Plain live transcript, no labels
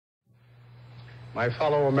My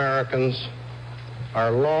fellow Americans,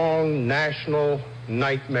 our long national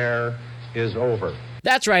nightmare is over.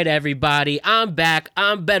 That's right, everybody. I'm back.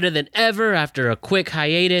 I'm better than ever after a quick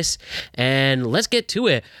hiatus, and let's get to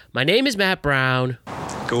it. My name is Matt Brown.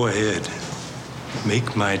 Go ahead.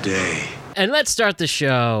 Make my day. And let's start the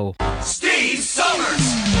show. Steve Summers.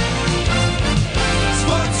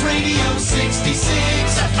 Sports Radio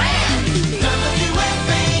 66. A fan.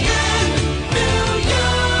 WFAN, New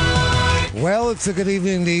York. Well, it's a good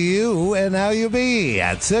evening to you, and how you be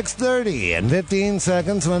at 6:30 and 15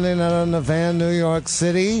 seconds Monday night on the Fan, New York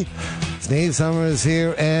City. Steve Summers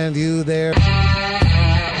here, and you there.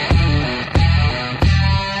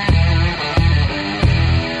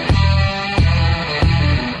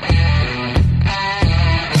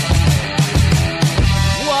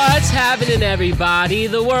 What's happening, everybody?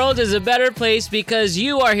 The world is a better place because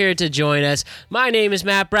you are here to join us. My name is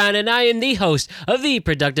Matt Brown, and I am the host of the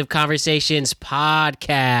Productive Conversations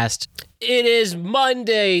podcast. It is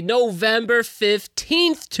Monday, November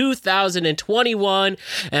 15th, 2021,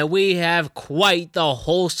 and we have quite the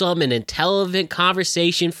wholesome and intelligent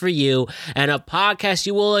conversation for you, and a podcast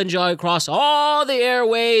you will enjoy across all the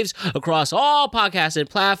airwaves, across all podcasting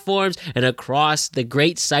platforms, and across the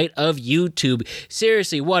great site of YouTube.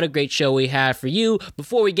 Seriously, what a great show we have for you.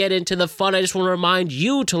 Before we get into the fun, I just want to remind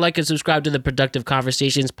you to like and subscribe to the Productive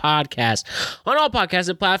Conversations podcast on all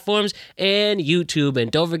podcasting platforms and YouTube,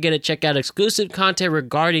 and don't forget to check out exclusive content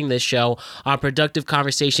regarding this show on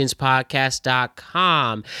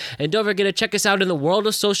productiveconversationspodcast.com. And don't forget to check us out in the world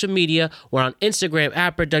of social media. We're on Instagram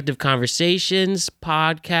at Productive Conversations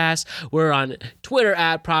Podcast. We're on Twitter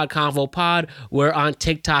at ProdConvoPod. We're on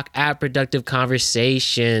TikTok at Productive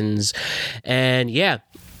Conversations. And yeah,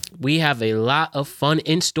 we have a lot of fun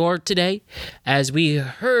in store today. As we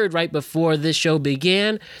heard right before this show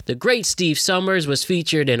began, the great Steve Summers was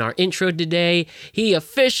featured in our intro today. He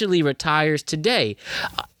officially retires today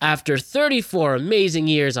after 34 amazing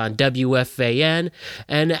years on WFAN.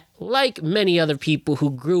 And like many other people who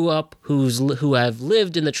grew up, who have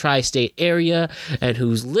lived in the tri-state area and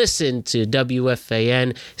who's listened to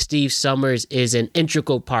WFAN, Steve Summers is an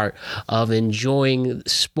integral part of enjoying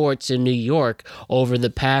sports in New York over the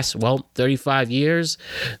past, 35 years.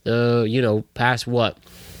 Past what?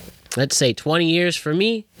 Let's say 20 years for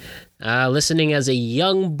me. Listening as a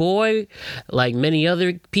young boy, like many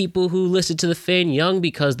other people who listen to the Fan, young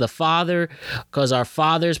because our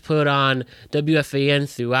fathers put on WFAN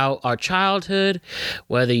throughout our childhood,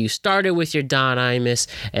 whether you started with your Don Imus,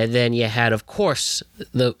 and then you had, of course,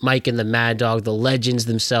 the Mike and the Mad Dog, the legends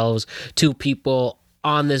themselves, two people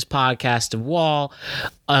on this podcast wall.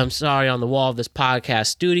 On the wall of this podcast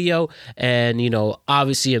studio, and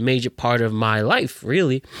obviously a major part of my life,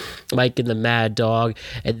 really, Mike and the Mad Dog.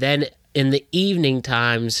 And then in the evening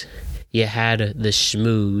times, you had the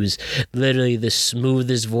schmooze, literally the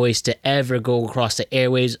smoothest voice to ever go across the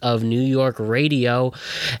airwaves of New York radio.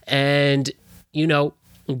 And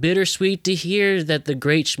bittersweet to hear that the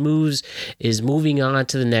great Schmooze is moving on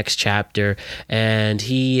to the next chapter, and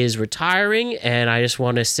he is retiring. And I just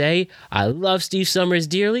want to say I love Steve Summers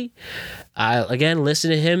dearly. I again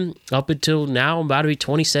listen to him up until now. I'm about to be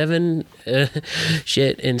 27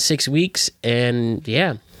 in 6 weeks, and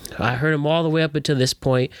yeah, I heard him all the way up until this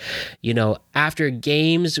point. After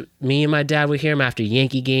games, me and my dad would hear him after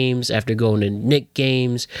Yankee games, after going to Knick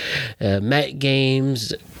games, Met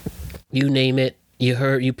games, you name it.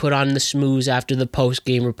 You put on the schmooze after the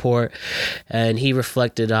post-game report, and he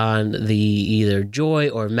reflected on the either joy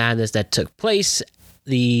or madness that took place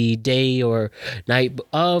the day or night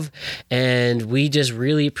of, and we just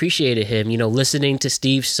really appreciated him. Listening to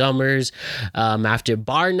Steve Summers after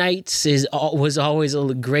bar nights was always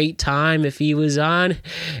a great time if he was on,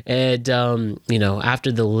 and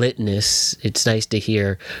after the litness, it's nice to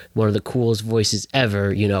hear one of the coolest voices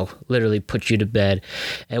ever, literally put you to bed.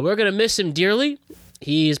 And we're gonna miss him dearly.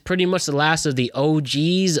 He is pretty much the last of the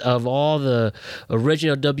OGs of all the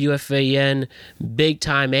original WFAN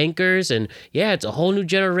big-time anchors. And yeah, it's a whole new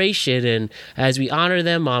generation. And as we honor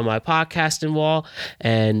them on my podcasting wall,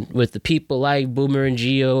 and with the people like Boomer and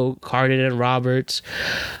Gio, Carden and Roberts,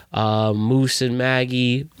 Moose and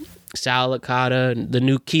Maggie, Sal Licata, the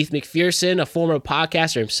new Keith McPherson, a former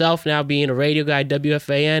podcaster himself, now being a radio guy at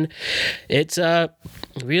WFAN. It's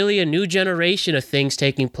really a new generation of things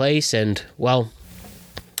taking place. And,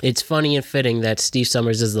 it's funny and fitting that Steve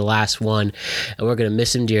Summers is the last one, and we're going to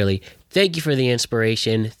miss him dearly. Thank you for the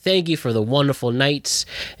inspiration. Thank you for the wonderful nights,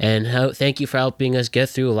 and thank you for helping us get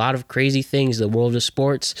through a lot of crazy things, the world of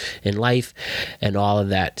sports and life and all of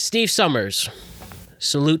that. Steve Summers,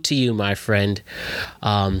 salute to you, my friend.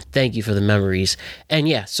 Thank you for the memories. And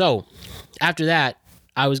yeah, so after that,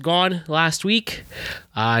 I was gone last week.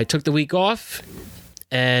 I took the week off,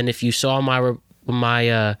 and if you saw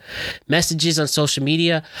my messages on social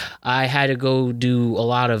media, I had to go do a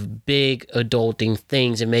lot of big adulting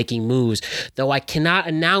things and making moves, though I cannot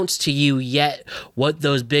announce to you yet what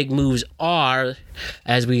those big moves are,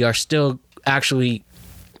 as we are still actually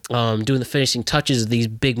doing the finishing touches of these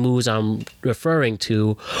big moves I'm referring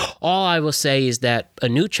to. All I will say is that a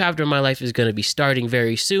new chapter in my life is going to be starting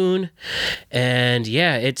very soon, and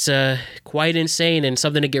yeah, it's quite insane and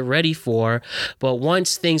something to get ready for. But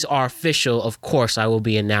once things are official, of course I will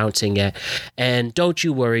be announcing it. And don't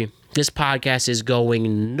you worry, this podcast is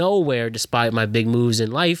going nowhere despite my big moves in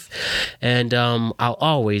life, and I'll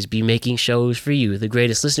always be making shows for you, the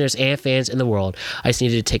greatest listeners and fans in the world. I just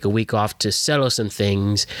needed to take a week off to settle some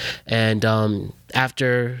things, and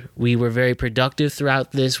after we were very productive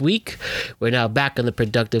throughout this week, we're now back on the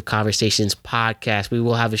Productive Conversations podcast. We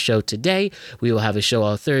will have a show today. We will have a show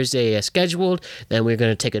on Thursday as scheduled. Then we're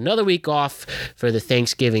going to take another week off for the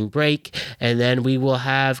Thanksgiving break. And then we will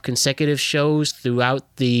have consecutive shows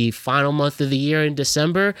throughout the final month of the year in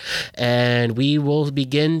December. And we will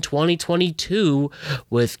begin 2022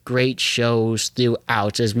 with great shows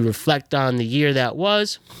throughout as we reflect on the year that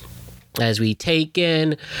was, as we take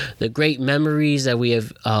in the great memories that we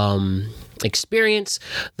have experienced,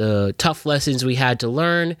 the tough lessons we had to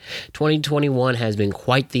learn. 2021 has been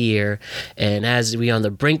quite the year, and as we are on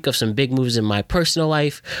the brink of some big moves in my personal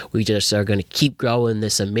life, we just are going to keep growing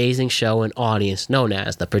this amazing show and audience known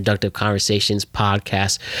as the Productive Conversations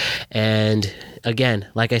podcast. And again,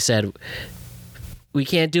 like I said, we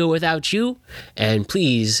can't do it without you, and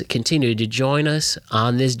please continue to join us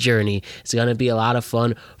on this journey. It's going to be a lot of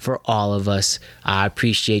fun for all of us. I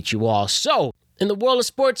appreciate you all. So, in the world of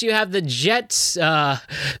sports, you have the Jets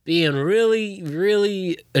being really,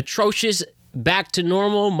 really atrocious. Back to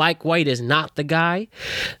normal. Mike White is not the guy.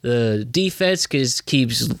 The defense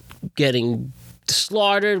keeps getting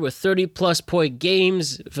slaughtered with 30-plus point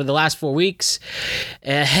games for the last 4 weeks.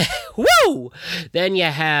 Woo! Then you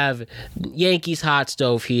have Yankees hot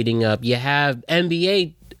stove heating up. You have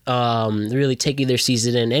NBA really taking their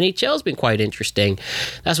season in. NHL's been quite interesting.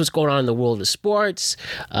 That's what's going on in the world of sports.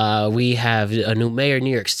 We have a new mayor in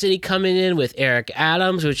New York City coming in with Eric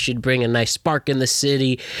Adams, which should bring a nice spark in the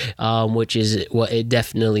city, which is what it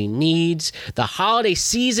definitely needs. The holiday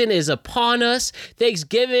season is upon us.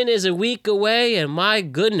 Thanksgiving is a week away, and my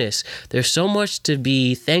goodness, there's so much to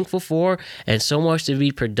be thankful for and so much to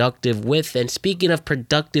be productive with. And speaking of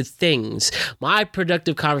productive things, my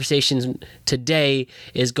productive conversations today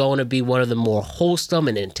is going to be one of the more wholesome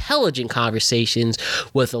and intelligent conversations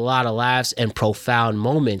with a lot of laughs and profound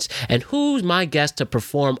moments. And who's my guest to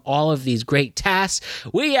perform all of these great tasks?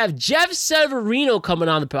 We have Jeff Severino coming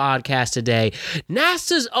on the podcast today.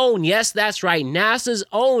 NASA's own, yes, that's right, NASA's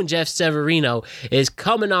own Jeff Severino is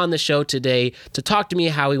coming on the show today to talk to me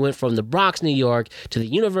how he went from the Bronx, New York to the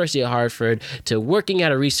University of Hartford to working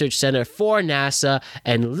at a research center for NASA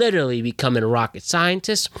and literally becoming a rocket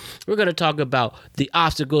scientist. We're going to talk about the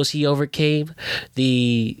obstacles he overcame,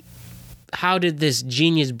 how did this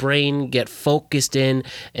genius brain get focused in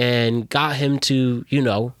and got him to,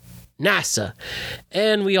 NASA.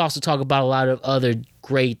 And we also talk about a lot of other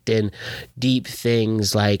great and deep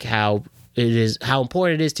things, like how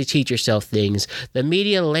important it is to teach yourself things, the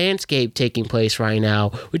media landscape taking place right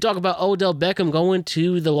now. We talk about Odell Beckham going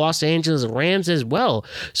to the Los Angeles Rams as well.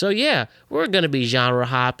 So yeah, we're going to be genre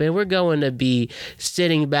hopping. We're going to be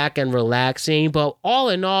sitting back and relaxing. But all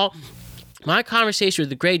in all, my conversation with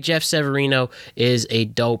the great Jeff Severino is a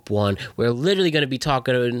dope one. We're literally going to be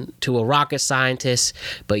talking to a rocket scientist,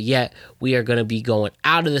 but yet we are going to be going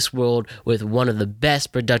out of this world with one of the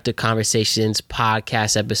best Productive Conversations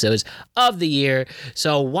podcast episodes of the year.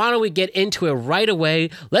 So why don't we get into it right away?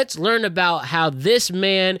 Let's learn about how this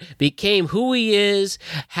man became who he is.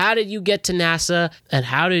 How did you get to NASA? And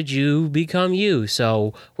how did you become you?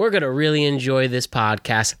 So we're going to really enjoy this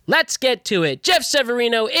podcast. Let's get to it. Jeff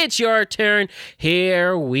Severino, it's your turn.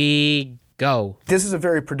 Here we go. This is a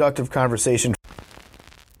very productive conversation.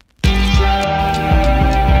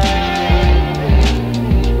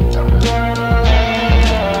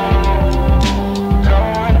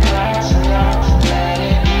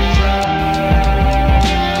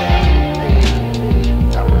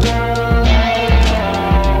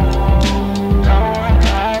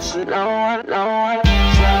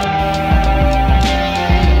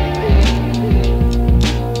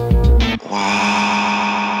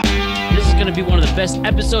 best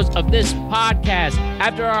episodes of this podcast.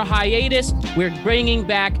 After our hiatus, we're bringing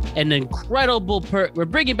back we're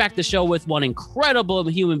bringing back the show with one incredible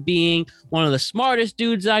human being, one of the smartest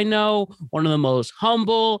dudes I know, one of the most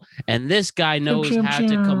humble, and this guy knows how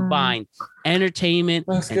to combine entertainment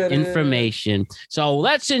and information. So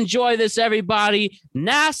let's enjoy this, everybody.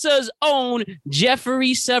 NASA's own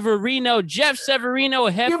Jeffrey Severino. Jeff Severino,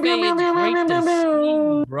 Hefe, it's great to see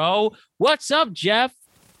you, bro. What's up, Jeff?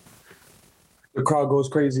 The crowd goes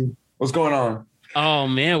crazy. What's going on? Oh,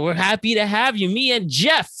 man, we're happy to have you. Me and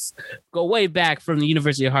Jeff go way back from the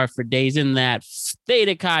University of Hartford days in that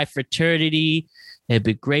Theta Chi fraternity. They've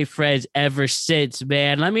been great friends ever since,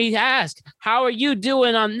 man. Let me ask, how are you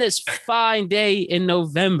doing on this fine day in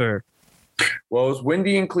November? Well, it's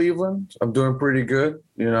windy in Cleveland. I'm doing pretty good.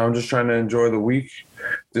 I'm just trying to enjoy the week.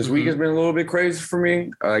 This week has been a little bit crazy for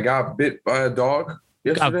me. I got bit by a dog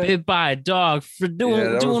yesterday. Got bit by a dog for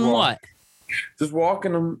doing what? Just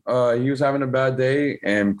walking him. He was having a bad day,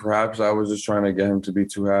 and perhaps I was just trying to get him to be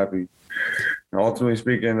too happy. And ultimately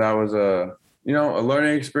speaking, that was a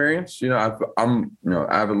learning experience. I'm an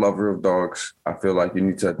avid lover of dogs. I feel like you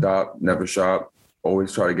need to adopt, never shop.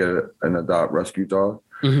 Always try to get an adopt rescue dog.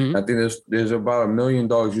 Mm-hmm. I think there's about 1 million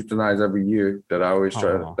dogs euthanized every year that I always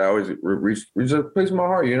try. That always reach a place in my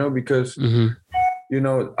heart. Because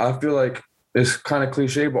I feel like it's kind of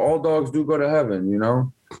cliche, but all dogs do go to heaven.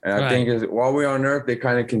 And I think while we're on Earth, they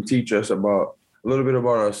kind of can teach us about a little bit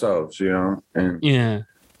about ourselves. And yeah.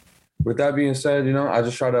 With that being said, I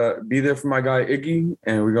just try to be there for my guy Iggy,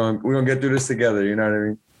 and we're gonna get through this together. You know what I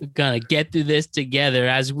mean? We're gonna get through this together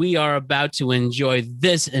as we are about to enjoy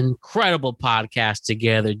this incredible podcast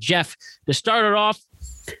together. Jeff, to start it off,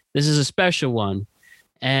 this is a special one,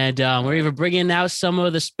 and we're even bringing out some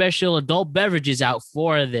of the special adult beverages out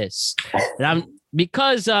for this. And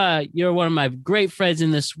because you're one of my great friends in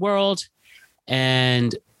this world,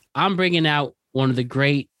 and I'm bringing out one of the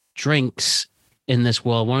great drinks in this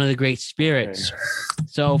world, one of the great spirits. Okay.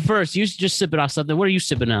 So first, you just sipping on something. What are you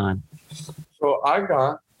sipping on? So I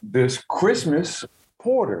got this Christmas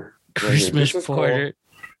porter. Christmas porter.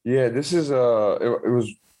 This is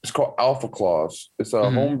it's called Alpha Claus. It's a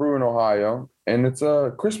homebrew in Ohio, and it's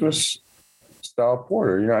a Christmas style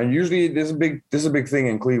porter. And usually this is a big thing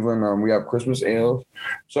in Cleveland. We have Christmas ales.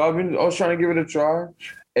 So I was trying to give it a try,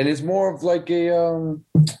 and it's more of like a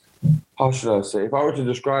how should I say? If I were to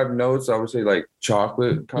describe notes, I would say like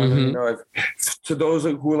chocolate kind of. To those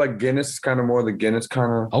who like Guinness, it's kind of more the Guinness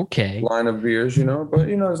kind of line of beers, But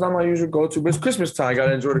it's not my usual go-to. But it's Christmas time. I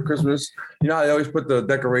gotta enjoy the Christmas. I always put the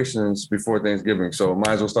decorations before Thanksgiving, so might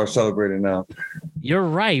as well start celebrating now. You're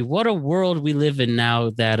right. What a world we live in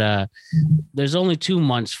now that there's only 2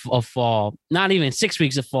 months of fall, not even 6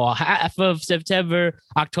 weeks of fall. Half of September,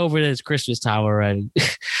 October, it's Christmas time already.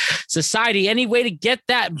 Society, any way to get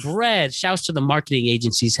that bread. Shouts to the marketing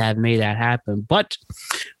agencies have made that happen. But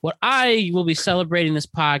what I will be celebrating this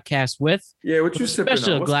podcast with, what you sipping on?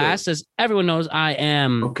 Special glass, as everyone knows, I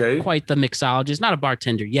am quite the mixologist, not a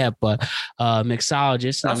bartender yet, but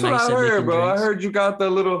mixologist. That's what I heard, bro. Drinks. I heard you got the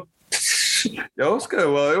little. Yo, what's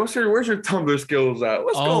good? Well, where's your tumbler skills at?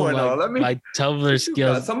 What's going on? My tumbler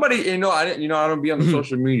skills. Somebody, I don't be on the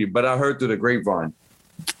social media, but I heard through the grapevine.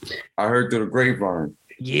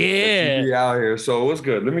 Yeah. Be out here. So what's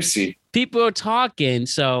good? Let me see. People are talking.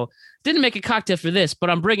 So didn't make a cocktail for this,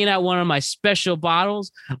 but I'm bringing out one of my special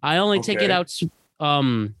bottles. I only take it out. I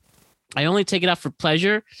only take it out for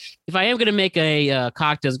pleasure. If I am going to make a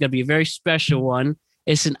cocktail, it's going to be a very special one.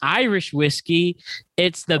 It's an Irish whiskey.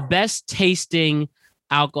 It's the best tasting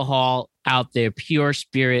alcohol out there, pure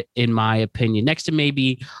spirit, in my opinion. Next to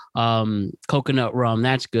maybe coconut rum,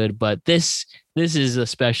 that's good. But this is a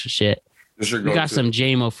special shit. We got some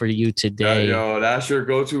JMO for you today. That's your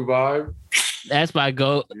go-to vibe? That's my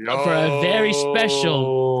go for a very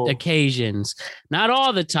special occasions. Not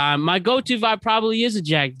all the time. My go-to vibe probably is a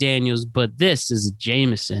Jack Daniels, but this is a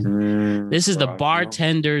Jameson. This is the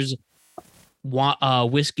bartender's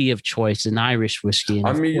whiskey of choice, an Irish whiskey. And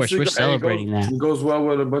of course, we're celebrating that. It goes well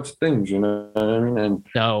with a bunch of things, you know what I mean? And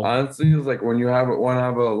honestly, it's like when you want to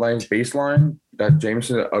have a nice bass line, that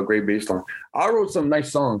Jameson, a great bass line. I wrote some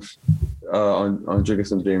nice songs on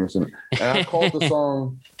Jiggerson Jameson, and I called the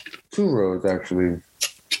song Two Roads, actually.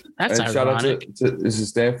 That's and ironic. Shout out to this is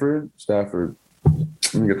Stafford.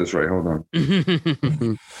 Let me get this right. Hold on.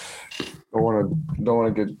 Don't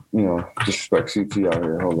want to get disrespect CT out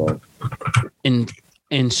here. Hold on.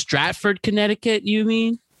 In Stratford, Connecticut, you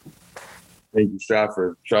mean? Thank you,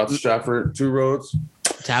 Stratford. Shout out to Stratford. Two Roads.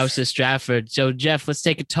 House to Stratford. So Jeff, let's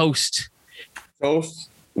take a toast. Toast.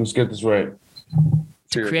 Let's get this right.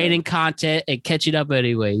 To creating content and catching up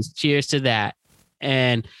anyways. Cheers to that.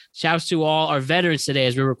 And shouts to all our veterans today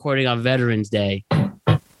as we're recording on Veterans Day.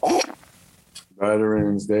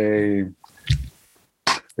 Veterans Day.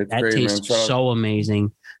 It's That great, tastes man. so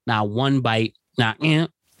amazing. Not one bite,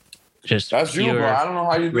 just That's you, bro. I don't know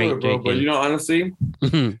how you do great it, bro. But drinking. honestly,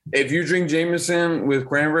 if you drink Jameson with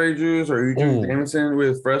cranberry juice, or you drink Ooh. Jameson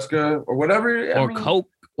with Fresca, or whatever, or Coke,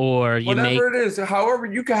 or you make whatever it is, however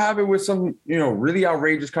you can have it with some, really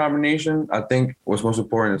outrageous combination. I think what's most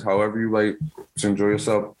important is however you like to enjoy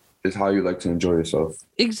yourself is how you like to enjoy yourself.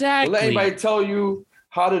 exactly. Don't let anybody tell you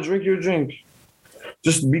how to drink your drink.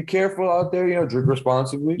 Just be careful out there, drink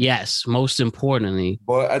responsibly. Yes, most importantly,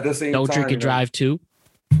 But at the same time, don't drink and drive too.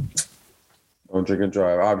 Don't drink and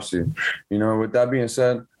drive, obviously. With that being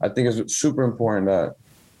said, I think it's super important that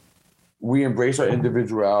we embrace our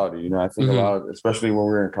individuality. I think a lot, especially when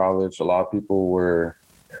we were in college, a lot of people were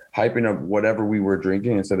hyping up whatever we were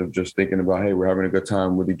drinking instead of just thinking about, hey, we're having a good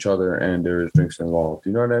time with each other and there's drinks involved.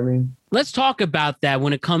 You know what I mean? Let's talk about that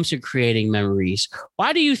when it comes to creating memories.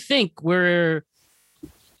 Why do you think we're,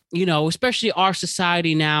 especially our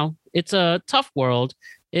society now, it's a tough world.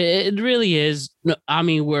 It really is. I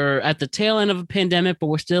mean, we're at the tail end of a pandemic, but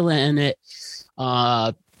we're still in it.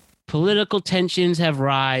 Political tensions have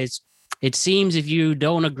rise. It seems if you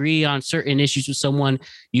don't agree on certain issues with someone,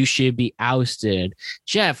 you should be ousted.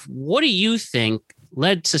 Jeff, what do you think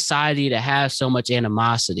led society to have so much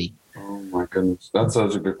animosity? Oh my goodness, that's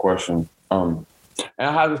such a good question. And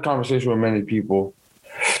I had this conversation with many people.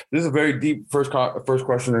 This is a very deep first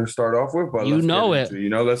question to start off with, but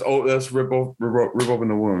let's rip open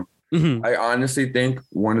the womb. Mm-hmm. I honestly think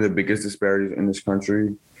one of the biggest disparities in this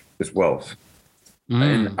country is wealth.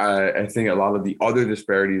 And I think a lot of the other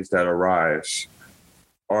disparities that arise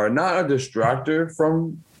are not a distractor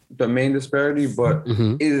from the main disparity, but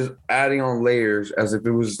it is adding on layers as if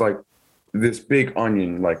it was like this big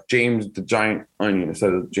onion, like James the Giant Onion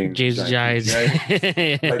instead of James the Giant.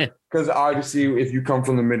 Right? Because obviously, if you come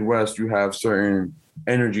from the Midwest, you have certain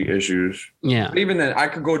energy issues. Yeah. But even then, I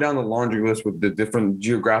could go down the laundry list with the different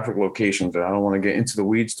geographic locations, and I don't want to get into the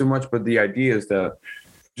weeds too much. But the idea is that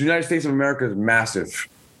the United States of America is massive.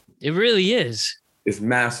 It really is. It's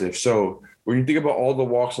massive. So when you think about all the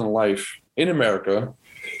walks in life in America,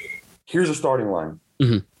 here's a starting line.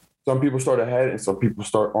 Some people start ahead and some people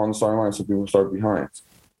start on the starting line. Some people start behind.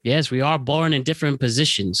 Yes, we are born in different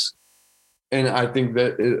positions. And I think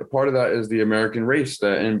that part of that is the American race.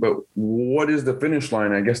 But what is the finish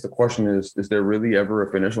line? I guess the question is there really ever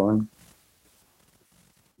a finish line?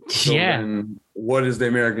 So then what is the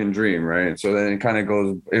American dream, right? So then it kind of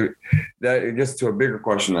goes, it gets to a bigger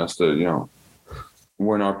question as to,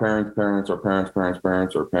 when our parents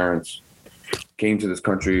came to this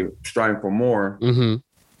country striving for more,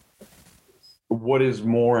 what is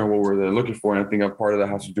more and what were they looking for? And I think a part of that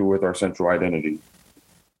has to do with our central identity.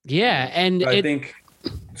 Yeah. And I think,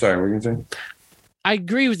 sorry, what were you going to say? I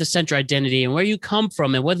agree with the central identity and where you come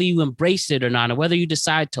from and whether you embrace it or not, and whether you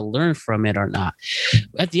decide to learn from it or not.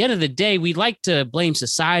 At the end of the day, we like to blame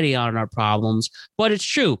society on our problems, but it's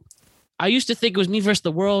true. I used to think it was me versus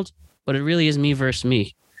the world, but it really is me versus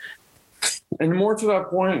me. And more to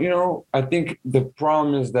that point, I think the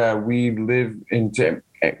problem is that we live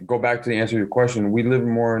go back to the answer to your question, we live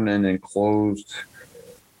more in an enclosed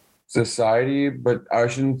society, but I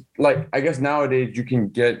guess nowadays you can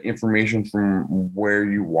get information from where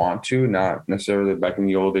you want to, not necessarily back in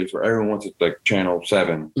the old days where everyone wants to channel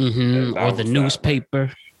 7 or the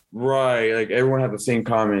newspaper. Right. Like everyone had the same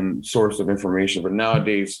common source of information, but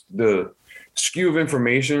nowadays the skew of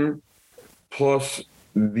information plus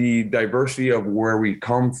the diversity of where we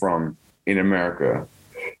come from in America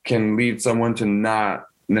can lead someone to not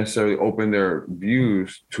necessarily open their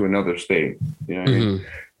views to another state. You know what I mean?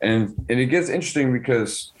 And it gets interesting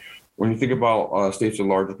because when you think about states with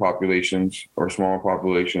larger populations or smaller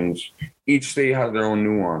populations, each state has their own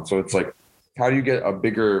nuance. So it's like, how do you get a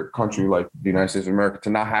bigger country like the United States of America to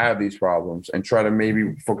not have these problems and try to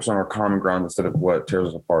maybe focus on our common ground instead of what tears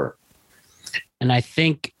us apart? And I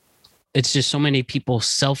think it's just so many people's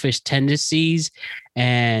selfish tendencies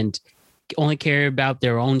and only care about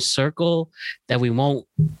their own circle that we won't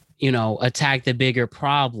attack the bigger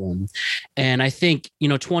problem. And I think,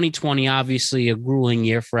 2020, obviously a grueling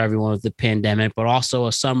year for everyone with the pandemic, but also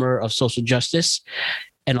a summer of social justice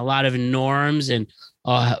and a lot of norms and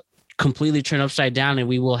completely turned upside down. And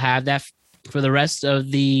we will have that for the rest of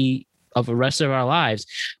our lives,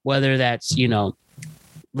 whether that's,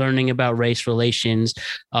 learning about race relations,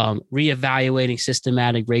 reevaluating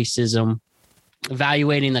systematic racism,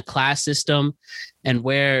 evaluating the class system, and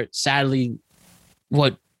where sadly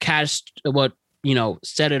what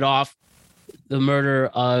set it off the murder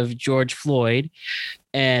of George Floyd,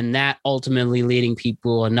 and that ultimately leading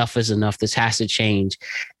people, enough is enough. This has to change.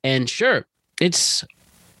 And sure,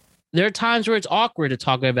 there are times where it's awkward to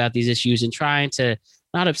talk about these issues and trying to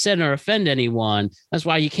not upset or offend anyone. That's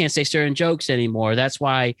why you can't say certain jokes anymore. That's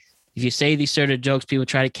why if you say these certain jokes, people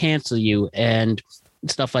try to cancel you and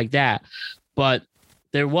stuff like that. But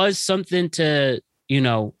there was something to,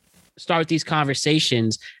 start these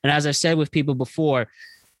conversations. And as I've said with people before,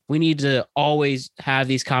 we need to always have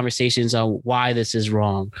these conversations on why this is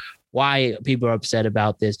wrong, why people are upset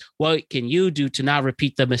about this. What can you do to not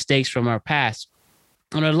repeat the mistakes from our past?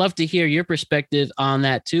 And I'd love to hear your perspective on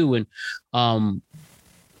that too. And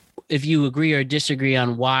if you agree or disagree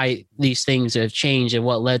on why these things have changed and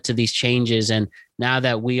what led to these changes. And now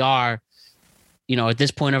that we are, at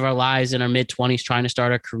this point of our lives in our mid-20s, trying to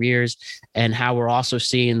start our careers, and how we're also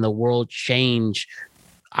seeing the world change,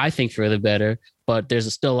 I think, for the better, but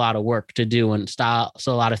there's still a lot of work to do and still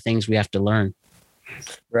a lot of things we have to learn.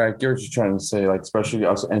 Right. I get what you're trying to say, like, especially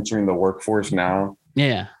us entering the workforce now.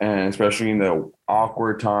 Yeah. And especially in the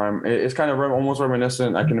awkward time, it's kind of almost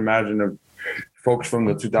reminiscent. I can imagine of folks from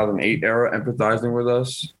the 2008 era empathizing with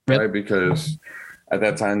us, right? Because at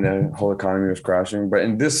that time, the whole economy was crashing. But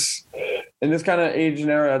in this kind of age and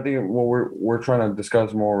era, I think what we're trying to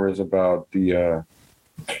discuss more is about the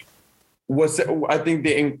I think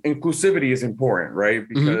the inclusivity is important, right?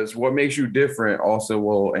 Because what makes you different also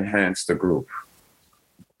will enhance the group.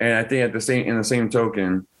 And I think in the same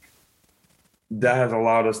token, that has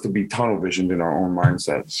allowed us to be tunnel visioned in our own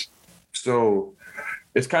mindsets. So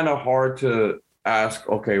it's kind of hard to ask,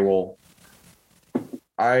 okay, well,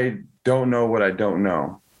 I don't know what I don't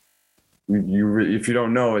know. If you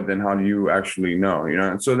don't know it, then how do you actually know?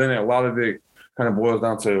 And so then a lot of it kind of boils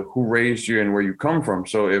down to who raised you and where you come from.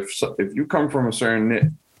 So if you come from a certain knit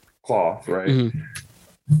cloth, right,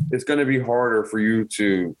 it's going to be harder for you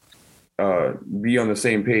to be on the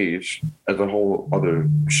same page as a whole other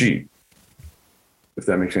sheet, if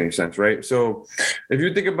that makes any sense, right? So if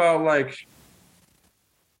you think about like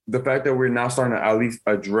the fact that we're now starting to at least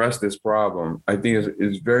address this problem, I think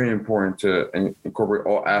is very important to incorporate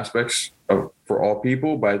all aspects for all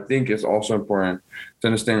people. But I think it's also important to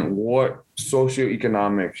understand what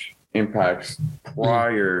socioeconomic impacts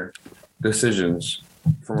prior decisions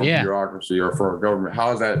from a bureaucracy or for a government. How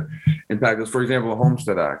does that impact us? For example, the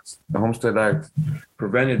Homestead Act. The Homestead Act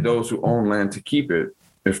prevented those who own land to keep it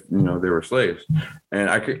if they were slaves. And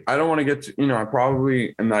I don't want to get to, I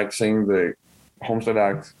probably am not saying the Homestead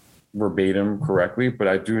Act verbatim correctly, but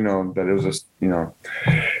I do know that it was just, an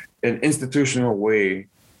institutional way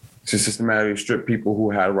to systematically strip people who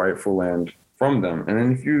had rightful land from them. And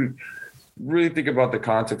then if you really think about the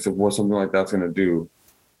context of what something like that's going to do,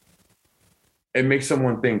 it makes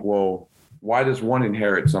someone think, well, why does one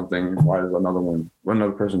inherit something? Why does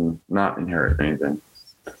another person not inherit anything?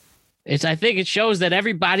 I think it shows that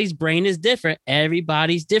everybody's brain is different.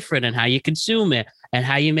 Everybody's different in how you consume it and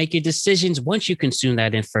how you make your decisions once you consume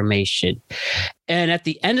that information. And at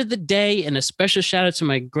the end of the day, and a special shout out to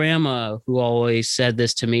my grandma who always said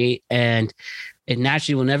this to me, and it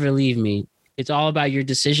naturally will never leave me. It's all about your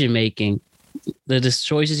decision making. The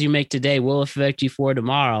choices you make today will affect you for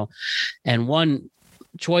tomorrow. And one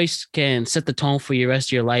choice can set the tone for the rest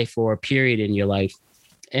of your life or a period in your life.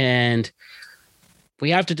 And we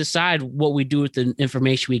have to decide what we do with the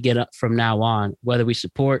information we get up from now on, whether we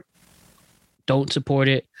support, don't support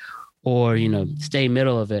it, or, stay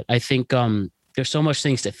middle of it. I think there's so much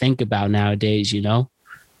things to think about nowadays, Yeah,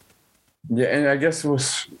 and I guess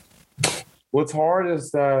what's hard is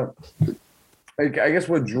that, I guess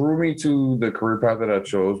what drew me to the career path that I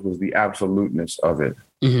chose was the absoluteness of it.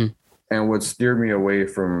 Mm-hmm. And what steered me away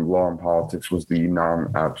from law and politics was the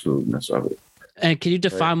non-absoluteness of it. And can you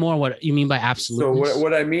define more what you mean by absoluteness? So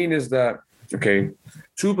what I mean is that, okay,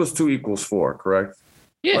 2 + 2 = 4, correct?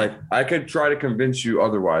 Yeah. Like I could try to convince you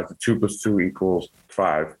otherwise that 2 + 2 =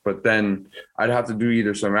 5, but then I'd have to do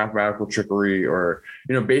either some mathematical trickery or,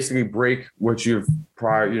 basically break what your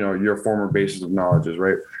former basis of knowledge is,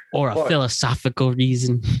 right? Or a philosophical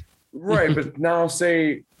reason. Right. But now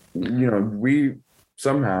say, we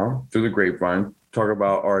somehow through the grapevine talk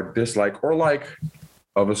about our dislike or like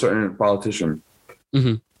of a certain politician.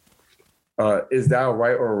 Mm-hmm. Is that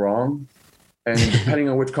right or wrong? And depending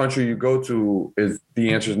on which country you go to,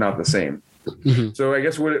 the answer is not the same. Mm-hmm. So I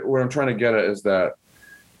guess what I'm trying to get at is that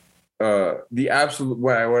the absolute,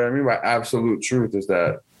 what I mean by absolute truth is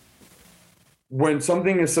that when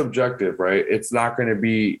something is subjective, right, it's not going to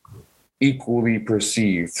be equally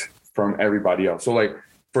perceived from everybody else. So like,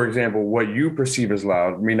 for example, what you perceive as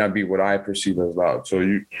loud may not be what I perceive as loud.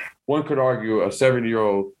 So one could argue a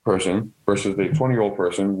 70-year-old person versus a 20-year-old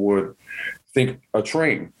person would think a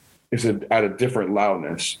train is at a different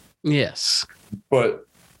loudness. Yes. But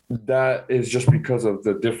that is just because of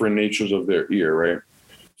the different natures of their ear, right?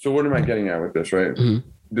 So what am I getting at with this, right? Mm-hmm.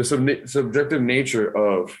 The subjective nature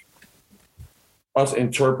of us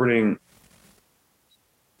interpreting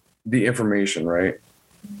the information, right?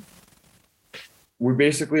 We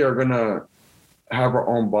basically are going to have our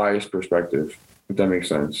own biased perspective, if that makes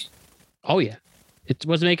sense. Oh yeah. It's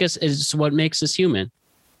what makes us human.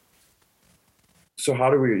 So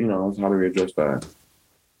how do we address that?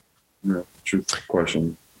 Truth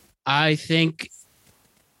question. I think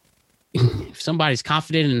if somebody's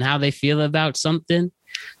confident in how they feel about something,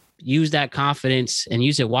 use that confidence and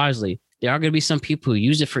use it wisely. There are going to be some people who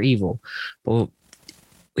use it for evil, but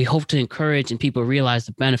we hope to encourage and people realize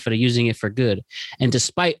the benefit of using it for good. And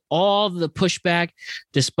despite all the pushback,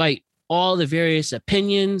 despite all the various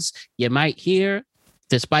opinions you might hear,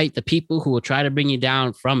 despite the people who will try to bring you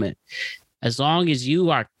down from it, as long as you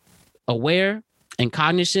are aware and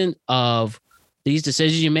cognizant of these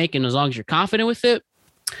decisions you make, and as long as you're confident with it,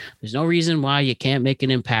 there's no reason why you can't make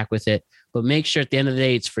an impact with it. But make sure at the end of the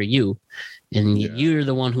day, it's for you. And you're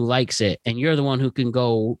the one who likes it. And you're the one who can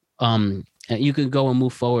go, you can go and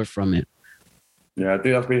move forward from it. Yeah, I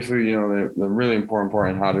think that's basically, the really important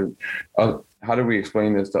part. And how do we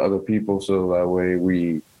explain this to other people so that way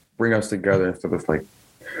we bring us together instead of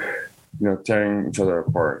tearing each other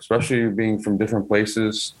apart, especially being from different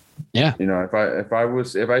places. Yeah.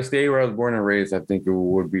 If I stayed where I was born and raised, I think it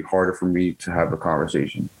would be harder for me to have a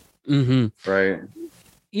conversation. Mm-hmm. Right.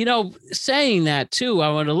 Saying that too, I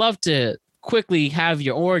would love to quickly have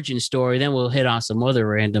your origin story. Then we'll hit on some other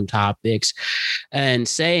random topics. And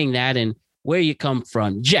saying that and where you come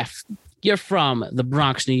from, Jeff, you're from the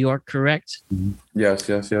Bronx, New York, correct? Yes.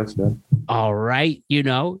 All right. You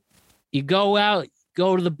go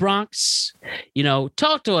to the Bronx,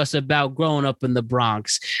 talk to us about growing up in the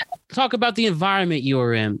Bronx. Talk about the environment you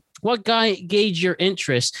were in. What gauged your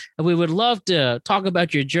interest? And we would love to talk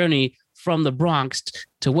about your journey from the Bronx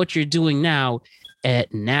to what you're doing now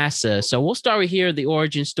at NASA. So we'll start with here, the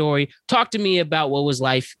origin story. Talk to me about what was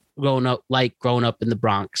life growing up in the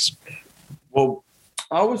Bronx. Well,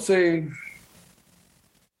 I would say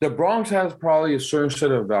the Bronx has probably a certain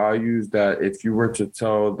set of values that if you were to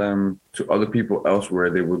tell them to other people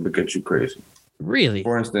elsewhere, they would look at you crazy. Really?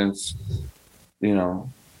 For instance,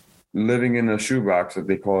 living in a shoebox that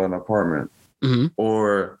they call an apartment. Mm-hmm.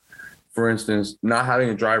 Or, for instance, not having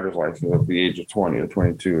a driver's license at the age of 20 or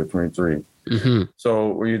 22 or 23. Mm-hmm. So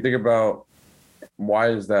when you think about why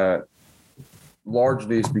is that,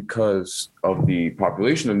 largely it's because of the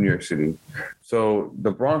population of New York City. So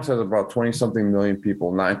the Bronx has about 20 something million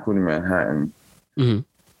people, not including Manhattan. Mm-hmm.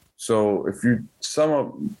 So if you sum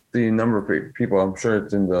up the number of people, I'm sure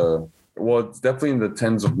it's it's definitely in the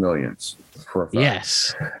tens of millions for a fact.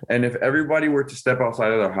 Yes. And if everybody were to step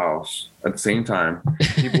outside of their house at the same time,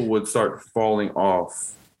 people would start falling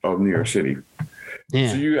off of New York City. Yeah.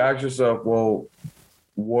 So you ask yourself, well,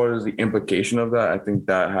 what is the implication of that? I think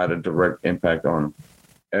that had a direct impact on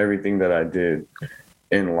everything that I did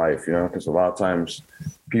in life, because a lot of times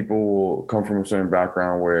people will come from a certain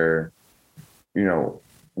background where,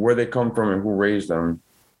 where they come from and who raised them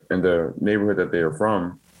and the neighborhood that they are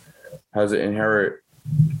from has an inherent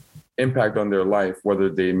impact on their life, whether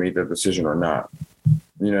they made that decision or not.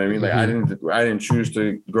 You know what I mean? Like I didn't choose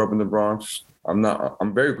to grow up in the Bronx.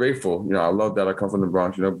 I'm very grateful. I love that I come from the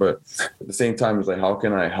Bronx, but at the same time, it's like, how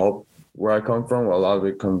can I help where I come from? Well, a lot of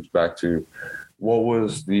it comes back to what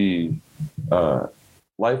was the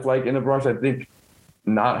life like in the Bronx. I think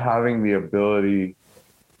not having the ability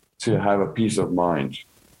to have a peace of mind.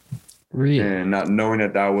 Really? And not knowing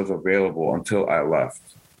that was available until I left.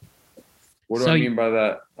 What do I mean by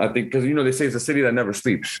that? I think because, they say it's a city that never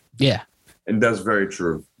sleeps. Yeah. And that's very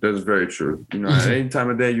true. That's very true. At any time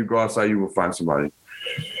of day you go outside, you will find somebody.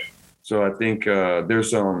 So I think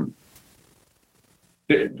there's some.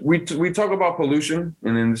 We talk about pollution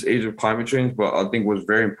and in this age of climate change, but I think what's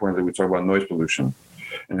very important that we talk about noise pollution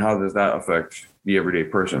and how does that affect the everyday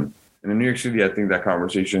person. And in New York City, I think that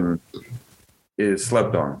conversation is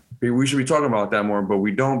slept on. We should be talking about that more, but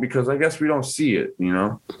we don't because I guess we don't see it.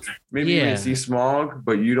 Maybe you may see smog,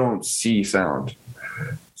 but you don't see sound.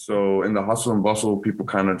 So in the hustle and bustle, people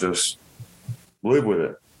kind of just live with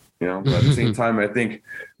it, But at the same time, I think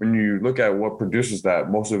when you look at what produces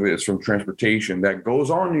that, most of it is from transportation that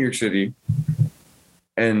goes on in New York City.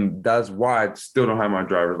 And that's why I still don't have my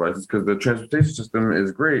driver's license because the transportation system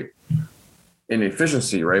is great in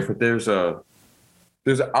efficiency, right? But there's an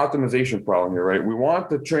optimization problem here, right? We want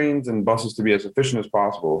the trains and buses to be as efficient as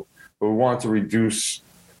possible, but we want to reduce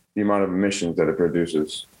the amount of emissions that it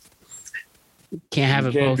produces. Can't have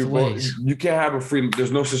it both ways. You can't have a free.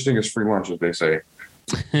 There's no such thing as free lunch, as they say.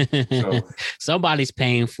 So. Somebody's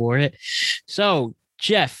paying for it. So,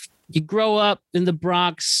 Jeff, you grow up in the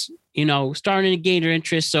Bronx, starting to gain your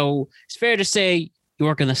interest. So it's fair to say you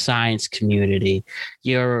work in the science community.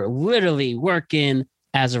 You're literally working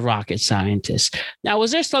as a rocket scientist. Now,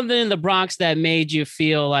 was there something in the Bronx that made you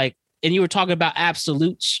feel like, and you were talking about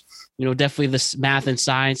absolutes, definitely this math and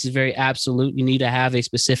science is very absolute. You need to have a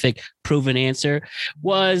specific proven answer.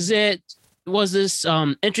 Was this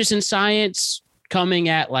interest in science coming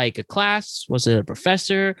at like a class? Was it a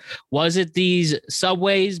professor? Was it these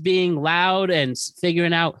subways being loud and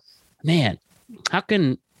figuring out, man, how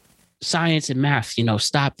can science and math,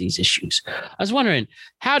 stop these issues? I was wondering,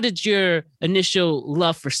 how did your initial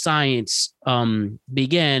love for science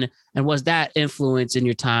begin? And was that influence in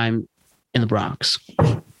your time in the Bronx?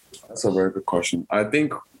 That's a very good question. I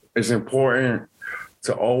think it's important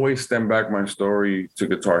to always stem back my story to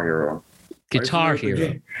Guitar Hero. Guitar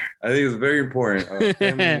Hero. I think it's very important.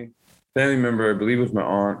 Family member, I believe it was my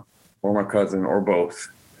aunt or my cousin or both.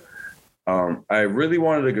 I really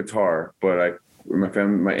wanted a guitar, but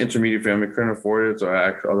my intermediate family couldn't afford it, so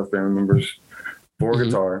I asked other family members for a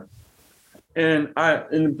guitar. And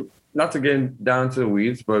not to get down to the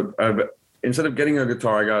weeds, but instead of getting a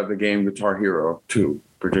guitar, I got the game Guitar Hero 2.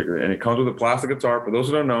 Particularly, and it comes with a plastic guitar. For those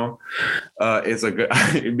who don't know, it's a good.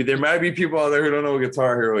 There might be people out there who don't know what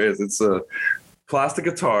Guitar Hero is. It's a plastic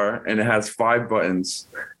guitar, and it has 5 buttons.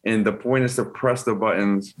 And the point is to press the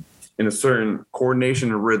buttons in a certain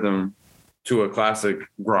coordination and rhythm to a classic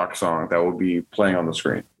rock song that will be playing on the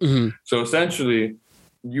screen. Mm-hmm. So essentially,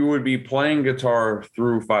 you would be playing guitar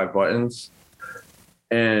through 5 buttons,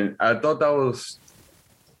 and I thought that was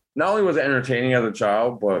not only was it entertaining as a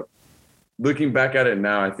child, but looking back at it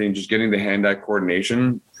now, I think just getting the hand-eye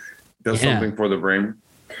coordination does something for the brain.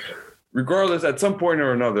 Regardless, at some point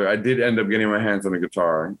or another, I did end up getting my hands on a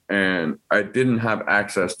guitar, and I didn't have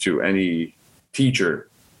access to any teacher,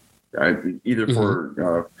 either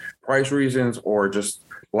for price reasons or just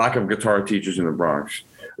lack of guitar teachers in the Bronx.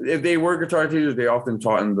 If they were guitar teachers, they often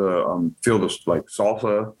taught in the field of like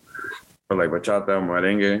salsa or like bachata,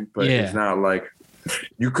 merengue, but it's not like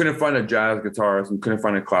you couldn't find a jazz guitarist, you couldn't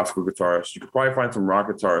find a classical guitarist. You could probably find some rock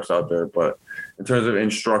guitarists out there, but in terms of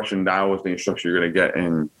instruction, that was the instruction you're going to get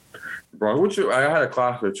in Bronx, which I had a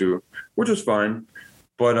class or two, which was fine.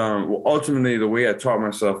 But ultimately, the way I taught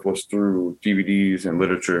myself was through DVDs and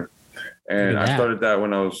literature. And I started that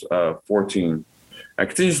when I was 14. I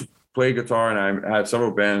continued to play guitar, and I had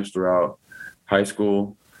several bands throughout high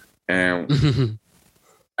school. And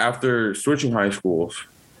after switching high schools,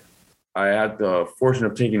 I had the fortune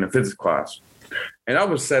of taking a physics class, and I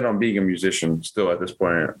was set on being a musician still at this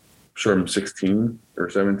point. I'm sure I'm 16 or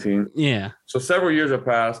 17. Yeah. So several years have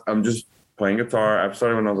passed. I'm just playing guitar. I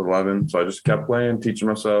started when I was 11, so I just kept playing, teaching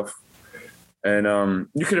myself. And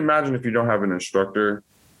you can imagine if you don't have an instructor,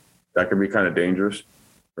 that can be kind of dangerous,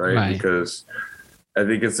 right? Because I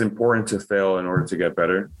think it's important to fail in order to get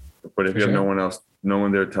better. But if you have no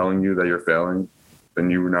one there telling you that you're failing, then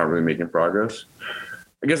you're not really making progress.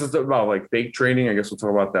 I guess it's about like fake training. I guess we'll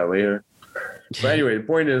talk about that later. But anyway, the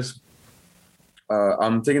point is,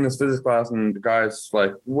 I'm taking this physics class, and the guy's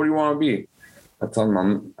like, "What do you want to be?" I tell him,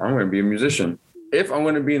 "I'm going to be a musician. If I'm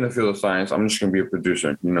going to be in the field of science, I'm just going to be a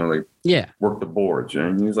producer. Work the boards."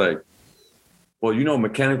 And he's like, "Well,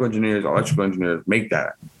 mechanical engineers, electrical engineers make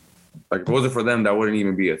that. Like, if it wasn't for them, that wouldn't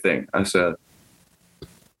even be a thing." I said,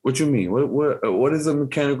 "What you mean? What is a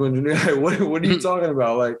mechanical engineer? What are you talking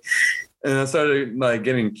about?" Like. And I started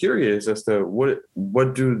getting curious as to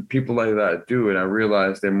what do people like that do, and I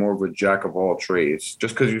realized they're more of a jack of all trades.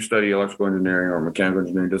 Just because you study electrical engineering or mechanical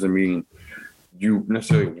engineering doesn't mean you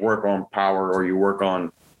necessarily work on power or you work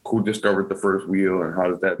on who discovered the first wheel and how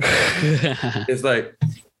does that.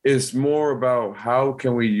 It's more about how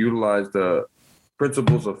can we utilize the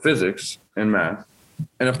principles of physics and math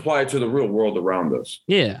and apply it to the real world around us.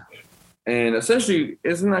 Yeah. And essentially,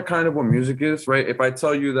 isn't that kind of what music is, right? If I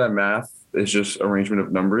tell you that math is just arrangement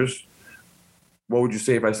of numbers, what would you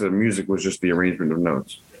say if I said music was just the arrangement of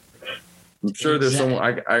notes? I'm sure there's someone,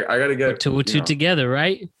 I got to get... Two together,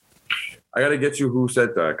 right? I got to get you who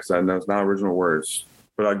said that, because I know it's not original words,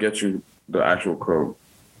 but I'll get you the actual code.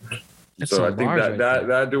 So I think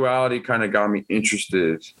that duality kind of got me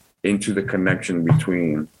interested into the connection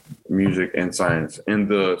between music and science. And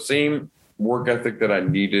the same work ethic that I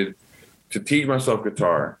needed to teach myself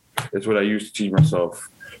guitar is what I used to teach myself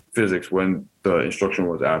physics when the instruction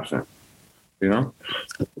was absent, And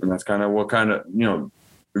that's kind of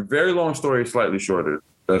very long story, slightly shorter.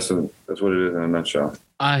 that's what it is in a nutshell.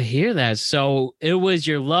 I hear that. So it was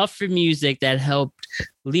your love for music that helped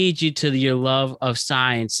lead you to your love of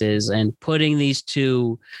sciences and putting these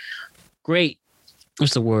two great,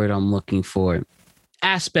 what's the word I'm looking for,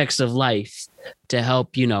 aspects of life to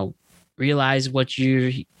help, realize what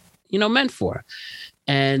you're, meant for.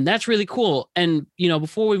 And that's really cool. And,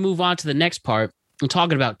 before we move on to the next part, I'm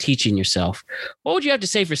talking about teaching yourself. What would you have to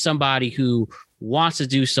say for somebody who wants to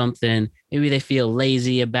do something? Maybe they feel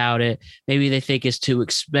lazy about it. Maybe they think it's too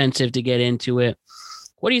expensive to get into it.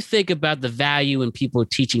 What do you think about the value in people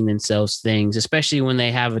teaching themselves things, especially when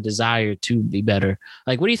they have a desire to be better?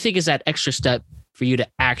 Like, what do you think is that extra step for you to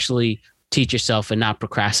actually teach yourself and not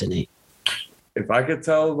procrastinate? If I could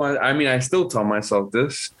I still tell myself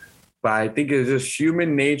this, but I think it's just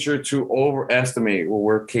human nature to overestimate what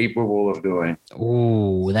we're capable of doing.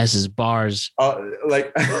 Ooh, that's his bars.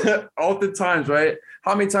 Like all the times, right?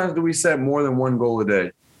 How many times do we set more than one goal a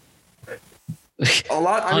day? A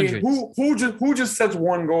lot. I mean, who just sets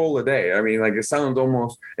one goal a day? I mean, like it sounds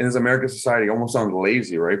almost in this American society, almost sounds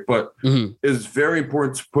lazy, right? But it's very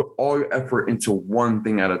important to put all your effort into one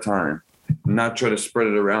thing at a time, not try to spread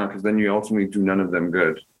it around, because then you ultimately do none of them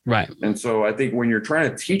good. Right. And so I think when you're trying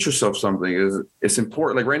to teach yourself something, it's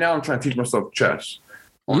important. Like right now, I'm trying to teach myself chess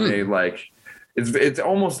on a it's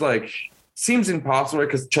almost like seems impossible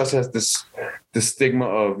because chess has this stigma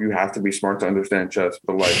of you have to be smart to understand chess,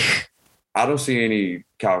 but like. I don't see any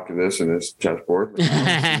calculus in this chessboard.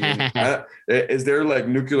 Is there like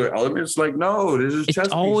nuclear elements? Like, no, this is chess.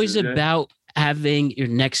 It's always about having your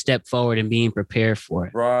next step forward and being prepared for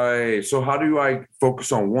it. Right. So how do I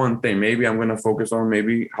focus on one thing? Maybe I'm going to focus on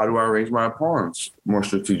how do I arrange my pawns more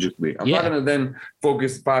strategically? I'm not going to then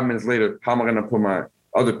focus 5 minutes later. How am I going to put my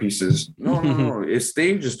other pieces? No. It's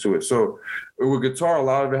stages to it. So with guitar, a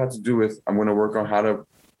lot of it has to do with I'm going to work on how to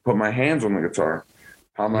put my hands on the guitar.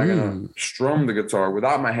 How am I going to strum the guitar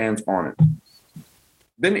without my hands on it?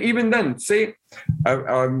 Then, say, I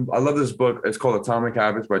love this book. It's called Atomic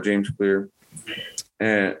Habits by James Clear.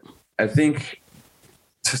 And I think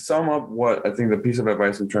to sum up what I think the piece of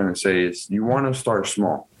advice I'm trying to say is you want to start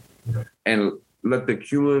small and let the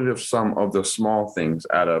cumulative sum of the small things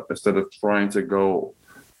add up instead of trying to go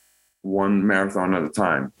one marathon at a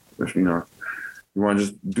time. You want to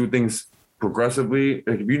just do things progressively.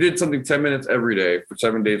 Like if you did something 10 minutes every day for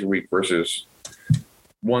 7 days a week versus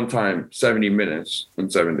one time 70 minutes in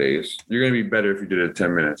 7 days, you're going to be better if you did it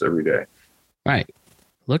 10 minutes every day. Right.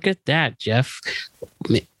 Look at that, Jeff.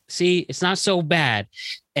 See, it's not so bad.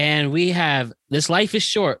 And this life is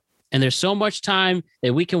short and there's so much time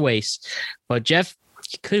that we can waste. But Jeff,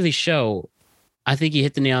 you clearly show, I think you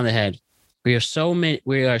hit the nail on the head. We are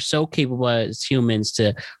so capable as humans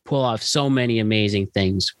to pull off so many amazing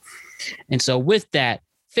things. And so with that,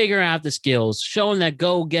 figuring out the skills, showing that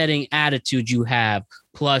go-getting attitude you have,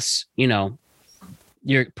 plus,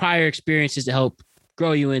 your prior experiences to help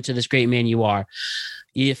grow you into this great man you are.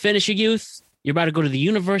 You finish your youth, you're about to go to the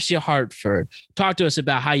University of Hartford. Talk to us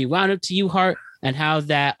about how you wound up to UHart and how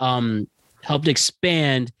that helped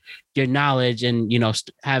expand your knowledge and,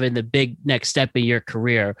 having the big next step in your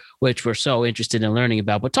career, which we're so interested in learning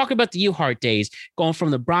about. But talk about the UHart days, going from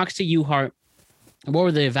the Bronx to UHart. What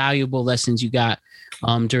were the valuable lessons you got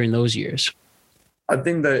during those years? I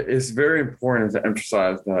think that it's very important to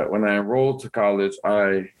emphasize that when I enrolled to college,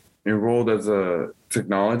 I enrolled as a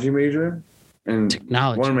technology major. And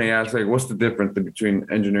one may ask, like, what's the difference between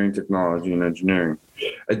engineering technology and engineering?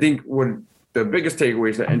 I think the biggest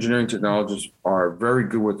takeaway is that engineering technologists are very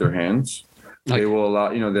good with their hands. They will allow,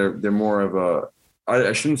 they're more of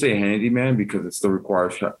I shouldn't say handyman because it still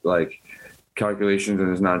requires like calculations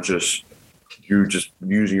and it's not just you just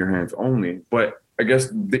using your hands only. But I guess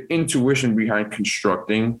the intuition behind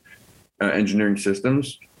constructing engineering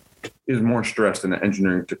systems is more stressed in the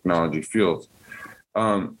engineering technology field.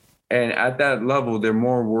 And at that level, they're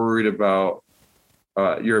more worried about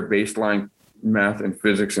your baseline math and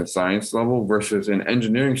physics and science level versus an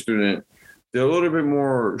engineering student. They're a little bit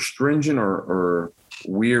more stringent or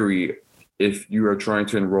weary if you are trying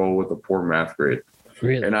to enroll with a poor math grade.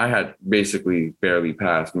 Really? And I had basically barely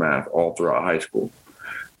passed math all throughout high school.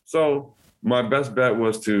 So my best bet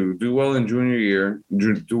was to do well in junior year,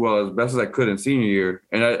 do well as best as I could in senior year.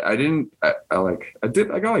 And I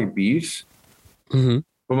got like B's, but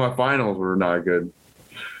my finals were not good.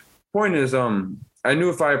 Point is, I knew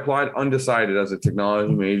if I applied undecided as a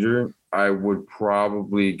technology major, I would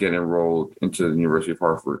probably get enrolled into the University of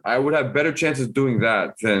Hartford. I would have better chances doing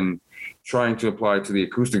that than trying to apply to the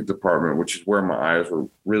acoustic department, which is where my eyes were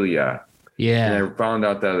really at. Yeah. And I found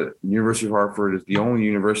out that University of Hartford is the only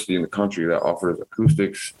university in the country that offers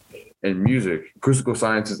acoustics and music, acoustical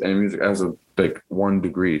sciences and music as a like 1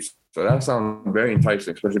 degree. So that sounds very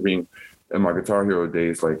enticing, especially being in my Guitar Hero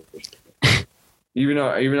days. Like even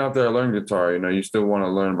after I learned guitar, you still want to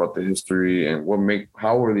learn about the history and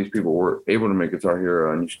how were these people were able to make Guitar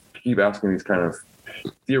Hero, and you keep asking these kind of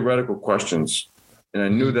theoretical questions. And I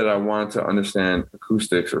knew that I wanted to understand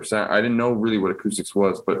acoustics or sound. I didn't know really what acoustics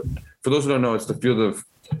was, but for those who don't know, it's the field of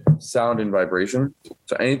sound and vibration.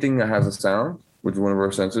 So anything that has a sound, which is one of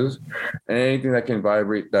our senses, and anything that can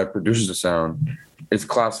vibrate that produces a sound, it's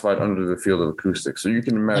classified under the field of acoustics. So you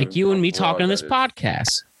can imagine, like you and me talking on this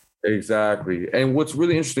podcast. Exactly. And what's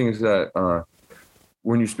really interesting is that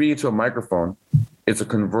when you speak into a microphone, it's a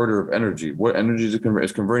converter of energy. What energy is it converting?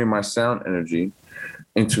 It's converting my sound energy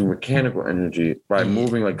into mechanical energy by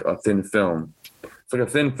moving like a thin film. It's like a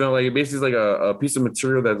thin film, like basically like a piece of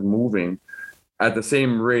material that's moving at the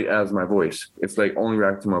same rate as my voice. It's like only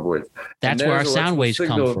reacting to my voice. That's where our sound waves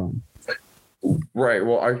come from. Right.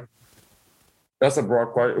 Well, that's a broad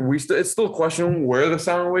question. It's still a question where the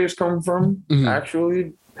sound waves come from,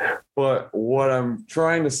 actually. But what I'm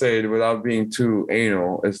trying to say, without being too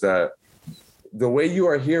anal, is that the way you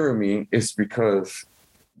are hearing me is because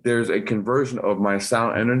there's a conversion of my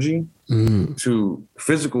sound energy to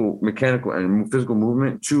physical, mechanical, and physical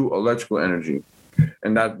movement to electrical energy.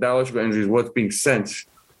 And that electrical energy is what's being sent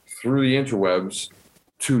through the interwebs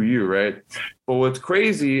to you, right? But what's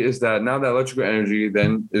crazy is that now that electrical energy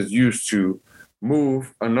then is used to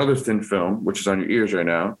move another thin film, which is on your ears right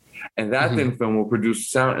now, and that thin film will produce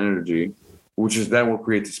sound energy, which is then will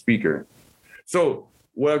create the speaker. So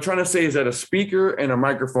what I'm trying to say is that a speaker and a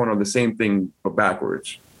microphone are the same thing, but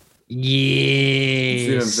backwards.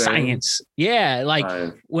 Yeah, science. Yeah,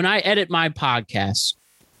 like when I edit my podcast,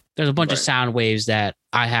 there's a bunch of sound waves that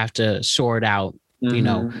I have to sort out.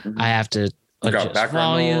 I have to adjust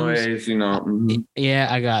volumes. Noise, Yeah,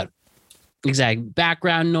 I got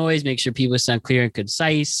background noise, make sure people sound clear and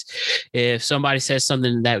concise. If somebody says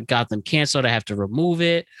something that got them canceled, I have to remove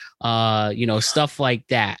it. Stuff like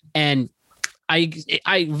that. And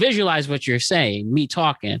I visualize what you're saying, me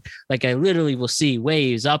talking. Like I literally will see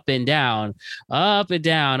waves up and down, up and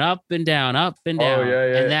down, up and down, up and down. Oh,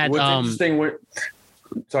 yeah. And that, what's interesting,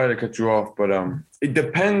 sorry to cut you off, but it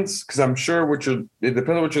depends, because I'm sure it depends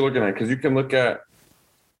on what you're looking at, because you can look at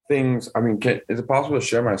things. I mean, is it possible to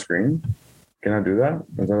share my screen? Can I do that?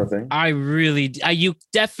 Is that a thing? You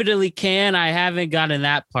definitely can. I haven't gotten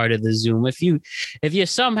that part of the Zoom. If you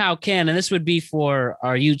somehow can, and this would be for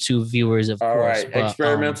our YouTube viewers, of course. All right,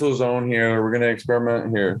 experimental zone here. We're gonna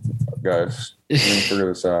experiment here, guys. We're gonna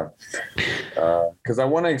figure this out because I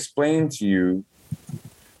want to explain to you.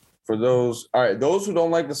 For those who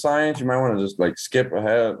don't like the science, you might want to just like skip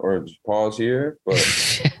ahead or just pause here. But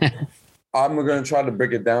I'm gonna try to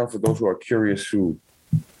break it down for those who are curious,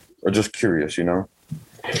 or just curious,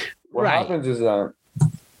 What happens is that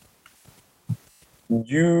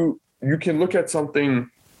you can look at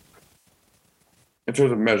something in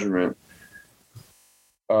terms of measurement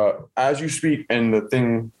as you speak, and the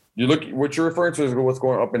thing what you're referring to is what's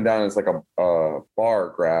going up and down. It's like a bar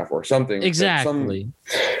graph or something. Exactly.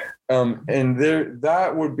 And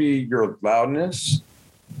that would be your loudness,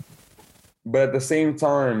 but at the same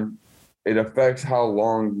time, it affects how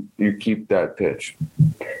long you keep that pitch.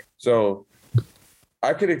 So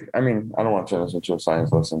I don't want to turn this into a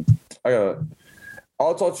science lesson.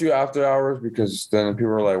 I'll talk to you after hours, because then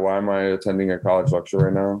people are like, why am I attending a college lecture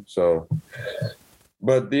right now? So,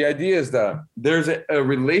 but the idea is that there's a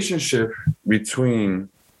relationship between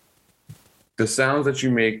the sounds that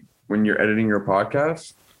you make when you're editing your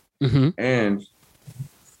podcast and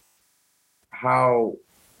how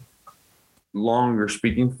long you're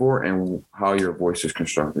speaking for and how your voice is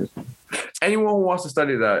constructed. Anyone who wants to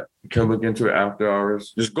study that can look into it after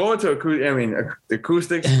hours. Just go into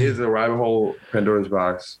acoustics is a rabbit hole, Pandora's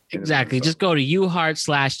box. Exactly. Just go to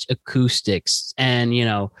UHeart/acoustics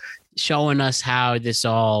and, showing us how this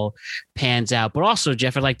all pans out. But also,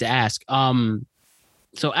 Jeff, I'd like to ask,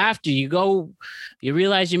 so after you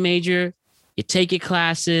realize your major, you take your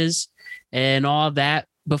classes and all that,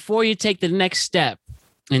 before you take the next step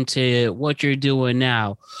into what you're doing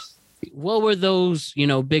now, what were those,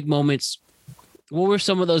 big moments? What were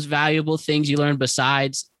some of those valuable things you learned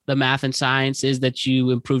besides the math and sciences that you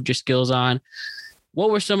improved your skills on? What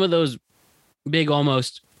were some of those big,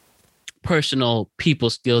 almost personal people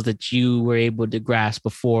skills that you were able to grasp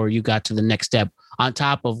before you got to the next step, on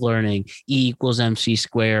top of learning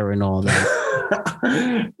E=mc² and all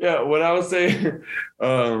that? Yeah, what I would say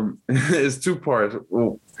is two parts.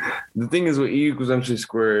 Well, the thing is, with E=mc²,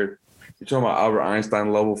 you're talking about Albert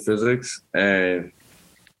Einstein level physics, and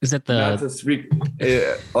Is that not the to speak,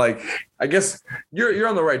 like, I guess you're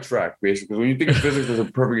on the right track, basically. When you think of physics as a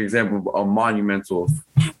perfect example of a monumental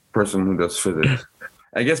person who does physics,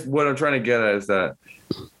 I guess what I'm trying to get at is that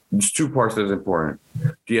there's two parts that's important.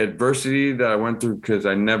 The adversity that I went through, because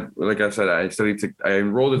I never, like I said, I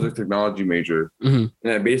enrolled as a technology major, and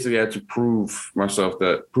I basically had to prove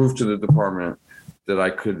to the department that I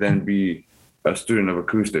could then be a student of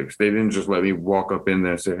acoustics. They didn't just let me walk up in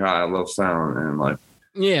there and say, "Hi, I love sound," and like.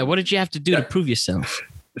 Yeah, what did you have to do to prove yourself?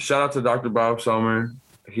 Shout out to Dr. Bob Selmer.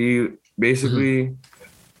 He basically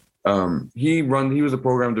he was a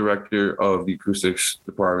program director of the acoustics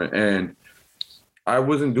department, and I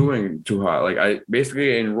wasn't doing too hot. Like, I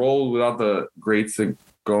basically enrolled without the grades to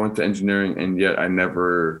go into engineering, and yet I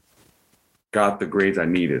never got the grades I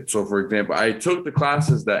needed. So, for example, I took the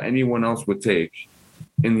classes that anyone else would take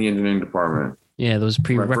in the engineering department. Yeah, those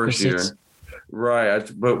prerequisites. Right,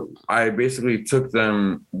 but I basically took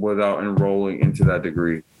them without enrolling into that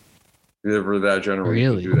degree. They were that generous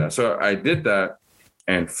to do that. So I did that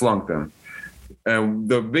and flunked them. And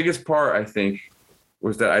the biggest part, I think,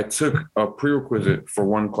 was that I took a prerequisite for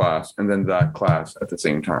one class and then that class at the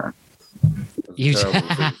same time. You took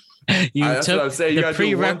the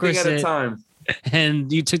prerequisite at a time. And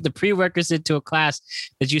you took the prerequisite to a class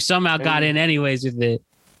that you somehow got in anyways with it.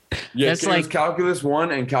 Yeah, that's like calculus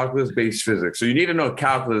 1 and calculus-based physics. So you need to know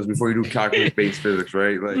calculus before you do calculus-based physics,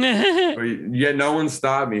 right? Like, yet no one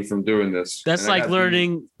stopped me from doing this. That's like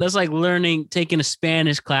learning. That's like learning, taking a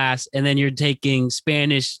Spanish class, and then you're taking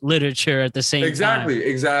Spanish literature at the same time.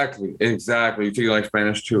 Exactly. You take like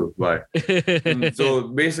Spanish too, like. So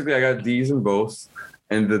basically, I got D's in both.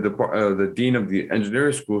 And the dean of the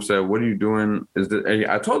engineering school said, "What are you doing?"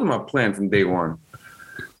 I told him my plan from day one.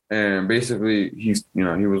 And basically, he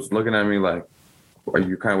was looking at me like, "Are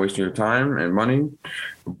you kind of wasting your time and money?"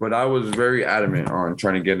 But I was very adamant on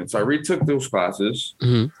trying to get it. So I retook those classes.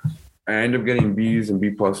 I ended up getting B's and B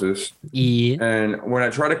pluses. Yeah. And when I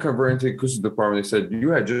tried to convert into the acoustics department, they said, "You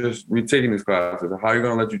had just retaken these classes. How are you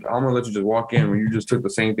gonna I'm gonna let you just walk in when you just took the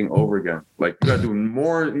same thing over again? Like, you gotta do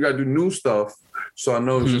more. You gotta do new stuff." So I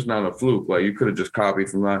know it's just not a fluke. Like, you could have just copied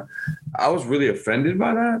from that. I was really offended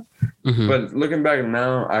by that. But looking back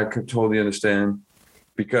now, I could totally understand,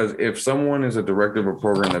 because if someone is a director of a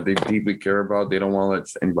program that they deeply care about, they don't want to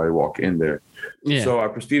let anybody walk in there. Yeah. So I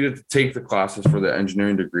proceeded to take the classes for the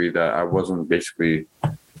engineering degree that I wasn't basically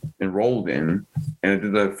enrolled in. And I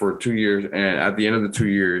did that for 2 years. And at the end of the 2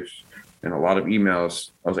 years, and a lot of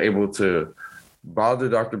emails, I was able to bother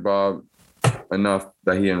Dr. Bob enough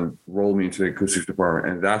that he enrolled me into the acoustics department.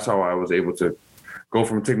 And that's how I was able to go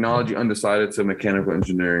from technology undecided to mechanical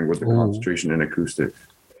engineering with the concentration in acoustics.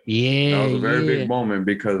 Yeah. That was a very big moment,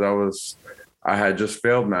 because I had just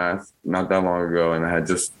failed math not that long ago. And I had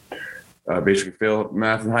just basically failed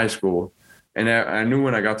math in high school. And I knew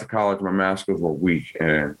when I got to college, my math skills were weak.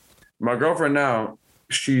 And my girlfriend now,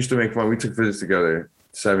 she used to make fun. We took physics together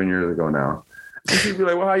 7 years ago now. And she'd be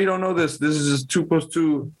like, "Well, how you don't know this? This is just 2 +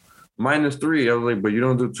 2 - 3. I was like, "But you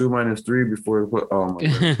don't do 2 - 3 before you put." Oh my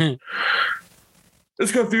God.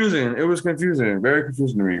 It's confusing. It was confusing, very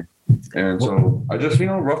confusing to me. And so I just,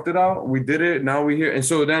 roughed it out. We did it. Now we're here. And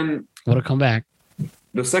so then what'll come back?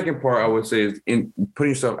 The second part I would say is in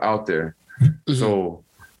putting yourself out there. So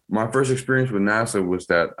my first experience with NASA was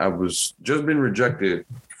that I was just been rejected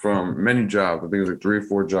from many jobs. I think it was like 3 or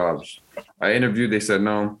 4 jobs. I interviewed. They said,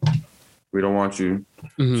 "No, we don't want you."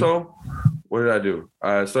 So what did I do?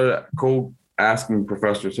 I started cold asking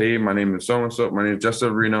professors, "Hey, my name is so-and-so. My name is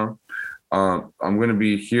Jessica Reno. I'm going to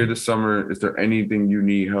be here this summer. Is there anything you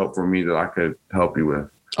need help from me that I could help you with?"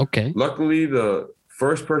 Okay. Luckily, the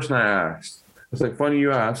first person I asked, it's like, funny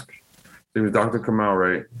you ask. It was Dr. Kamal,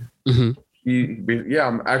 right?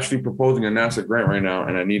 I'm actually proposing a NASA grant right now,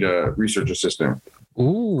 and I need a research assistant.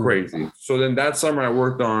 Ooh. Crazy. So then that summer I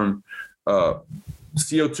worked on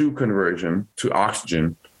CO2 conversion to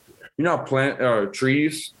oxygen. You know how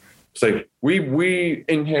trees, it's like we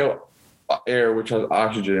inhale air which has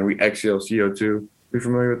oxygen and we exhale CO2. You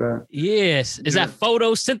familiar with that? Yes. Is that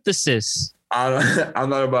photosynthesis? I'm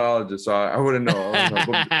not a biologist, so I wouldn't know.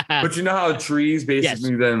 But you know how trees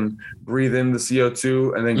basically then breathe in the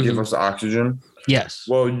CO2 and then give us oxygen? Yes.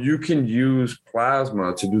 Well, you can use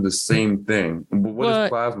plasma to do the same thing. But what is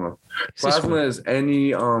plasma? Plasma is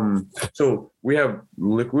any so we have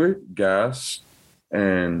liquid, gas,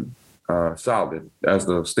 and solid as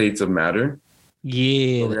the states of matter.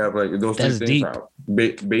 Yeah. So we have like those 3 things now.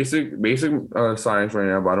 Basic science right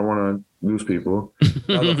now, but I don't want to lose people.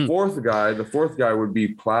 Now the fourth guy would be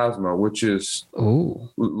plasma, which is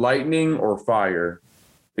lightning or fire.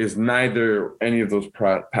 is neither any of those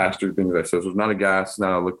past three things I said. So it's not a gas, it's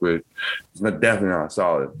not a liquid, it's not definitely not a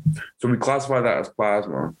solid. So we classify that as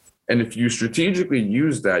plasma. And if you strategically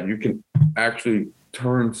use that, you can actually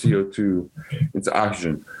turn CO2 into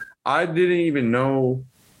oxygen. I didn't even know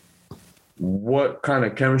what kind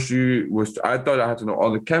of chemistry was. I thought I had to know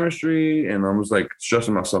all the chemistry, and I was like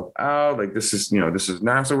stressing myself out. Like, this is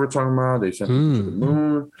NASA we're talking about. They sent me to the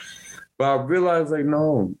moon. But I realized, like,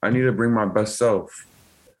 no, I need to bring my best self.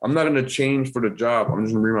 I'm not going to change for the job. I'm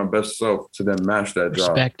just going to bring my best self to then match that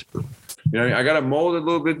job. Respect. You know, I got to mold it a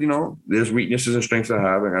little bit. You know, there's weaknesses and strengths I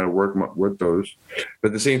have. I got to work with those. But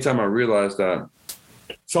at the same time, I realized that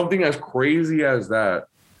something as crazy as that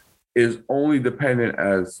is only dependent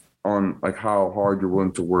on like how hard you're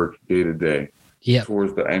willing to work day to day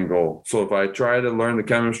towards the end goal. So if I try to learn the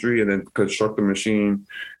chemistry and then construct the machine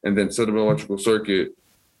and then set up an electrical circuit,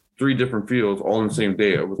 3 different fields all in the same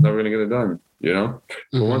day, I was never going to get it done, you know?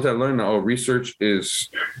 But once I learned that, research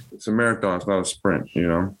it's a marathon, it's not a sprint, you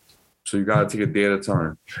know? So you got to take a day at a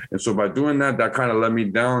time. And so by doing that, that kind of led me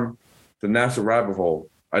down the NASA rabbit hole.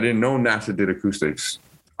 I didn't know NASA did acoustics.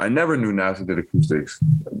 I never knew NASA did acoustics.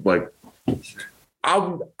 Like,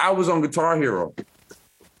 I was on Guitar Hero.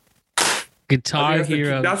 Guitar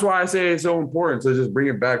Hero. That's why I say it's so important to just bring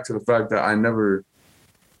it back to the fact that I never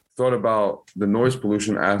thought about the noise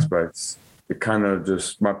pollution aspects. It kind of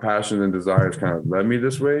just, my passions and desires kind of led me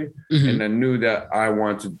this way. And I knew that I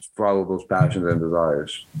wanted to follow those passions and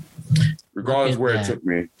desires, regardless where it took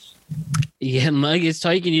me. Yeah, Mug is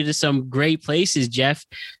taking you to some great places, Jeff.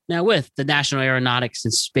 Now, with the National Aeronautics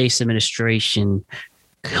and Space Administration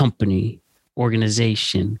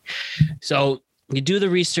organization. So you do the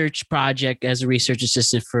research project as a research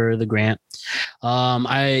assistant for the grant.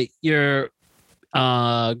 You're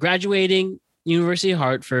graduating University of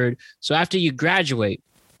Hartford. So after you graduate,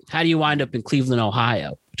 how do you wind up in Cleveland,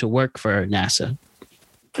 Ohio to work for NASA?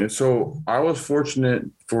 And so I was fortunate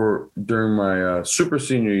during my super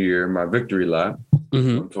senior year, my victory lap.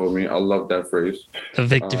 Someone told me, I love that phrase. The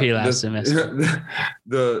victory lap semester.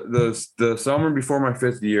 The summer before my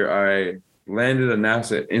 5th year, I landed a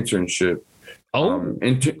NASA internship.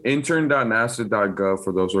 Intern.nasa.gov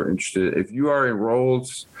for those who are interested. If you are enrolled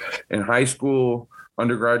in high school,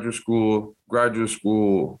 undergraduate school, graduate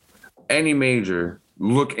school, any major,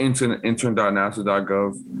 look into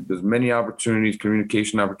intern.nasa.gov. There's many opportunities,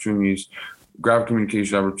 communication opportunities, graphic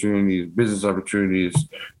communication opportunities, business opportunities,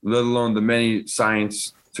 let alone the many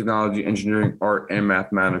science, technology, engineering, art, and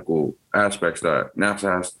mathematical aspects that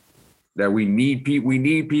NASA has. That we need people. We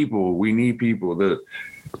need people. The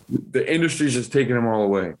industry's just taking them all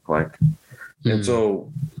away. Like, and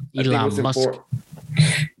so Elon Musk.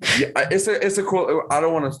 Yeah, it's a cool. I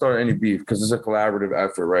don't want to start any beef because it's a collaborative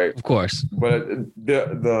effort, right? Of course. But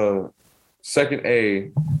the second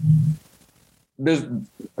A, there's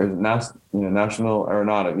National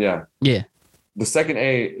Aeronautic. Yeah. Yeah. The second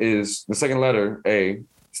letter A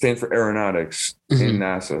stands for aeronautics in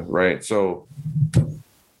NASA, right? So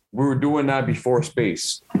we were doing that before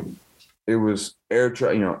space. It was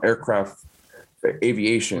aircraft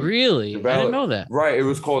aviation. Really? I didn't know that. Right. It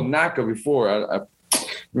was called NACA before. Let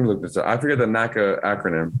me look this up. I forget the NACA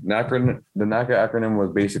acronym. The NACA acronym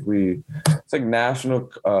was basically, it's like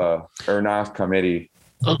National Aeronautics Committee.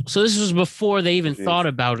 Oh, so this was before they even thought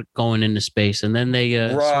about going into space, and then they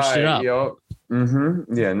switched it up. Yep.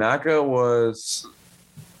 Yeah, NACA was...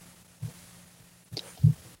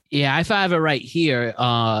 Yeah, if I have it right here,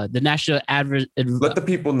 the National Let the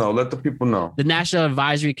people know. The National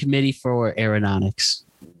Advisory Committee for Aeronautics.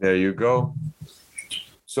 There you go.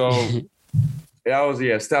 So that was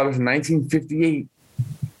established in 1958.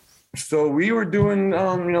 So we were doing,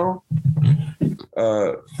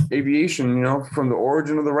 aviation, from the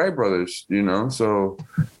origin of the Wright brothers, So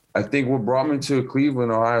I think what brought me to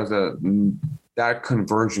Cleveland, Ohio, is that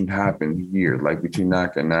conversion happened here, like between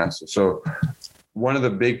NACA and NASA. So one of the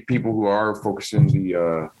big people who are focusing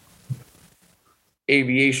the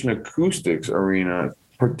aviation acoustics arena,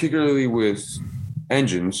 particularly with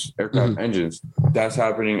aircraft engines, that's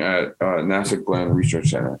happening at NASA Glenn Research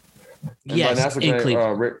Center. And yes, NASA in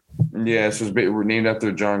Cleveland. Yes, it was named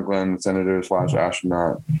after John Glenn, senator /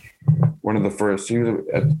 astronaut. One of the first. He was,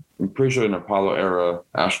 I'm pretty sure, an Apollo era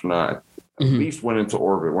astronaut. At least went into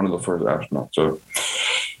orbit. One of the first astronauts. So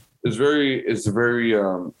it's a very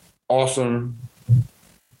awesome.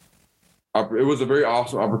 It was a very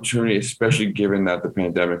awesome opportunity, especially given that the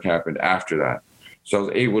pandemic happened after that. So I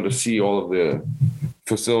was able to see all of the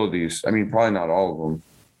facilities. I mean, probably not all of them.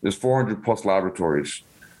 There's 400 plus laboratories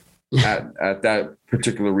at that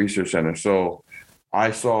particular research center. So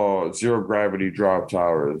I saw zero gravity drop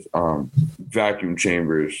towers, vacuum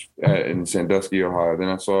chambers in Sandusky, Ohio. Then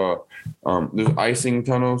I saw there's icing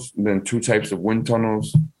tunnels, and then 2 types of wind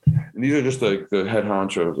tunnels. And these are just like the head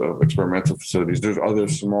honchos of experimental facilities. There's other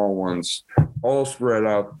small ones all spread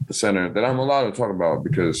out the center that I'm allowed to talk about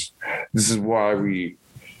because this is why we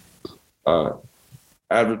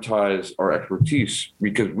advertise our expertise,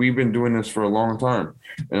 because we've been doing this for a long time.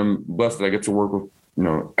 And I'm blessed that I get to work with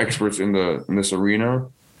experts in this arena,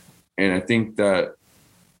 and I think that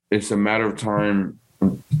it's a matter of time.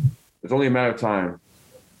 It's only a matter of time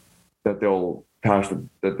that they'll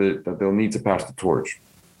need to pass the torch.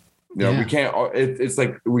 We can't. It's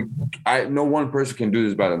like no one person can do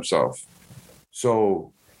this by themselves.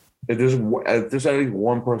 So if there's at least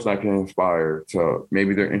one person I can inspire to,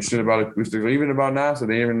 maybe they're interested about it. Because even about NASA,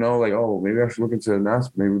 they even know like, oh, maybe I should look into NASA.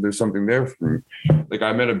 Maybe there's something there for me. Like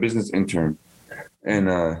I met a business intern.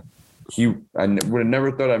 And I would have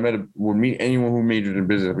never thought would meet anyone who majored in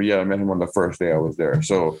business, but yeah, I met him on the first day I was there.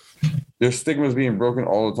 So there's stigmas being broken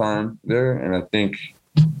all the time there, and I think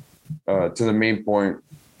to the main point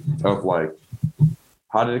of like,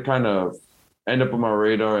 how did it kind of end up on my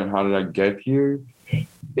radar and how did I get here?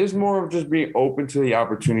 It's more of just being open to the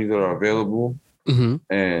opportunities that are available. Mm-hmm.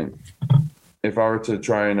 And if I were to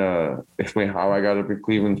try and explain how I got up in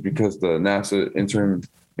Cleveland, it's because the NASA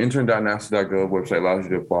intern.nasa.gov website allows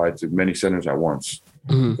you to apply to many centers at once.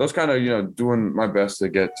 Mm-hmm. So that's kind of, doing my best to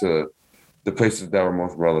get to the places that were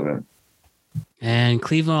most relevant. And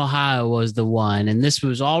Cleveland, Ohio was the one. And this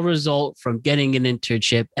was all result from getting an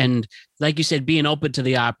internship. And like you said, being open to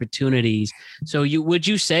the opportunities. So would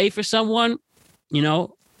you say for someone,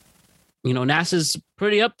 NASA's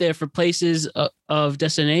pretty up there for places of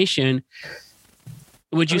destination.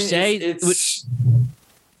 Would you say it's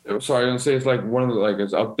sorry, I'm gonna say it's like one of the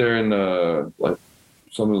it's up there in the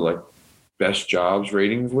some of the best jobs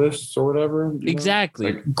ratings lists or whatever.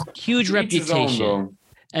 Exactly, huge reputation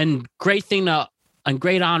and great thing and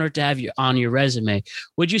great honor to have you on your resume.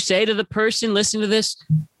 Would you say to the person listening to this,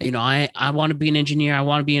 I want to be an engineer, I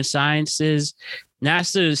want to be in sciences.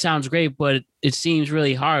 NASA sounds great, but it seems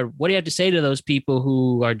really hard. What do you have to say to those people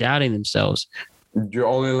who are doubting themselves? Your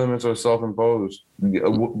only limits are self-imposed.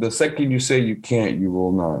 The second you say you can't, you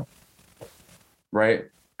will not. Right?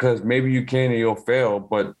 Because maybe you can and you'll fail,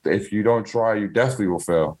 but if you don't try, you definitely will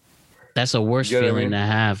fail. That's a worse feeling to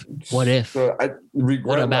have. What if? So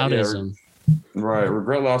what aboutism? Right.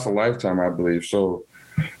 Regret lasts a lifetime, I believe. So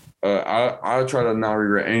I try to not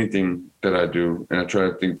regret anything that I do. And I try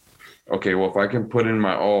to think, okay, well, if I can put in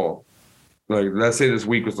my all, let's say this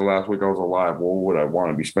week was the last week I was alive, what would I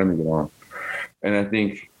want to be spending it on? And I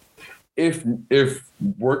think if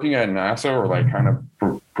working at NASA or kind of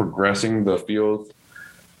progressing the field,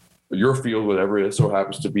 your field, whatever it is, so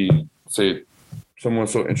happens to be, say, someone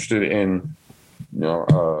so interested in,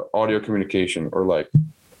 audio communication or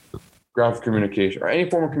graphic communication or any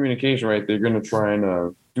form of communication, right? They're going to try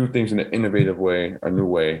and do things in an innovative way, a new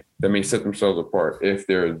way that may set themselves apart if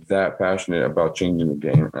they're that passionate about changing the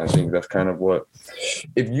game. I think that's kind of what,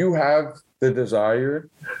 if you have the desire,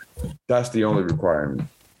 that's the only requirement.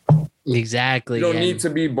 Exactly. You don't need to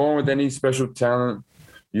be born with any special talent.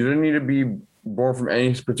 You don't need to be born from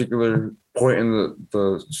any particular point in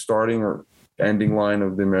the starting or ending line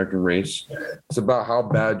of the American race. It's about how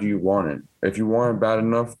bad do you want it. If you want it bad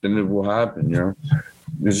enough, then it will happen, You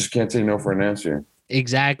just can't say no for an answer.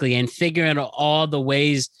 Exactly. And figuring out all the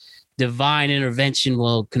ways divine intervention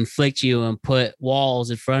will conflict you and put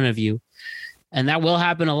walls in front of you. And that will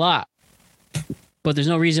happen a lot. But there's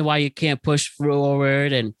no reason why you can't push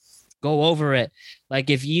forward and go over it.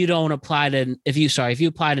 If you apply to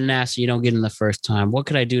NASA, you don't get in the first time. What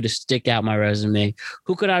could I do to stick out my resume?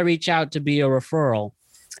 Who could I reach out to be a referral?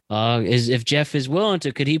 If Jeff is willing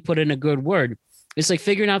to, could he put in a good word? It's like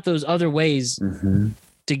figuring out those other ways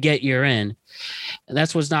to get you in. And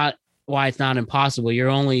that's why it's not impossible. You're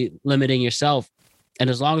only limiting yourself. And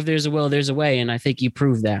as long as there's a will, there's a way. And I think you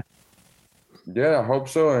proved that. Yeah, I hope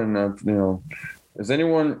so. And, is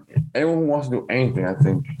anyone who wants to do anything, I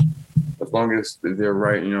think, as long as they're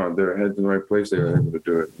right, their head's in the right place, they're able to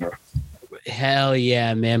do it. Hell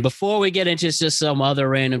yeah, man. Before we get into just some other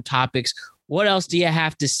random topics, what else do you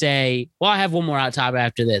have to say? Well, I have one more topic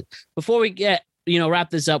after this. Before we get, wrap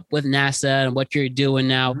this up with NASA and what you're doing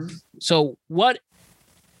now. Mm-hmm. So what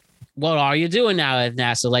are you doing now at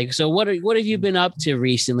NASA? So what have you been up to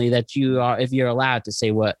recently that you are, if you're allowed to say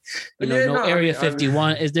what, Area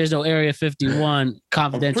 51, there's no Area 51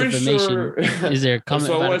 confidential information. Sure. Is there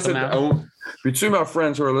coming out? Between my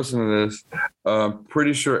friends who are listening to this, I'm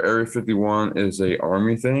pretty sure Area 51 is a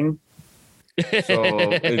Army thing.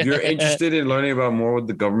 So if you're interested in learning about more what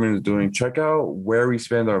the government is doing, check out where we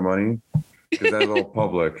spend our money, because that's all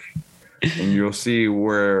public. And you'll see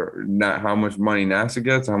how much money NASA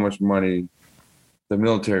gets, how much money the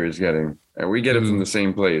military is getting. And we get it from the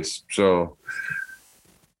same place. So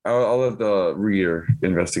I'll let the reader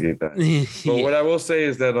investigate that. But what I will say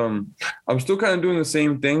is that I'm still kind of doing the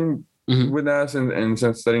same thing with NASA and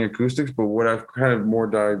since studying acoustics, but what I've kind of more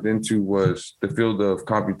dived into was the field of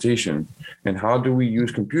computation and how do we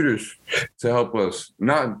use computers to help us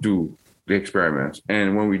not do the experiments.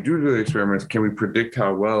 And when we do the experiments, can we predict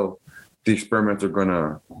how well the experiments are going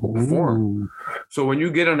to perform? So when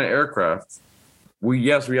you get on an aircraft, we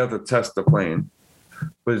have to test the plane,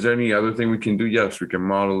 but is there any other thing we can do? Yes, we can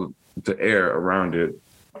model the air around it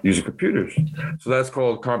using computers. So that's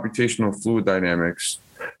called computational fluid dynamics.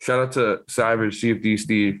 Shout out to Savage CFD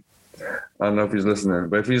Steve. I don't know if he's listening,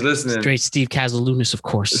 but if he's listening, straight Steve Kazalunas, of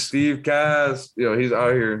course. Steve Kaz, he's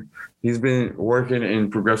out here. He's been working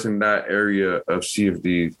and progressing that area of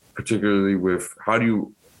CFD, particularly with how do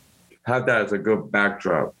you have that as a good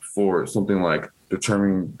backdrop for something like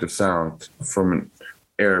determining the sound from an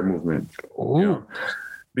air movement.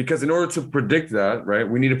 Because in order to predict that, right,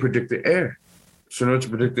 we need to predict the air. So in order to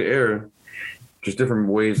predict the air, there's different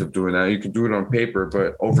ways of doing that. You can do it on paper,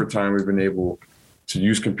 but over time we've been able to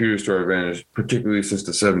use computers to our advantage, particularly since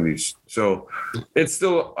the 70s. So it's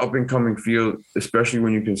still up and coming field, especially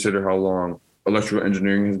when you consider how long electrical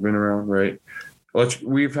engineering has been around, right?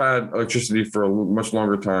 We've had electricity for a much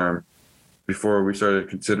longer time before we started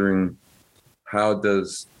considering how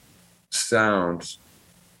does sound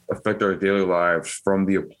affect our daily lives from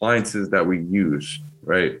the appliances that we use,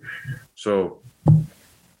 right? So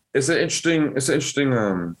it's an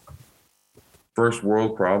interesting first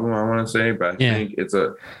world problem, I want to say, but I think it's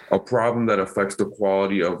a problem that affects the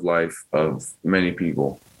quality of life of many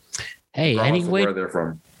people. Hey, anyway, where they're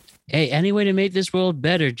from. Hey, any way to make this world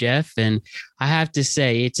better, Jeff. And I have to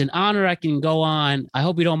say, it's an honor I can go on. I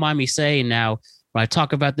hope you don't mind me saying now, when I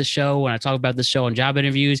talk about the show on job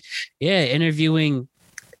interviews, interviewing,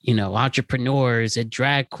 entrepreneurs and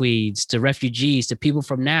drag queens to refugees to people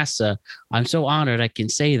from NASA. I'm so honored I can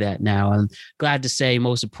say that now. I'm glad to say,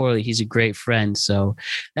 most importantly, he's a great friend. So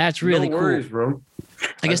that's really no worries, cool. Bro.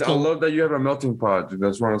 I love that you have a melting pot. Dude. I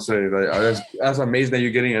just want to say that's amazing that you're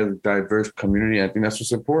getting a diverse community. I think that's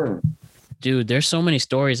what's important. Dude, there's so many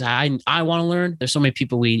stories I want to learn. There's so many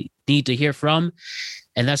people we need to hear from.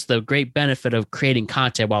 And that's the great benefit of creating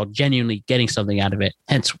content while genuinely getting something out of it.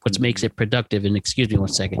 Hence, what makes it productive. And excuse me one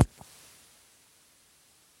second.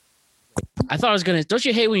 I thought I was going to, don't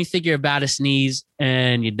you hate when you think you're about to sneeze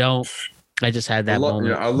and you don't? I just had that moment.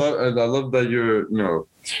 Yeah, I love that you're,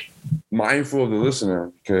 mindful of the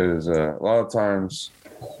listener, because a lot of times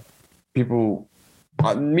people,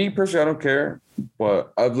 me personally, I don't care,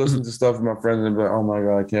 but I've listened to stuff with my friends and be like, oh my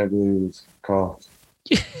God, I can't believe it's coughed.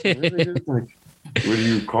 Would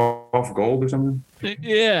you cough gold or something?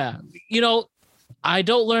 Yeah. I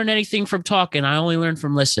don't learn anything from talking. I only learn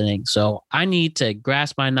from listening. So I need to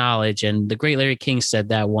grasp my knowledge. And the great Larry King said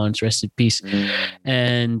that once, rest in peace.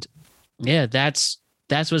 And yeah, that's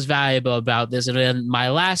what's valuable about this. And then my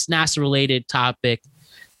last NASA related topic,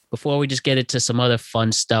 before we just get into some other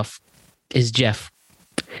fun stuff, is Jeff.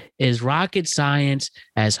 Is rocket science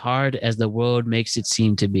as hard as the world makes it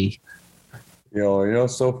seem to be?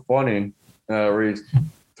 It's so funny. We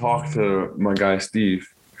talked to my guy, Steve.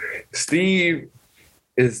 Steve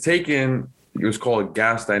is taking, it was called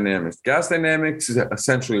gas dynamics. Gas dynamics is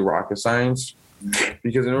essentially rocket science,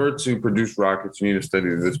 because in order to produce rockets, you need to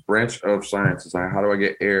study this branch of science. It's like, how do I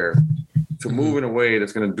get air to move in a way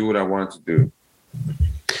that's going to do what I want it to do?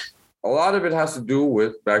 A lot of it has to do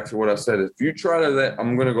with, back to what I said, if you try to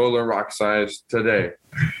I'm going to go learn rocket science today,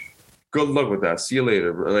 good luck with that. See you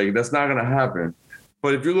later. That's not going to happen.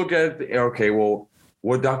 But if you look at it, okay, well,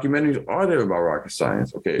 what documentaries are there about rocket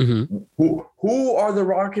science? Okay, who are the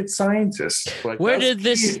rocket scientists? Where did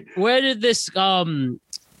this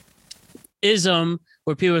ism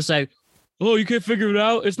where people say, "Oh, you can't figure it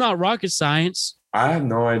out. It's not rocket science." I have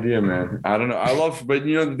no idea, man. I don't know. But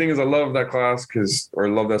the thing is, I love that class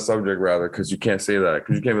love that subject rather, because you can't say that,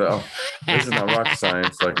 because you can't be like, oh, this is not rocket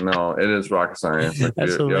science. No, it is rocket science.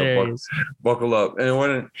 That's hilarious. Buckle up.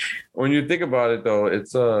 And when you think about it, though,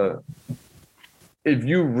 it's if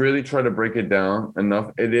you really try to break it down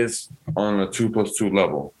enough, it is on a 2+2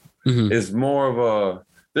 level. It's more of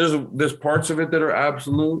there's parts of it that are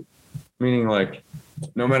absolute, meaning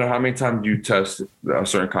no matter how many times you test a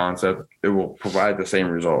certain concept, it will provide the same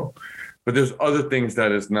result. But there's other things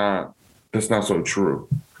that's not so true.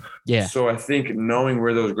 Yeah. So I think knowing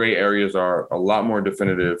where those gray areas are a lot more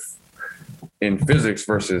definitive in physics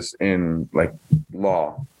versus in like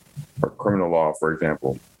law or criminal law, for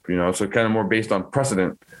example. So kind of more based on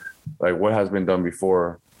precedent, like what has been done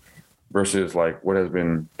before versus like what has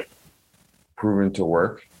been proven to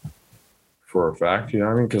work for a fact. You know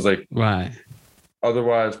what I mean? Because like Right.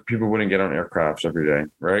 otherwise people wouldn't get on aircrafts every day,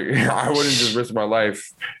 right? I wouldn't just risk my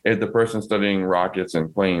life if the person studying rockets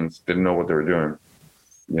and planes didn't know what they were doing.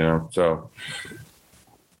 So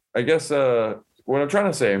I guess what I'm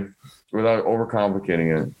trying to say, without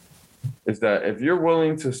overcomplicating it, is that if you're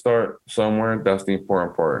willing to start somewhere, that's the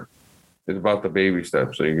important part. It's about the baby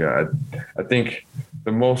steps. So I think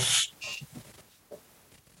the most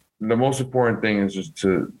important thing is just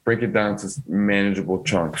to break it down to manageable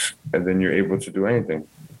chunks, and then you're able to do anything.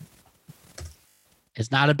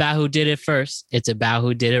 It's not about who did it first. It's about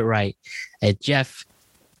who did it right. And Jeff,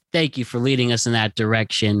 thank you for leading us in that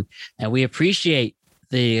direction. And we appreciate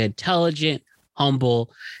the intelligent,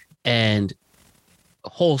 humble, and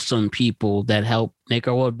wholesome people that help make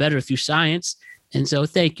our world better through science. And so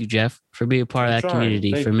thank you, Jeff, for being a part of that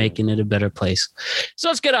community, for making it a better place. So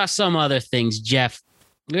let's get off some other things, Jeff.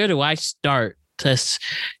 Where do I start to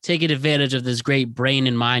taking advantage of this great brain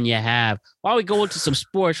and mind you have? Why don't we go into some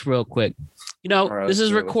sports real quick? Right, this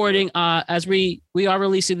is recording as we are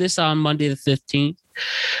releasing this on Monday the 15th.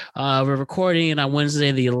 We're recording it on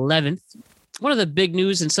Wednesday the 11th. One of the big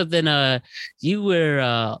news and something you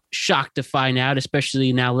were shocked to find out,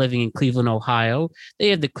 especially now living in Cleveland, Ohio. They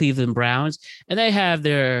have the Cleveland Browns, and they have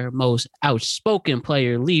their most outspoken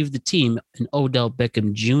player leave the team, in Odell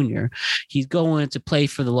Beckham Jr. He's going to play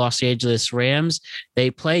for the Los Angeles Rams.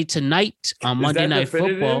 They play tonight on Monday Night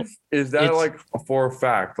Football. Is that like for a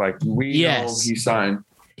fact? Like we know he signed.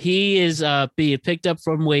 He is being picked up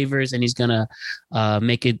from waivers, and he's gonna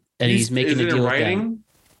make it. And he's making a deal with them.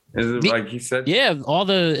 Is it like he said? Yeah, all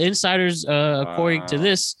the insiders, according to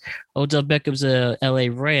this, Odell Beckham's a LA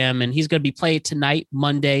Ram, and he's going to be playing tonight,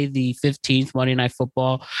 Monday the 15th, Monday Night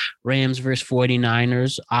Football, Rams versus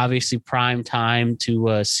 49ers. Obviously, prime time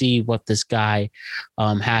to see what this guy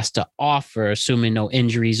has to offer, assuming no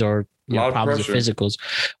injuries or problems with physicals.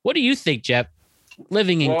 What do you think, Jeff?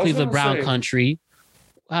 Living in Cleveland Brown country,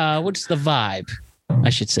 what's the vibe, I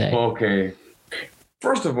should say? Okay.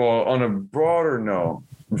 First of all, on a broader note,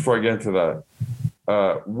 before I get into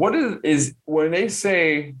that, what is when they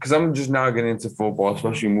say, because I'm just now getting into football,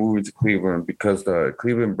 especially moving to Cleveland, because the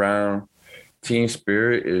Cleveland Brown team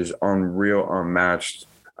spirit is unreal, unmatched.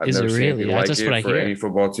 I've never seen anything like it for any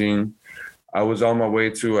football team. I was on my way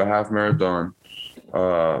to a half marathon.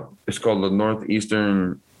 It's called the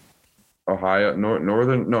Northern Ohio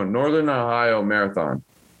Marathon,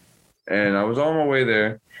 and I was on my way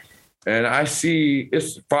there, and I see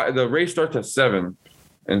the race starts at 7.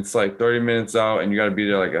 And it's like 30 minutes out, and you got to be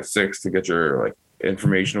there like at 6 to get your like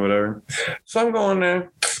information or whatever. So I'm going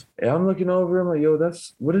there, and I'm looking over. I'm like, "Yo,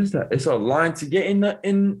 what is that?" It's a line to get in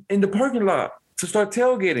the parking lot to start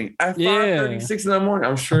tailgating at 5:36 in the morning.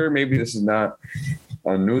 I'm sure maybe this is not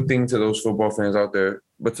a new thing to those football fans out there,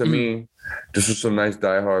 but to me, this was some nice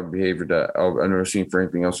diehard behavior that I've never seen for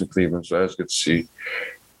anything else in Cleveland. So that's good to see.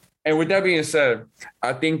 And with that being said,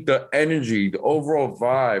 I think the energy, the overall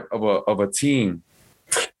vibe of a team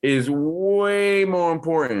is way more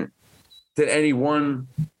important than any one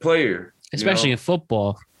player. Especially in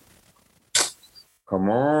football. Come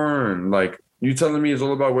on. Like, you telling me it's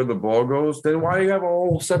all about where the ball goes? Then why do you have a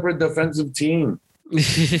whole separate defensive team? You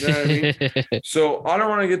know what I mean? So I don't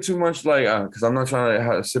want to get too much like, because I'm not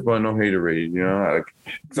trying to sip on no haterade,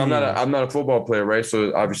 because I'm not a football player, right?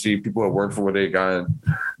 So obviously people have worked for what they got.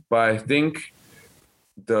 But I think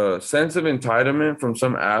the sense of entitlement from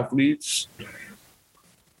some athletes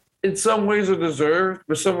in some ways are deserved,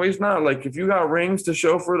 but some ways not. Like, if you got rings to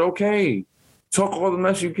show for it, okay, talk all the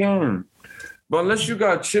mess you can. But unless you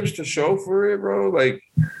got chips to show for it, bro, like,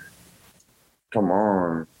 come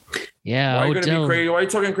on. Yeah. Why are you going to be crazy? Why are you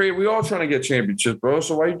talking crazy? We all trying to get championships, bro.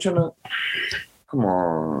 So why are you trying to? Come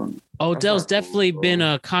on. Odell's definitely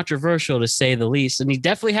been controversial, to say the least. And he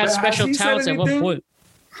definitely had special talents at one point.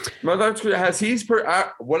 What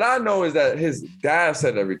I know is that his dad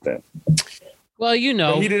said everything. Well, but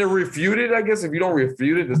he didn't refute it. I guess if you don't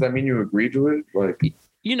refute it, does that mean you agree to it? Like,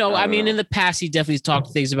 I mean, in the past, he definitely talked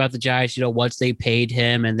things about the Giants, once they paid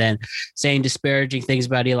him, and then saying disparaging things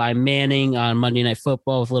about Eli Manning on Monday Night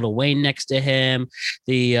Football with Lil Wayne next to him.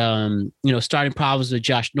 The, starting problems with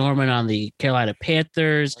Josh Norman on the Carolina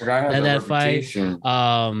Panthers and that fight.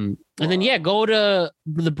 And then, go to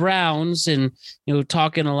the Browns and,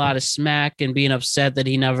 talking a lot of smack and being upset that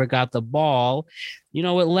he never got the ball. It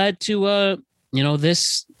led to,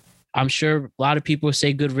 this, I'm sure a lot of people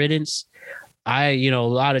say good riddance. A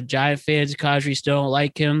lot of Giant fans in country still don't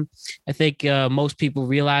like him. I think most people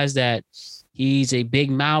realize that he's a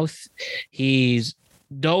big mouth. He's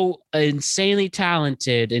insanely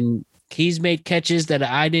talented, and he's made catches that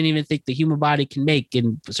I didn't even think the human body can make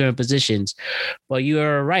in certain positions. But you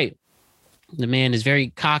are right. The man is very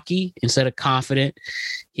cocky instead of confident.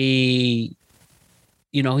 He's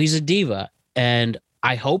a diva, and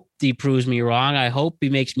I hope he proves me wrong. I hope he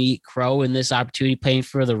makes me eat crow in this opportunity playing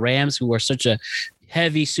for the Rams, who are such a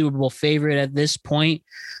heavy Super Bowl favorite at this point,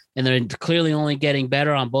 and they're clearly only getting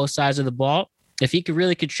better on both sides of the ball. If he could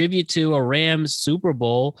really contribute to a Rams Super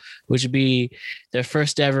Bowl, which would be their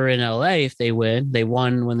first ever in LA if they win. They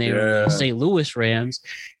won when they were the St. Louis Rams.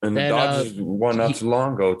 And then, the Dodgers won not too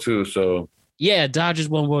long ago, too, so... Yeah, Dodgers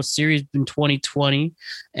won World Series in 2020,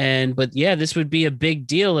 but this would be a big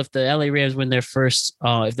deal if the LA Rams win their first.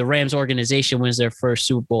 If the Rams organization wins their first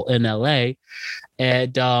Super Bowl in LA,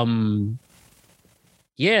 and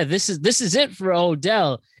this is it for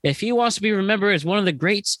Odell. If he wants to be remembered as one of the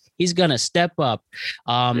greats, he's gonna step up.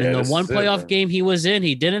 In the one playoff game he was in,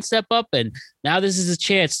 he didn't step up, and now this is a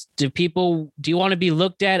chance. Do you want to be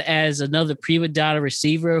looked at as another prima donna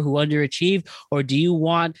receiver who underachieved, or do you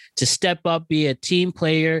want to step up, be a team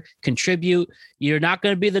player, contribute? You're not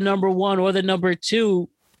going to be the number one or the number two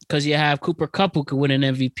because you have Cooper Kupp who could win an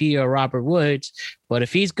MVP or Robert Woods, but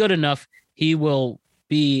if he's good enough, he will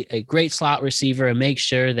be a great slot receiver and make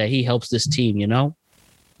sure that he helps this team.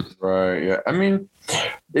 Right. Yeah. I mean,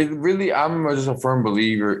 I'm just a firm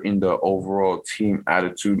believer in the overall team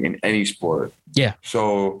attitude in any sport. Yeah.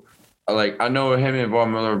 So, I know him and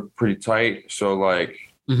Von Miller are pretty tight. So,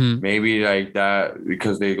 maybe like that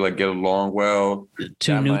because they get along well.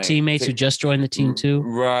 Two new teammates who just joined the team too.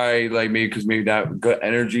 Right. Maybe that good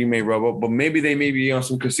energy may rub up, but maybe they may be on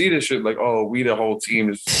some conceited shit. We the whole team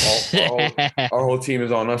is our whole team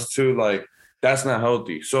is on us too. That's not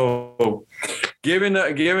healthy. So given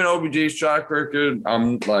OBJ's track record,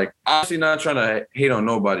 I'm obviously not trying to hate on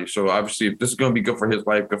nobody. So obviously if this is going to be good for his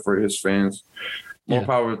life, good for his fans, more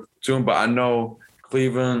power to him. But I know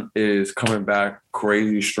Cleveland is coming back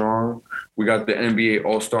crazy strong. We got the NBA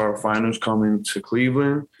All-Star Finals coming to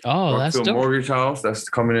Cleveland. Oh, that's dope. Mortgage House, that's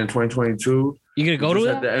coming in 2022. You going to go to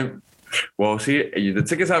that? Well, see, the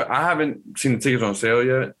tickets, I haven't seen the tickets on sale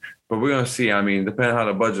yet. But we're going to see. I mean, depending on how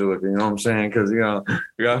the budget looking, you know what I'm saying? Because, we got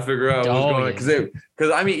to figure out what's going on.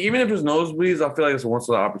 Because, I mean, even if it's nosebleeds, I feel like it's a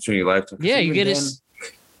once-in-a opportunity lifetime. Yeah, you get it.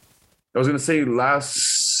 I was going to say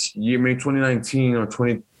last year, maybe 2019 or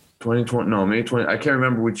 2020. No, maybe 20. I can't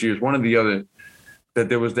remember which years. One or the other. That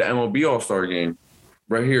there was the MLB All-Star game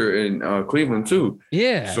right here in Cleveland, too.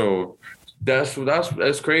 Yeah. So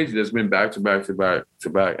that's crazy. That's been back to back to back to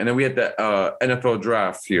back. And then we had the NFL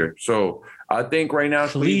draft here. So I think right now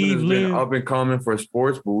Cleveland has been up and coming for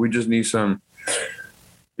sports, but we just need some.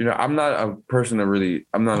 I'm not a person that really.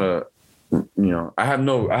 I'm not a. I have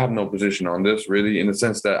no position on this really, in the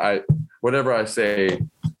sense that whatever I say,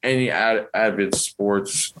 any avid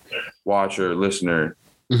sports watcher, listener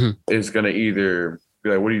is gonna either be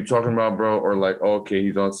like, "What are you talking about, bro?" or like, oh, "Okay,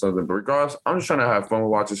 he's on something." But regardless, I'm just trying to have fun with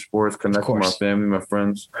watching sports, connect with my family, my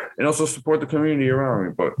friends, and also support the community around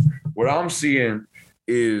me. But what I'm seeing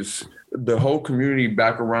is the whole community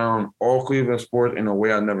back around all Cleveland sports in a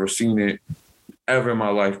way I've never seen it ever in my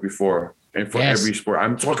life before. And for every sport,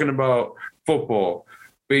 I'm talking about football,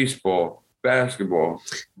 baseball, basketball,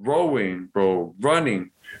 rowing, bro,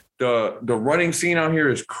 running. The running scene out here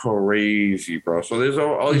is crazy, bro. So there's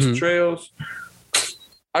all these trails.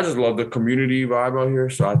 I just love the community vibe out here.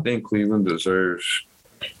 So I think Cleveland deserves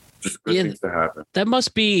just good things to happen. That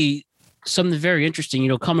must be something very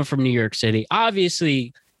interesting, coming from New York City.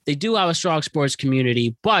 Obviously, they do have a strong sports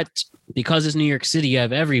community, but because it's New York City, you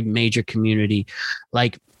have every major community.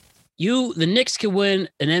 The Knicks could win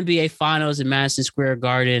an NBA Finals in Madison Square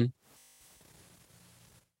Garden,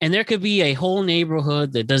 and there could be a whole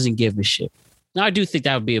neighborhood that doesn't give a shit. Now, I do think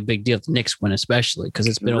that would be a big deal if the Knicks win, especially because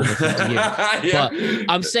it's been over 50 years. Yeah. But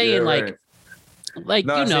I'm saying,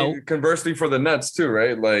 conversely for the Nets too,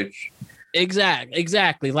 right?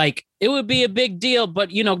 Exactly. It would be a big deal, but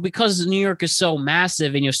because New York is so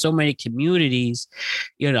massive and you have so many communities,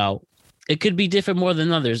 it could be different more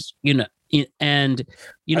than others, and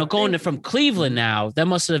going from Cleveland now, that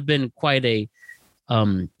must have been quite a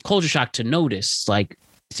culture shock to notice. It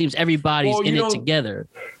seems everybody's in it together.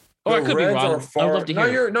 Or I could be wrong. I'd love to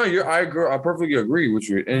hear. I perfectly agree with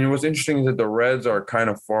you. And what's interesting is that the Reds are kind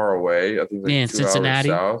of far away. I think in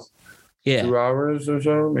Cincinnati. Hours south. Yeah, 2 hours or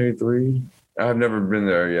so, maybe 3. I've never been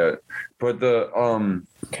there yet. But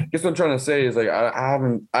I guess what I'm trying to say is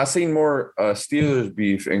I've seen more Steelers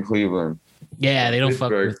beef in Cleveland Yeah, they don't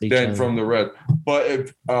fuck Pittsburgh with each than other. from the Reds. But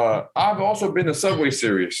if I've also been to Subway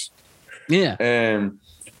Series, Yeah. and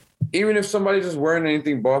even if somebody's just wearing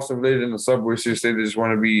anything Boston related in the Subway Series, they just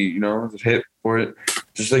want to be, just hit for it.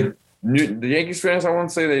 Just like the Yankees fans, I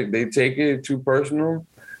won't say they take it too personal,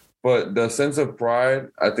 but the sense of pride,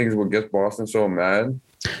 I think, is what gets Boston so mad.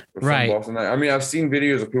 Right. Boston, I mean, I've seen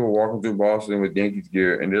videos of people walking through Boston with Yankees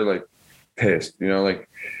gear, and they're like pissed, like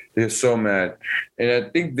they're so mad. And I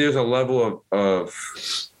think there's a level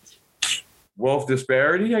of wealth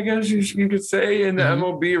disparity, I guess you could say, in the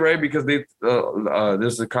MLB, right? Because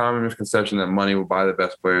there's a common misconception that money will buy the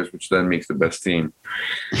best players, which then makes the best team.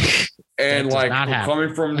 And like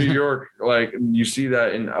coming from New York, like you see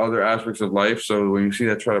that in other aspects of life. So when you see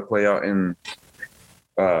that try to play out in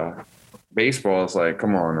baseball, it's like,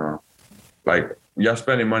 come on now. Like, you're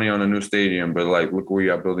spending money on a new stadium, but like, look where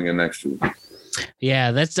you're building it next to.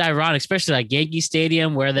 Yeah, that's ironic, especially like Yankee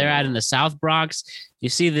Stadium where they're at in the South Bronx. You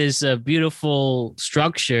see this beautiful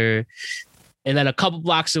structure, and then a couple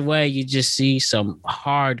blocks away, you just see some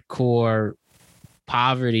hardcore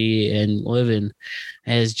poverty and living.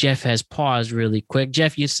 As Jeff has paused really quick.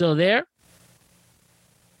 Jeff, you still there?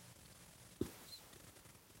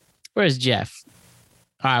 Where's Jeff?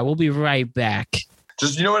 All right, we'll be right back.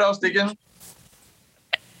 Just, you know what I was thinking?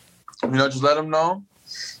 Just let them know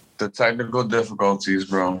the technical difficulties,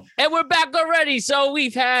 bro. And we're back already. So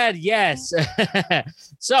we've had, yes.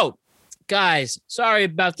 So, guys, sorry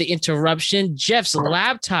about the interruption. Jeff's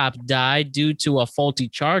laptop died due to a faulty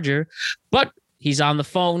charger, but he's on the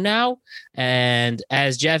phone now. And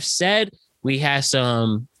as Jeff said, we had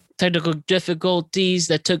some technical difficulties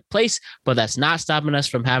that took place, but that's not stopping us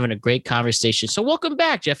from having a great conversation. So welcome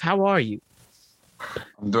back, Jeff. How are you?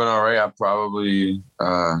 I'm doing all right. I probably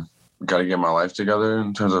got to get my life together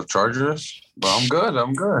in terms of chargers, but I'm good.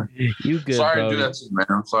 You good, sorry bro. to do that to you, man.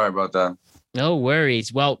 I'm sorry about that. No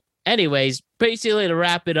worries. Well, anyways, basically to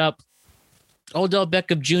wrap it up, Odell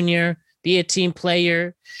Beckham Jr., be a team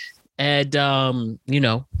player and,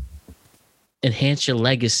 enhance your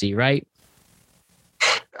legacy, right?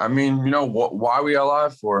 I mean, why are we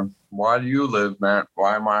alive for? Why do you live, man?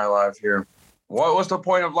 Why am I alive here? What's the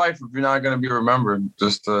point of life if you're not going to be remembered?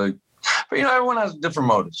 But everyone has different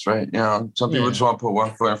motives, right? Some people just want to put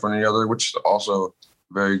one foot in front of the other, which is also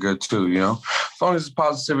very good too, as long as there's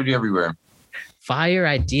positivity everywhere. Fire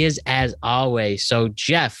ideas as always. So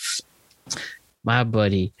Jeff, my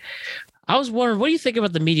buddy, I was wondering, what do you think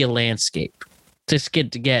about the media landscape? Just to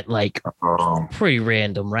get like pretty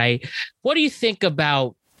random, right? What do you think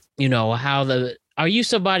about, are you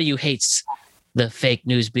somebody who hates the fake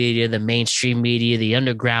news media, the mainstream media, the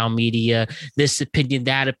underground media, this opinion,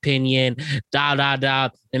 that opinion,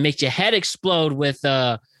 it makes your head explode with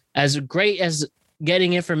as great as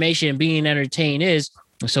getting information and being entertained is,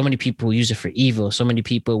 so many people use it for evil, so many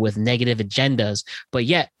people with negative agendas, but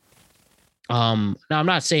yet, now I'm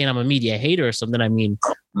not saying I'm a media hater or something. I mean,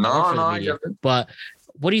 no, media, but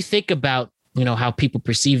what do you think about, how people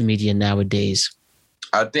perceive media nowadays?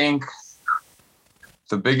 I think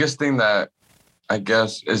the biggest thing that I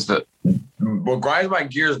guess is that what grinds my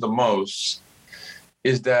gears the most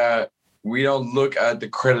is that we don't look at the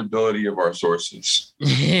credibility of our sources.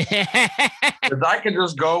 Because I can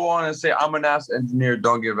just go on and say, I'm a NASA engineer,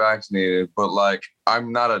 don't get vaccinated. But like,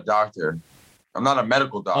 I'm not a doctor. I'm not a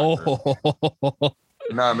medical doctor.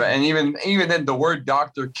 No, and even then, the word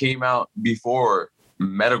doctor came out before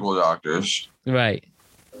medical doctors. Right.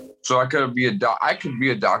 So I could be a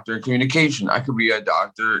doctor in communication. I could be a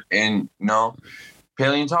doctor in,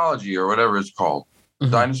 paleontology or whatever it's called.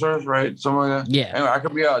 Mm-hmm. Dinosaurs, right? Something like that. Yeah. Anyway, I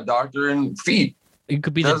could be a doctor in feet. You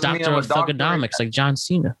could be the doctor of thugonomics, like John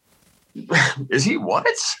Cena. Is he what?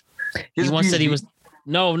 He once said he was.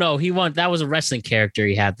 No, he won. That was a wrestling character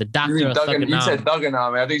he had. The doctor of thugonomics. You said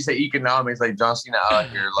thugonomics. I think you said economics, like John Cena out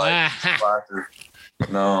here, like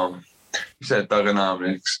no. You said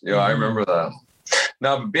thugonomics. Yeah, I remember that.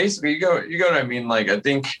 No, but basically, you go what I mean. Like, I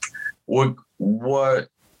think what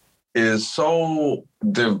is so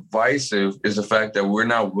divisive is the fact that we're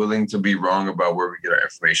not willing to be wrong about where we get our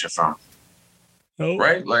information from. Oh.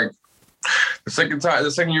 Right? Like, the second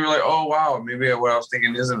you're like, oh wow, maybe what I was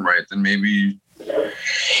thinking isn't right, then maybe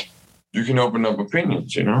you can open up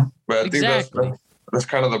opinions, But I think that's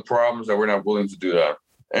kind of the problems, that we're not willing to do that,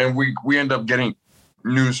 and we end up getting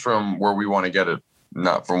news from where we want to get it,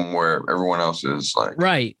 not from where everyone else is. Like,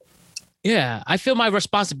 right. Yeah, I feel my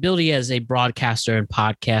responsibility as a broadcaster and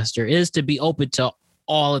podcaster is to be open to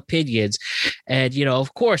all opinions. And,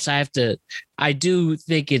 of course, I do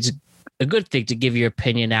think it's a good thing to give your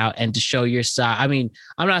opinion out and to show your side. I mean,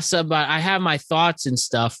 I'm not somebody, I have my thoughts and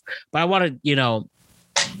stuff, but I want to,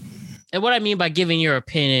 And what I mean by giving your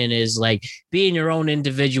opinion is like being your own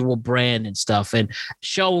individual brand and stuff and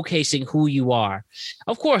showcasing who you are.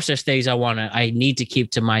 Of course, there's things I need to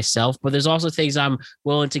keep to myself, but there's also things I'm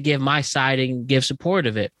willing to give my side and give support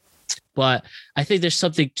of it. But I think there's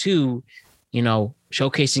something to,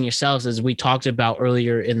 showcasing yourselves, as we talked about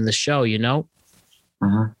earlier in the show,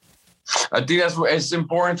 Mm-hmm. I think it's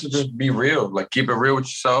important to just be real, like keep it real with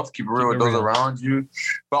yourself, keep it real with those around you,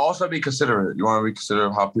 but also be considerate. You want to be considerate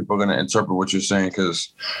of how people are going to interpret what you're saying.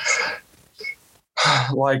 Cause I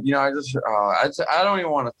don't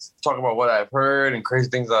even want to talk about what I've heard and crazy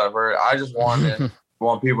things that I've heard. I just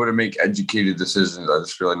want people to make educated decisions. I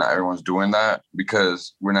just feel like not everyone's doing that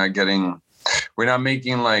because we're not doing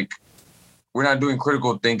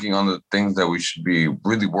critical thinking on the things that we should be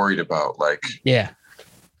really worried about. Like, yeah.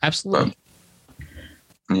 Absolutely.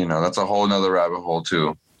 But, that's a whole nother rabbit hole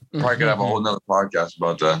too. Probably could have a whole nother podcast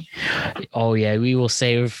about that. Oh yeah, we will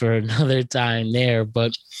save it for another time there.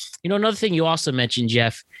 But another thing you also mentioned,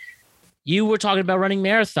 Jeff, you were talking about running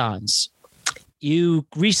marathons. You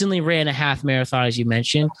recently ran a half marathon, as you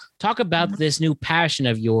mentioned. Talk about this new passion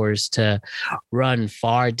of yours to run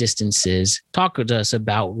far distances. Talk to us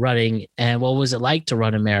about running and what was it like to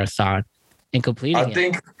run a marathon and completing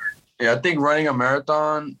it? I think running a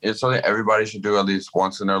marathon is something everybody should do at least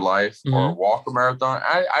once in their life, or walk a marathon.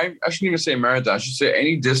 I shouldn't even say marathon. I should say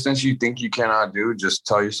any distance you think you cannot do, just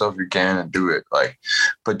tell yourself you can and do it.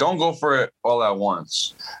 But don't go for it all at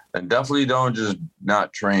once, and definitely don't just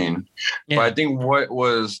not train. Yeah. But I think what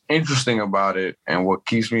was interesting about it and what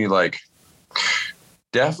keeps me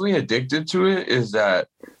definitely addicted to it is that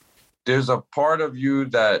there's a part of you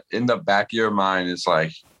that in the back of your mind is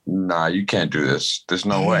like, nah, you can't do this. There's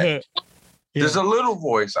no way. Yeah. There's a little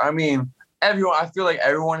voice. I feel like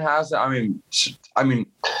everyone has it. I mean,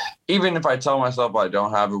 even if I tell myself I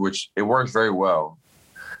don't have it, which it works very well,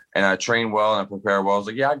 and I train well and I prepare well, I was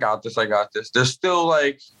like, yeah, I got this. There's still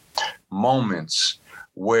moments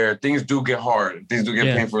where things do get hard. Things do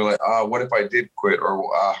get painful. What if I did quit? Or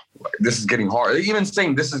this is getting hard. Even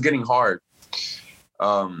saying this is getting hard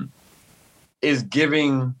is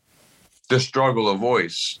giving the struggle a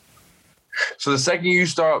voice. So the second you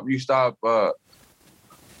stop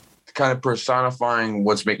kind of personifying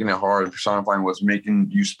what's making it hard, personifying what's making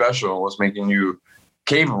you special, what's making you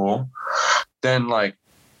capable, then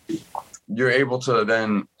you're able to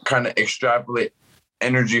then kind of extrapolate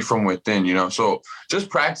energy from within, So just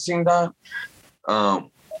practicing that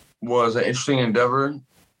was an interesting endeavor,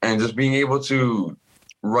 and just being able to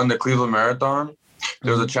run the Cleveland Marathon.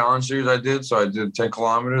 There was a challenge series I did. So I did 10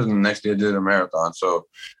 kilometers and the next day I did a marathon. So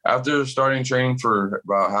after starting training for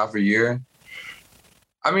about half a year,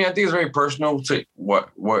 I think it's very personal to what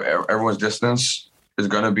everyone's distance is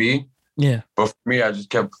going to be. Yeah. But for me, I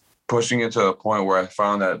just kept pushing it to a point where I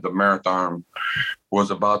found that the marathon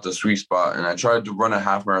was about the sweet spot. And I tried to run a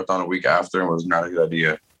half marathon a week after, and it was not a good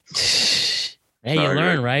idea. Hey, you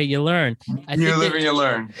learn, right? You learn. You live and you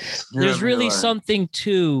learn. There's really something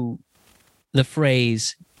to the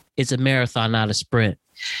phrase, it's a marathon, not a sprint.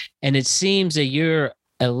 And it seems that you're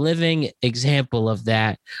a living example of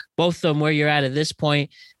that, both from where you're at this point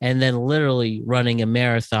and then literally running a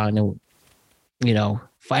marathon and,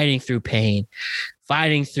 fighting through pain,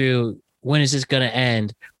 fighting through when is this going to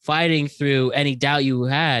end, fighting through any doubt you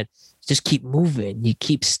had. Just keep moving. You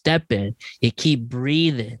keep stepping. You keep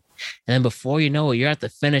breathing. And then before you know it, you're at the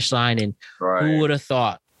finish line. And who would have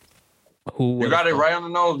thought? You got it right on the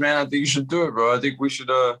nose, man. I think you should do it, bro. I think we should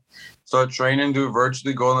start training, do it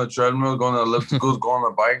virtually, go on the treadmill, go on the ellipticals, go on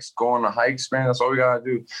the bikes, go on the hikes, man. That's all we gotta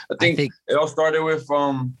do. I think it all started with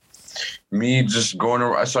me just going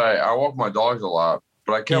around. I walk my dogs a lot,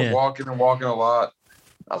 but I kept walking and walking a lot.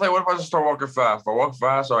 I was like, what if I just start walking fast? If I walk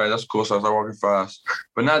fast, all right, that's cool. So I start walking fast,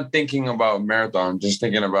 but not thinking about marathon, just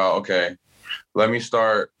thinking about, okay, let me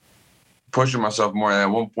start pushing myself more, and at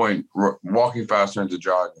one point walking faster into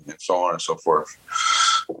jogging and so on and so forth,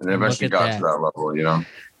 and then eventually got to that level.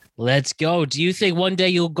 Let's go. Do you think one day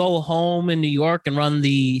you'll go home in New York and run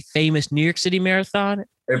the famous New York City Marathon?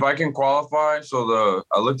 If I can qualify,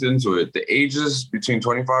 I looked into it. The ages between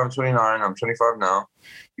 25 and 29, I'm 25 now.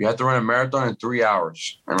 You have to run a marathon in 3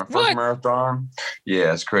 hours. And my first marathon,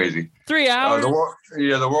 it's crazy. 3 hours? The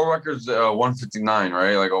world record's 1:59,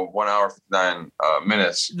 right? 1 hour 59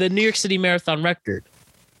 minutes. The New York City Marathon record.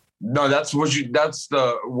 No, that's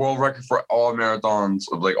the world record for all marathons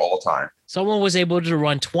of all time. Someone was able to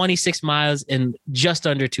run 26 miles in just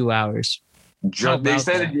under 2 hours. They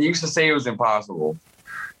used to say it was impossible.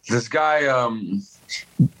 This guy,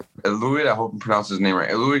 Eliud, I hope I pronounced his name right.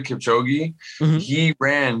 Eliud Kipchoge, he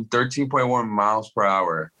ran 13.1 miles per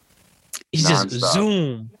hour. He's just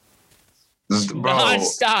zoom. Bro,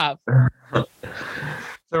 Non-stop.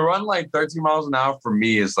 to run like 13 miles an hour for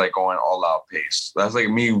me is like going all out pace. That's like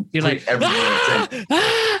me. You're like, everything in the tank.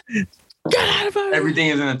 Get out of here. Everything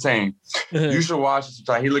is in the tank. You should watch it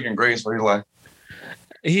sometime. He's looking great, so he's like,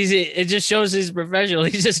 It just shows he's professional.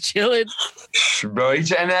 He's just chilling. bro.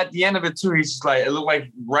 And at the end of it too, he's just like, it looked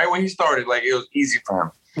like right when he started, like it was easy for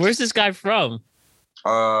him. Where's this guy from?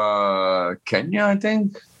 Kenya, I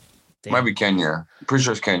think. Damn. Might be Kenya. Pretty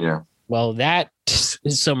sure it's Kenya. Well, that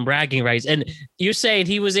is some bragging rights. And you're saying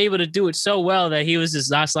he was able to do it so well that he was just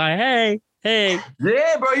not like, hey. Yeah,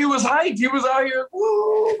 bro, he was hyped. He was out here,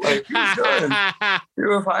 woo, like he was good. He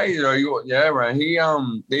was hyped. Yeah,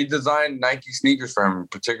 man. They designed Nike sneakers for him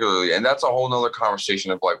particularly, and that's a whole nother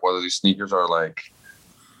conversation of like whether these sneakers are like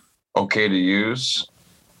okay to use.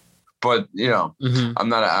 But I'm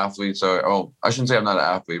not an athlete, so I shouldn't say I'm not an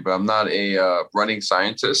athlete, but I'm not a running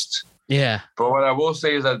scientist. Yeah. But what I will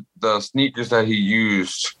say is that the sneakers that he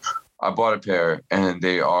used, I bought a pair, and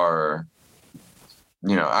they are.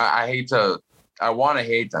 I want to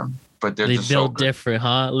hate them, but they're just built so good. different,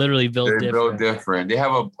 huh? Literally built They're different. built different. They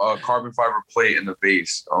have a carbon fiber plate in the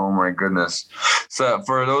base. Oh my goodness! So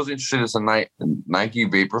for those interested, it's a Nike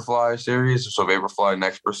Vaporfly series. So Vaporfly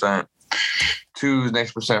Next Percent 2s,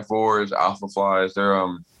 Next Percent 4s, Alpha Flies.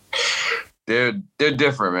 They're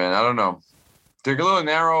different, man. I don't know. They're a little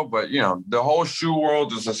narrow, but the whole shoe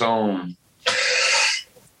world is its own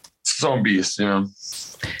beast.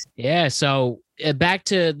 Yeah. So back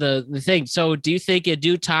to the thing. So do you think in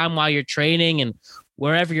due time while you're training and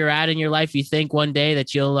wherever you're at in your life, you think one day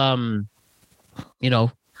that you'll,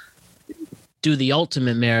 do the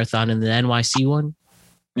ultimate marathon in the NYC one?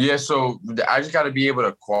 Yeah. So I just got to be able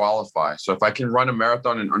to qualify. So if I can run a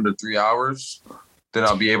marathon in under 3 hours, then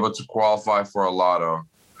I'll be able to qualify for a lotto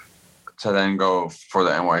to then go for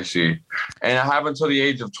the NYC. And I have until the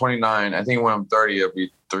age of 29. I think when I'm 30, it'll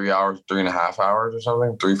be 3 hours, 3.5 hours or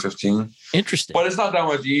something, 3:15. Interesting. But it's not that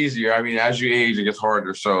much easier. I mean, as you age, it gets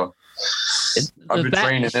harder. So I've been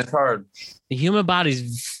training. It's hard. The human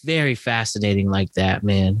body's very fascinating like that,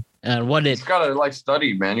 man. And what You gotta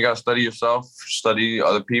study, man. You gotta study yourself, study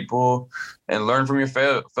other people, and learn from your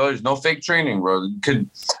failures. No fake training, bro.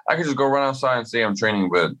 I could just go run outside and say I'm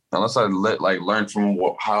training, but unless I learn from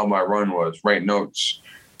how my run was, write notes,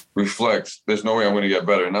 reflect, there's no way I'm gonna get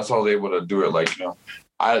better. And that's how I was able to do it.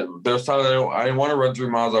 There was times I didn't want to run 3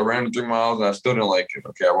 miles. I ran 3 miles and I still didn't like it.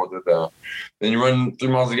 Okay, I wrote it down. Then you run 3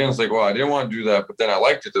 miles again. It's like, well, I didn't want to do that, but then I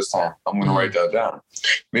liked it this time. I'm going to write that down.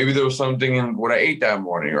 Maybe there was something in what I ate that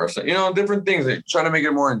morning or something, different things. Trying to make it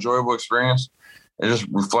a more enjoyable experience and just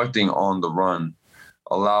reflecting on the run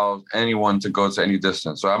allows anyone to go to any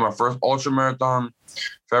distance. So I have my first ultra marathon,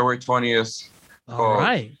 February 20th. all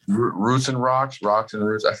right. Roots and Rocks and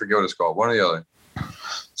Roots. I forget what it's called. One or the other.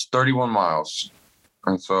 It's 31 miles.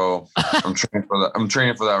 And so I'm training for that. I'm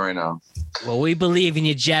training for that right now. Well, we believe in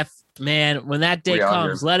you, Jeff. Man, when that day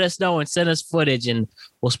comes, let us know and send us footage, and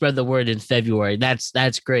we'll spread the word in February.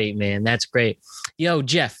 That's great, man. That's great. Yo,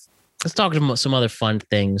 Jeff, let's talk about some other fun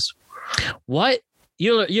things. What?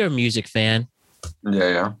 You're a music fan.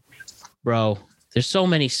 Yeah. Bro, there's so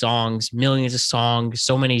many songs, millions of songs,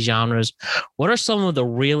 so many genres. What are some of the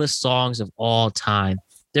realest songs of all time?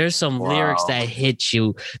 There's some lyrics that hit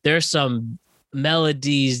you. There's some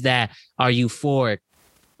melodies that are euphoric.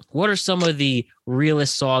 What are some of the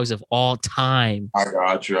realest songs of all time? I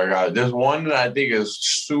got you. There's one that I think is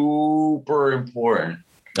super important.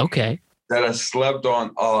 Okay. That I slept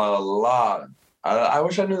on a lot. I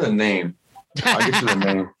wish I knew the name. I'll get you the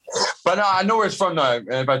name. But no, I know where it's from now. And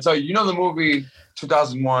if I tell you, the movie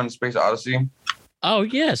 2001 Space Odyssey? Oh,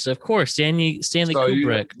 yes, of course. Stanley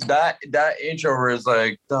Kubrick. That intro is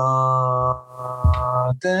like...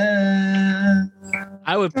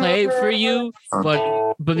 I would play it for you,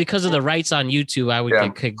 but because of the rights on YouTube, I would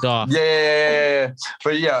get kicked off. Yeah.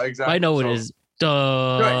 But yeah, exactly. I know what it is.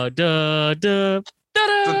 The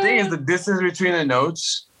thing is, the distance between the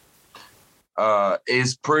notes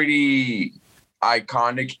is pretty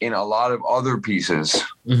iconic in a lot of other pieces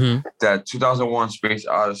that 2001 Space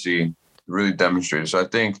Odyssey really demonstrated. So I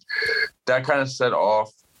think that kind of set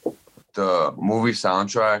off the movie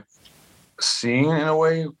soundtrack scene in a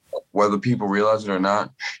way, whether people realize it or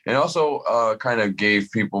not. And also kind of gave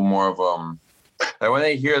people more of like when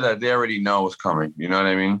they hear that, they already know what's coming. You know what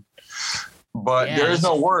I mean? But there is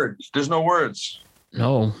no words. There's no words.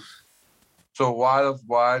 No. So why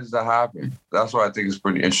does that happen? That's what I think is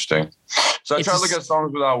pretty interesting. So I try to look at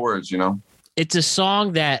songs without words, It's a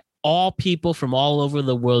song that all people from all over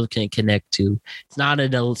the world can connect to. It's not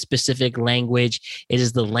in a specific language. It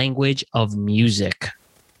is the language of music.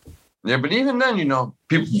 Yeah, but even then,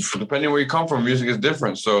 people, depending where you come from, music is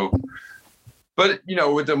different. So, but,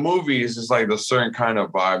 with the movies, it's like the certain kind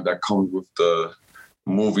of vibe that comes with the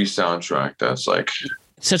movie soundtrack that's like...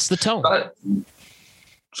 It sets the tone. Sorry,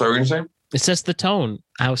 what are you going to say? It sets the tone,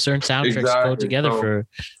 how certain soundtracks go together for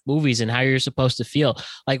movies and how you're supposed to feel.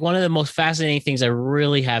 Like one of the most fascinating things I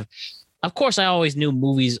really have, of course, I always knew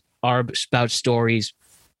movies are about stories,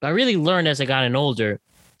 but I really learned as I got older,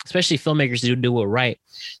 especially filmmakers who do it right,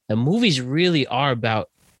 that movies really are about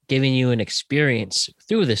giving you an experience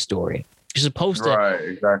through the story. You're supposed to. Right,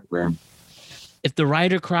 exactly. If the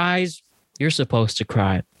writer cries, you're supposed to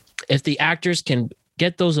cry. If the actors can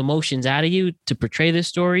get those emotions out of you to portray this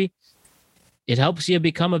story, it helps you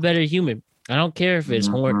become a better human. I don't care if it's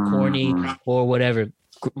corny or whatever.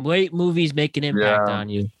 Great movies make an impact on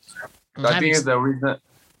you. I think the reason.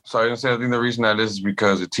 Sorry, I think the reason that is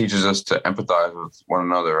because it teaches us to empathize with one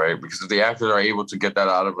another, right? Because if the actors are able to get that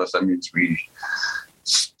out of us, that means we,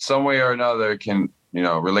 some way or another, can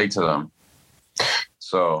relate to them.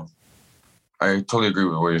 So, I totally agree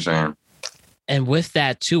with what you're saying. And with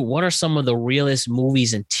that too, what are some of the realest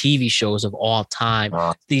movies and TV shows of all time?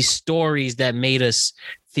 These stories that made us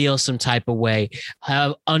feel some type of way,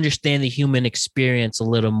 understand the human experience a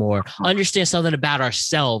little more, understand something about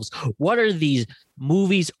ourselves. What are these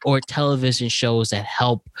movies or television shows that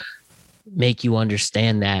help make you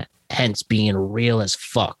understand that, hence being real as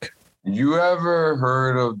fuck? You ever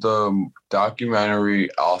heard of the documentary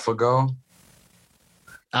AlphaGo?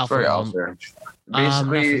 AlphaGo.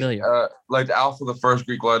 Basically, like the alpha, the first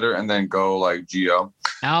Greek letter, and then go like Go.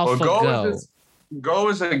 AlphaGo. Go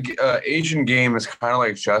is an Asian game. It's kind of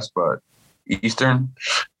like chess, but Eastern.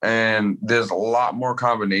 And there's a lot more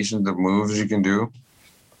combinations of moves you can do.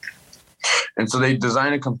 And so they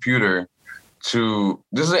designed a computer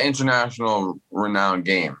this is an international renowned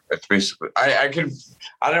game. It's basically, I didn't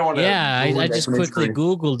want to. Yeah, I just quickly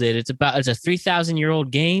Googled it. It's a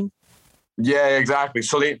 3,000-year-old game. Yeah, exactly.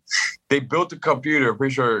 So they built the computer. I'm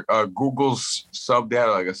pretty sure Google's they had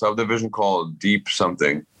like a subdivision called Deep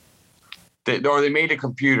something. They made a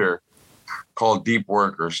computer called Deep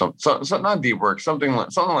Work or something. Not Deep Work, something like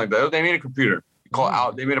that. They made a computer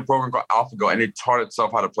called They made a program called AlphaGo, and it taught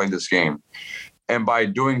itself how to play this game. And by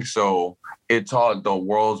doing so, it taught the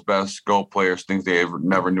world's best Go players things they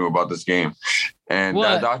never knew about this game. And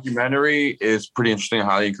that documentary is pretty interesting. I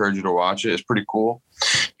highly encourage you to watch it. It's pretty cool.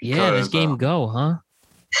 Yeah, this game Go, huh?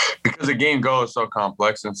 Because the game Go is so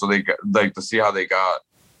complex, and so they got, like, to see how they got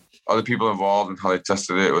other people involved and how they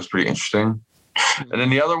tested it. It was pretty interesting. And then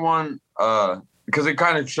the other one, because it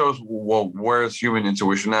kind of shows, well, where's human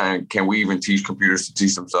intuition at, and can we even teach computers to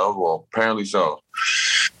teach themselves? Well, apparently so.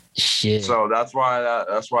 Shit. So that's why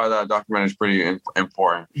that documentary is pretty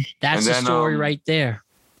important. That's the story right there.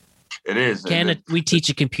 It is. Can we teach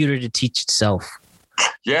a computer to teach itself?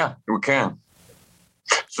 Yeah, we can.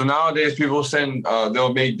 So nowadays, people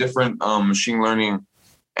they'll make different machine learning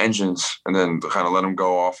engines and then kind of let them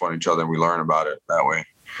go off on each other, and we learn about it that way.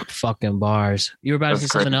 Fucking bars. You were about to say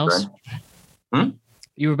something else?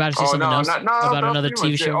 You were about to say something else about another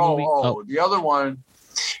TV show movie? The other one.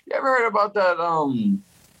 You ever heard about that?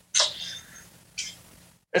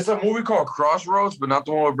 It's a movie called Crossroads, but not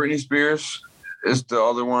the one with Britney Spears. It's the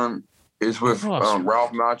other one. It's with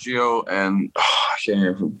Ralph Macchio and I can't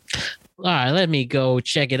hear him. All right, let me go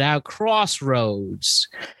check it out. Crossroads.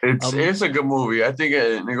 It's a good movie. I think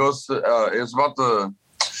it goes. It's about the.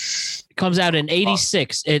 It comes out in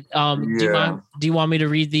 '86. Do you want me to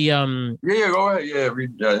read the? Yeah, go ahead. Yeah,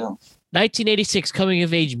 read. Yeah. 1986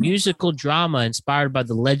 coming-of-age musical drama inspired by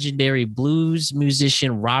the legendary blues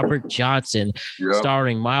musician Robert Johnson,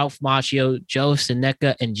 starring Ralph Macchio, Joe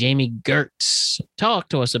Seneca, and Jamie Gertz. Talk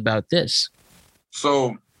to us about this.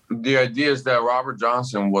 So the idea is that Robert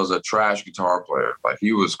Johnson was a trash guitar player. Like,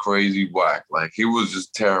 he was crazy whack. Like, he was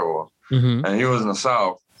just terrible. Mm-hmm. And he was in the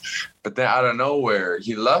South. But then out of nowhere,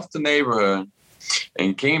 he left the neighborhood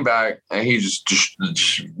and came back, and he's just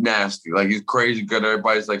nasty. Like, he's crazy good.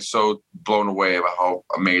 Everybody's like so blown away about how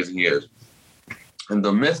amazing he is. And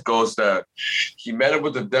the myth goes that he met up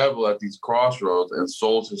with the devil at these crossroads and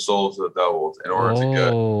sold his soul to the devil in order to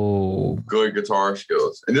get good guitar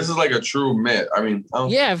skills. And this is like a true myth. I mean,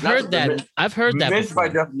 I've heard that. I've heard that. I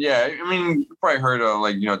mean, you probably heard of,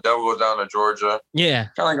 like, devil goes down to Georgia. Yeah.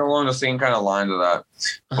 Kind of like along the same kind of lines of that.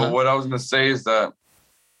 Uh-huh. But what I was going to say is that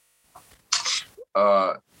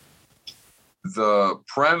the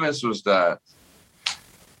premise was that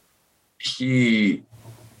he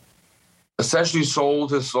essentially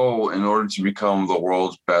sold his soul in order to become the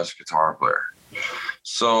world's best guitar player.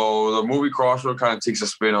 So the movie Crossroads kind of takes a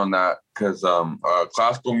spin on that, because a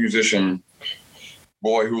classical musician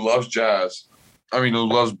boy who loves jazz. I mean, who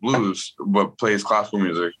loves blues but plays classical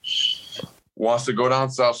music. Wants to go down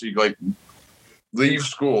south, so you like leave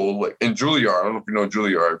school like in Juilliard. I don't know if you know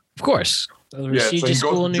Juilliard. Of course. Yeah, so he goes to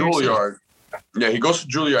Juilliard. Yeah, he goes to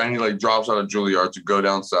Juilliard and he like drops out of Juilliard to go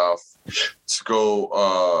down south to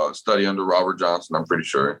go study under Robert Johnson, I'm pretty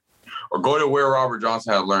sure. Or go to where Robert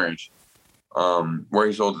Johnson had learned, where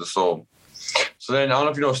he sold his soul. So then I don't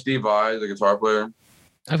know if you know Steve Vai, the guitar player.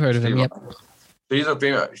 I've heard of him, yep. So he's a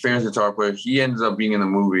famous guitar player. He ends up being in the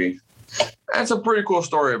movie. That's a pretty cool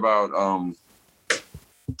story about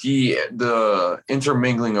the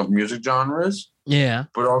intermingling of music genres. Yeah.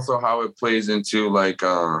 But also how it plays into like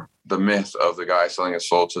the myth of the guy selling his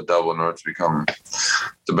soul to the devil in order to become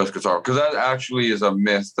the best guitar. Because that actually is a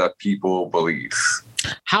myth that people believe.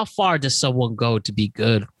 How far does someone go to be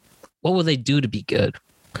good? What will they do to be good?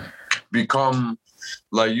 Become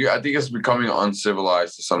like you. I think it's becoming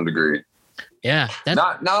uncivilized to some degree. Yeah.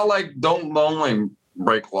 Not like don't like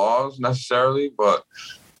break laws necessarily, but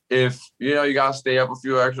if you gotta stay up a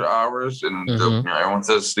few extra hours and everyone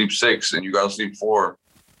says sleep 6 and you gotta sleep 4,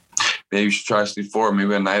 maybe you should try to sleep 4,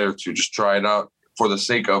 maybe a night or two. Just try it out for the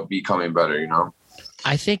sake of becoming better.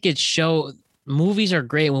 I think movies are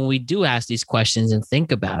great when we do ask these questions and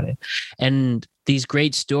think about it, and these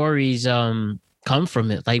great stories come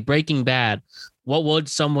from it. Like Breaking Bad. What would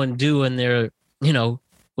someone do when they're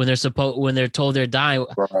when they're told they're dying?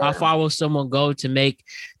 Right. How far will someone go to make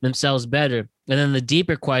themselves better? And then the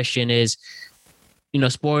deeper question is,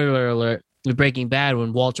 spoiler alert, with Breaking Bad,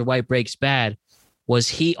 when Walter White breaks bad, was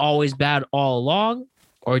he always bad all along,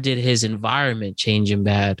 or did his environment change him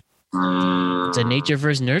bad? It's a nature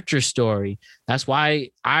versus nurture story. That's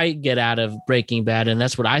why I get out of Breaking Bad, and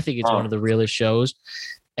that's what I think it's one of the realest shows.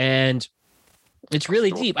 And it's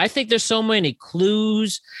really deep. I think there's so many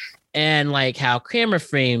clues and like how camera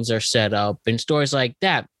frames are set up and stories like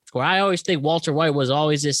that, where I always think Walter White was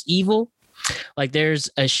always this evil. Like there's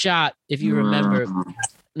a shot, if you remember.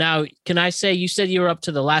 Now, can I say you said you were up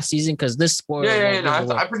to the last season? Because this spoiler. Yeah. No,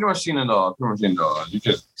 I pretty much seen it all.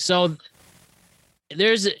 So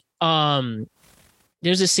there's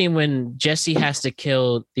a scene when Jesse has to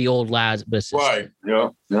kill the old Lazarus. Right. Yeah.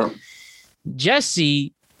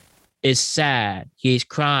 Jesse is sad. He's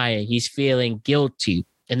crying. He's feeling guilty.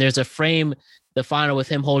 And there's a frame, the final, with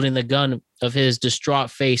him holding the gun of his distraught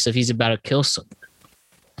face of he's about to kill someone.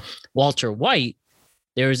 Walter White,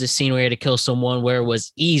 there was a scene where he had to kill someone where it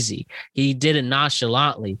was easy. He did it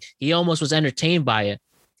nonchalantly. He almost was entertained by it.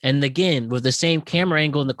 And again, with the same camera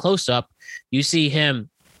angle in the close-up, you see him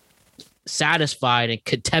satisfied and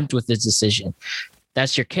contempt with his decision.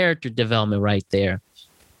 That's your character development right there.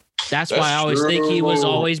 That's why I always think he was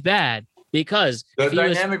always bad, because the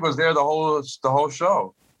dynamic was there the whole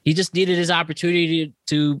show. He just needed his opportunity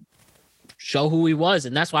to show who he was.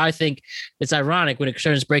 And that's why I think it's ironic when it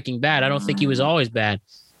concerns Breaking Bad. I don't think he was always bad.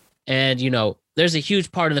 And, there's a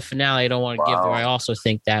huge part of the finale I don't want to give there. I also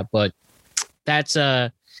think that, but that's I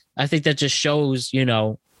think that just shows,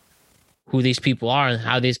 who these people are and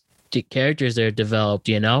how these characters are developed,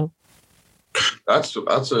 That's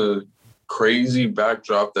a crazy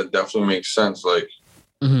backdrop that definitely makes sense. Like,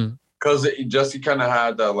 because Jesse kind of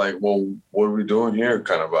had that, like, well, what are we doing here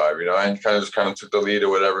kind of vibe, and kind of took the lead or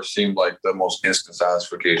whatever seemed like the most instant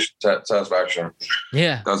satisfaction.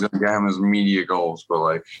 Yeah. That was going to get him his media goals, but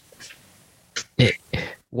like.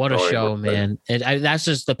 What a show, man. And that's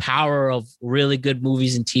just the power of really good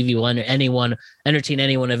movies and TV will entertain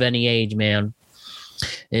anyone of any age, man.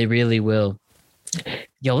 It really will.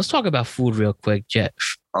 Yo, let's talk about food real quick, Jeff.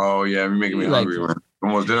 Oh, yeah. You're making me hungry, man.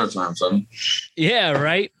 Almost dinner time, son. Yeah,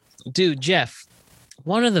 right? Dude, Jeff,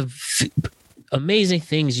 one of the amazing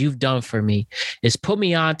things you've done for me is put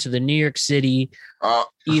me on to the New York City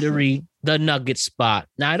eatery, the Nugget Spot.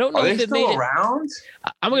 Now, I don't know if they it made still around?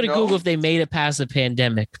 I'm going to Google if they made it past the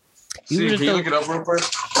pandemic. Can you look it up real quick?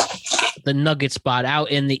 The Nugget Spot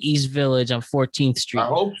out in the East Village on 14th Street. I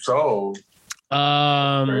hope so.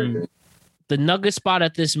 The Nugget Spot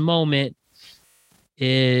at this moment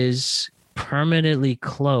is permanently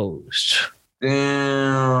closed.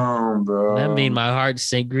 Damn, bro. That made my heart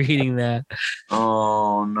sink reading that.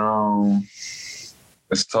 Oh, no.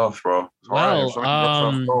 It's tough, bro. It's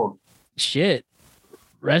well, shit.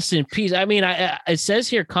 Rest in peace. I mean, it says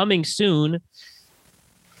here coming soon.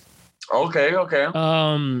 Okay.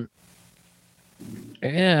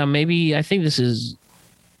 Yeah, maybe. I think this is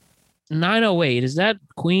 908. Is that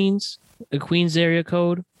Queens? The Queens area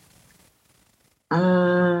code?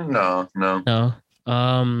 No.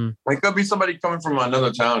 It could be somebody coming from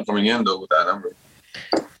another town coming in though with that number.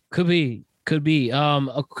 Could be.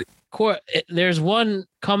 There's one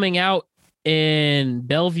coming out in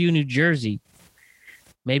Bellevue, New Jersey.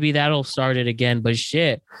 Maybe that'll start it again. But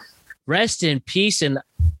shit, rest in peace. And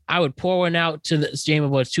I would pour one out to the Jamie,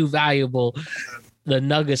 but it's too valuable. The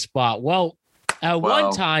Nugget Spot. Well, at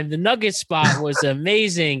one time, the Nugget Spot was an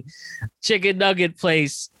amazing chicken nugget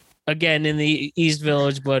place. Again, in the East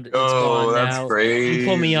Village, but it's gone that's now. crazy. You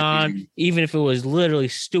put me on, even if it was literally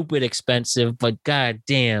stupid expensive, but god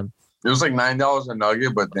damn. It was like $9 a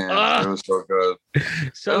nugget, but damn, it was so good.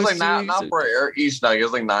 So it was like not for each nugget. It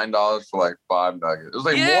was like $9 for like 5 nuggets. It was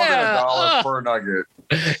like more than $1 per nugget.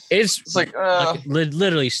 It's like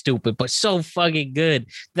literally stupid, but so fucking good.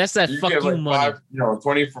 That's that fuck you money.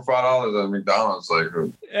 20 for $5 at McDonald's, like.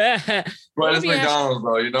 But it's McDonald's,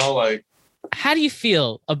 though. You know, like. How do you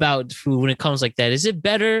feel about food when it comes like that? Is it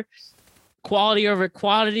better quality over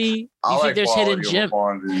quantity? You think there's hidden gem?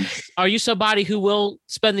 Are you somebody who will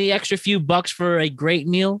spend the extra few bucks for a great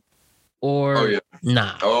meal? Or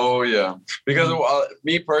nah? Oh yeah. Because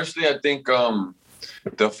me personally, I think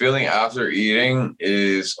the feeling after eating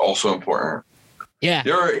is also important. Yeah.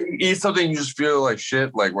 You ever eat something you just feel like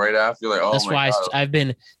shit, like right after, you're like, oh that's my why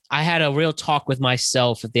God. I had a real talk with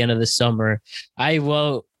myself at the end of the summer. I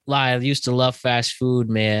used to love fast food,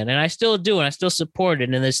 man, and I still do, and I still support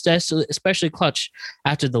it, and it's especially clutch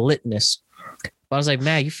after the litness. But I was like,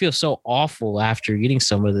 man, you feel so awful after eating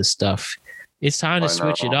some of this stuff. It's time to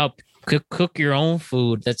switch it up. Cook your own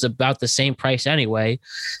food. That's about the same price anyway.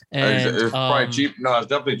 And it's probably cheap. No, it's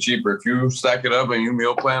definitely cheaper if you stack it up and you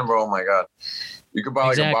meal plan, bro. Oh my God, you could buy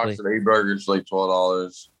like a box of 8 burgers for like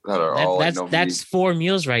 $12 that are all that's 4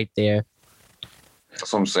 meals right there.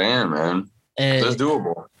 That's what I'm saying, man. That's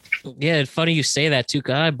doable. Yeah, it's funny you say that too.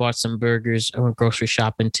 Cause I bought some burgers. I went grocery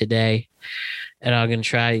shopping today, and I'm gonna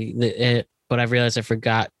try it. But I realized I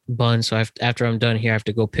forgot buns, so after I'm done here, I have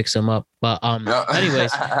to go pick some up. But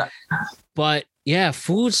anyways, but yeah,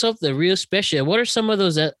 food's something real special. What are some of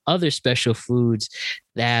those other special foods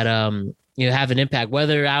that have an impact?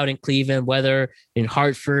 Whether out in Cleveland, whether in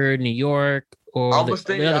Hartford, New York, or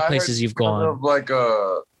the other places you've gone. Like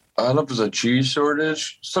I don't know if it's a cheese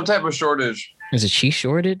shortage, some type of shortage. Is a cheese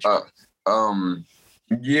shortage?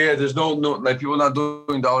 Yeah, there's no like people not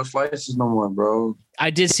doing dollar slices no more, bro. I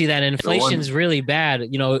did see that inflation's really bad.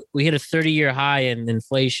 You know, we hit a 30-year high in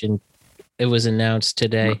inflation. It was announced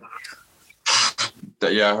today.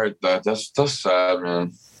 Yeah, I heard that. That's sad,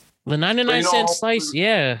 man. The 99-cent slice,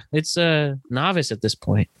 it's a novice at this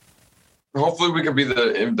point. Hopefully, we can be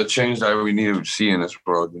the change that we need to see in this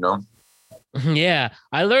world. You know. Yeah,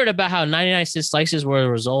 I learned about how 99-cent slices were a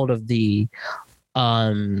result of the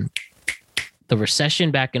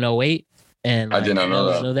recession back in 2008. And I did not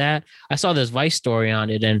know that. I saw this Vice story on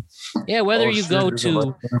it. And yeah, whether you go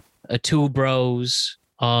to a Two Bros,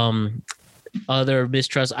 other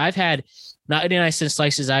mistrusts, I've had 99-cent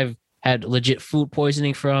slices I've had legit food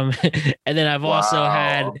poisoning from. And then I've also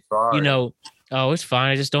had, it's fine.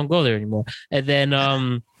 I just don't go there anymore. And then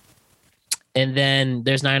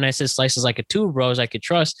there's 99-cent slices like a Two Bros I could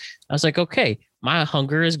trust. I was like, okay, my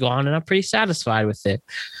hunger is gone and I'm pretty satisfied with it.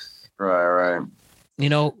 Right.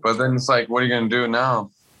 But then it's like, what are you going to do now?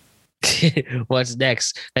 What's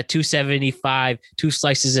next? That $2.75, 2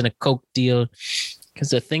 slices in a Coke deal. Because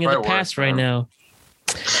the thing of the past right now.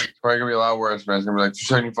 It's probably going to be a lot worse, man. It's going to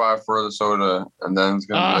be like $2.75 for the soda. And then it's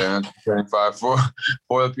going to be $2.75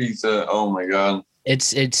 for the pizza. Oh my God.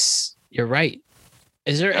 It's you're right.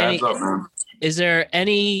 Is there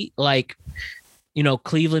any like,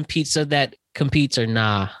 Cleveland pizza that competes or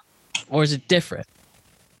nah? Or is it different?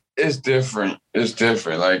 It's different.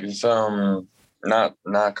 Like it's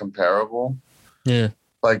not comparable. Yeah.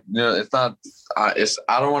 Like it's not. I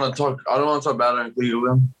don't want to talk about it in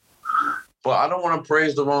Cleveland, but I don't want to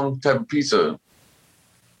praise the wrong type of pizza.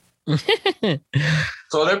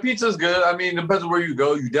 So their pizza's good. I mean, it depends on where you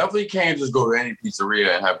go. You definitely can't just go to any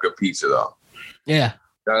pizzeria and have good pizza, though. Yeah.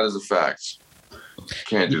 That is a fact.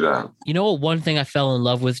 Can't do that. You know what? One thing I fell in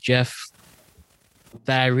love with, Jeff,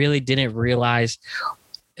 that I really didn't realize.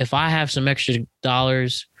 If I have some extra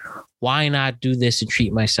dollars, why not do this and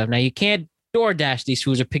treat myself? Now, you can't DoorDash these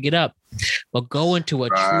foods or pick it up, but go into a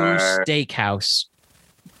true steakhouse.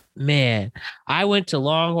 Man, I went to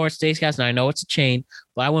Longhorn Steakhouse, and I know it's a chain,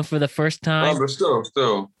 but I went for the first time. But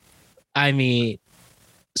still. I mean,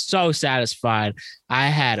 so satisfied. I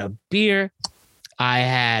had a beer. I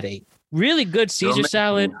had a really good Caesar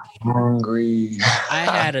salad. Hungry. I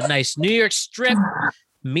had a nice New York strip,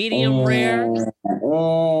 medium rare.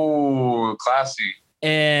 Oh, classy.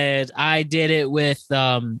 And I did it with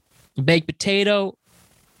baked potato.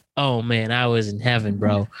 Oh, man, I was in heaven,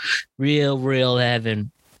 bro. Real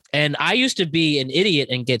heaven. And I used to be an idiot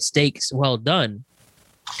and get steaks well done.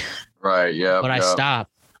 Right. Yeah. But I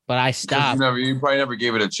stopped. You probably never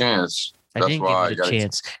gave it a chance. I didn't give it a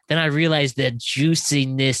chance. Then I realized the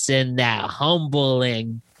juiciness and that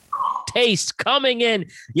humbling taste coming in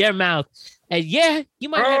your mouth. And yeah, you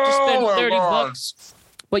might have to spend $30,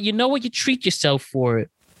 but you know what? You treat yourself for it.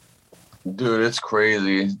 Dude, it's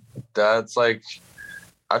crazy. That's like,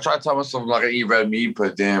 I try to tell myself I'm not gonna eat red meat,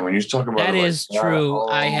 but damn, when you're talking about that is true.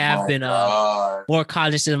 I have been more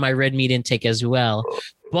cognizant of my red meat intake as well,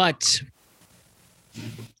 but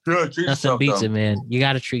nothing beats it, man. You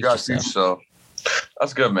got to treat yourself.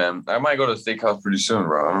 That's good, man. I might go to the steakhouse pretty soon,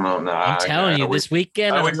 bro. I don't know. Nah, I'm telling you, this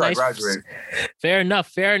weekend. I wait till I graduate. Fair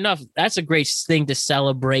enough. That's a great thing to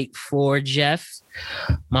celebrate for, Jeff.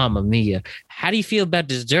 Mamma mia. How do you feel about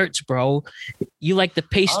desserts, bro? You like the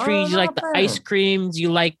pastries? You like the ice creams?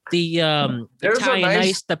 You like the Italian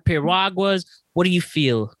ice, the piraguas? What do you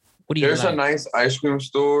feel? What do you There's like? a nice ice cream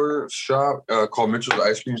shop called Mitchell's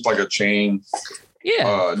Ice Cream. It's like a chain.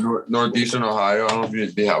 Yeah. Northeastern Ohio. I don't know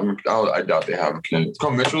if they have them. I doubt they have them. It's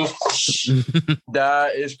called Mitchell's.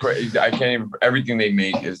 That is crazy. I can't even. Everything they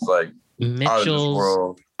make is like Mitchell's out of this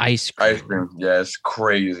world. Ice cream. Ice cream. Yeah, it's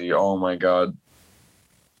crazy. Oh my god.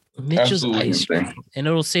 Mitchell's Absolutely ice cream. insane. And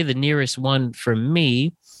it'll say the nearest one for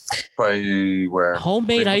me. Probably where?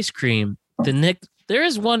 Homemade ice cream. There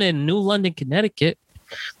is one in New London, Connecticut.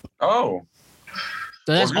 Oh.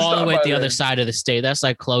 So that's all the way at the other side of the state. That's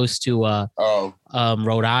like close to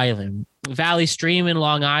Rhode Island. Valley Stream in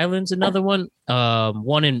Long Island's another one. They're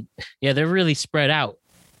really spread out.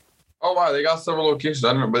 Oh wow, they got several locations.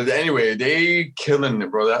 I don't know, but anyway, they killing it,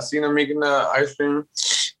 bro. I seen them making the ice cream.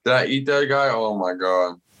 Did I eat that guy? Oh my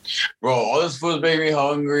god, bro! All this food's making me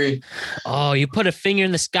hungry. Oh, you put a finger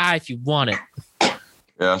in the sky if you want it. Yeah,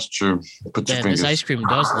 that's true. Put your Man, fingers. this ice cream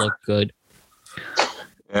does look good.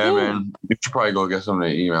 Yeah, Ooh. man. You should probably go get something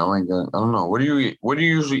to eat, man. I don't know. What do you eat? What do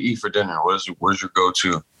you usually eat for dinner? Where's your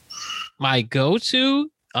go-to? My go-to,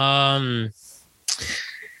 I've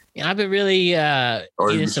been really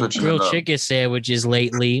eating some grilled chicken sandwiches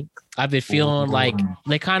lately. I've been feeling like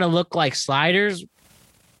they kind of look like sliders,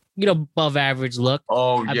 above average look.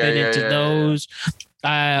 Oh, I've been into those.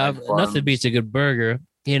 Nothing beats a good burger.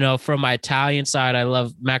 From my Italian side, I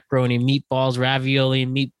love macaroni and meatballs, ravioli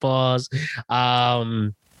and meatballs.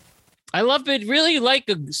 I love it. Really like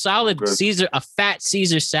a solid a fat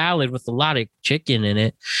Caesar salad with a lot of chicken in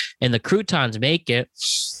it, and the croutons make it.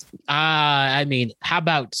 How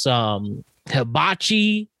about some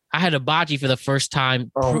hibachi? I had hibachi for the first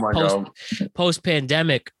time post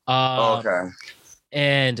pandemic. Okay.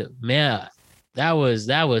 And man, that was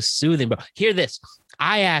soothing, bro. Hear this.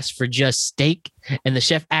 I asked for just steak, and the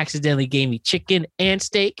chef accidentally gave me chicken and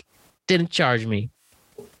steak. Didn't charge me.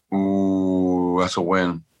 Ooh, that's a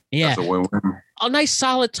win. Yeah. That's a win-win. A nice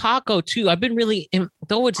solid taco too. I've been really,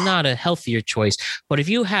 though it's not a healthier choice, but if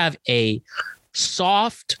you have a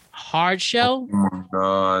soft hard shell. Oh my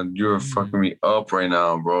god, you're fucking me up right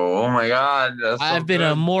now, bro. Oh my god, I've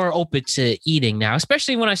been more open to eating now,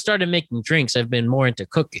 especially when I started making drinks. I've been more into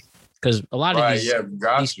cooking because a lot of these,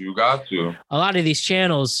 you got to. A lot of these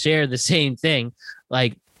channels share the same thing.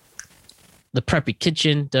 Like the Preppy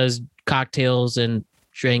Kitchen does cocktails and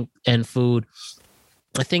drink and food.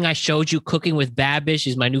 The thing I showed you, Cooking with Babish,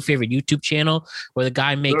 is my new favorite YouTube channel where the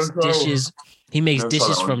guy makes dishes. He makes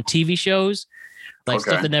dishes from TV shows, like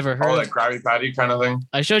stuff that never heard. Oh, like Krabby Patty kind of thing.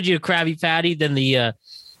 I showed you a Krabby Patty, then the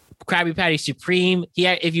Krabby Patty Supreme.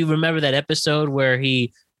 If you remember that episode where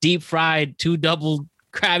he deep fried 2 double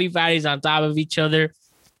Krabby Patties on top of each other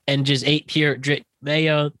and just ate pure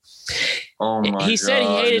mayo. Oh my he said he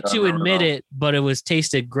hated to admit it, but it was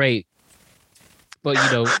tasted great. But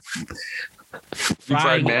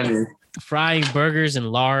frying burgers in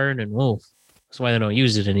lard and that's why they don't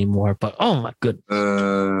use it anymore. But oh my goodness.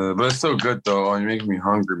 But it's so good though. Oh, you're making me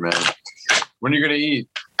hungry, man. When are you gonna eat?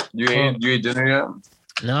 You ate dinner yet?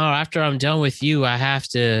 No, after I'm done with you, I have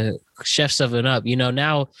to chef something up.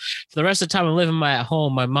 Now for the rest of the time I'm living at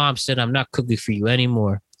home, my mom said I'm not cooking for you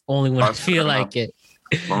anymore. Only when I feel like it.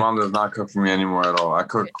 My mom does not cook for me anymore at all. I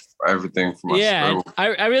cook everything for myself. Yeah,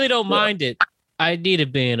 I really don't mind it. I need to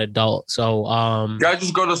be an adult. So you gotta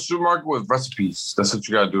just go to the supermarket with recipes. That's what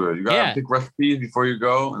you gotta do. You gotta pick recipes before you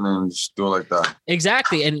go and then just do it like that.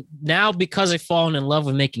 Exactly. And now because I've fallen in love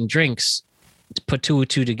with making drinks, put 2 and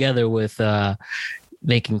 2 together with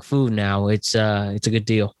making food now, it's a good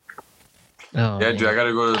deal. Oh, yeah, dude, I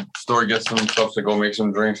gotta go to the store, get some stuff to go make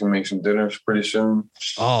some drinks and make some dinners pretty soon.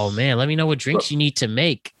 Oh man, let me know what drinks you need to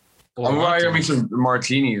make. I'm gonna make some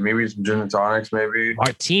martinis, maybe some gin and tonics, maybe.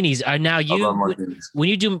 Martinis are now when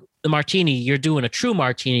you do the martini, you're doing a true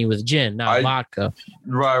martini with gin, not vodka.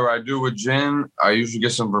 Right. I do with gin. I usually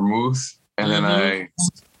get some vermouth, and then I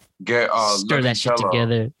get stir that shit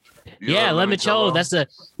together. Yeah, limoncello. That's the.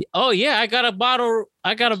 Oh yeah, I got a bottle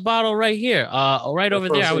right here. Right over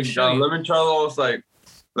there. I would show you. Limoncello is like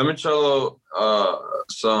limoncello.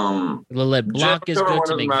 Some Lillet Blanc is good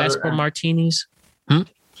to make Vespa martinis.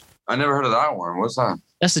 I never heard of that one. What's that?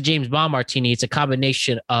 That's the James Bond martini. It's a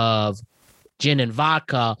combination of gin and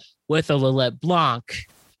vodka with a Lillet Blanc.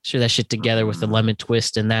 Stir that shit together with a lemon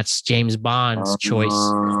twist, and that's James Bond's drink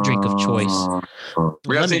of choice.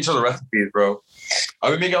 We gotta see each other recipes, bro.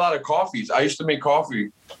 I've been making a lot of coffees. I used to make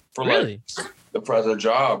coffee for as a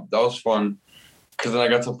job. That was fun because then I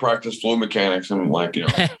got to practice fluid mechanics and get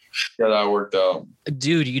that worked out.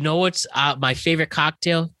 Dude, you know what's my favorite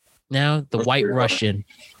cocktail now? The White Russian.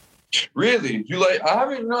 Really? You like? I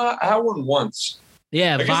haven't. I had one once.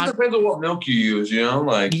 Yeah, I guess it depends on what milk you use.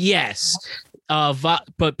 Yes,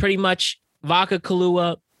 but pretty much vodka,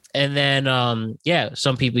 Kahlua, and then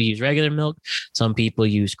some people use regular milk. Some people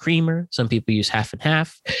use creamer. Some people use half and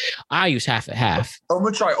half. I use half and half. I'm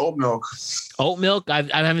gonna try oat milk. Oat milk? I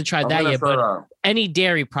haven't tried that yet, but any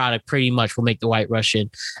dairy product pretty much will make the White Russian,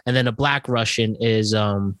 and then a Black Russian is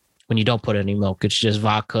when you don't put any milk. It's just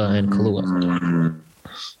vodka and Kahlua.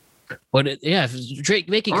 But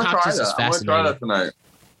making cocktails is fascinating. I'm gonna try that tonight.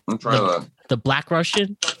 I'm trying that. The Black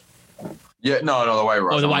Russian? Yeah, no, the White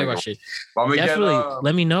Russian. Oh, the White Russian. Definitely.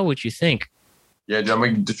 Let me know what you think. Yeah, do you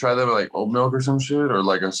want me to try that with like oat milk or some shit, or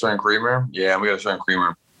like a certain creamer? Yeah, we got a certain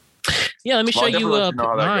creamer. Yeah, let me show you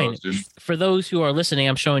mine. For those who are listening,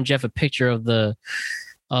 I'm showing Jeff a picture of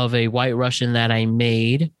a White Russian that I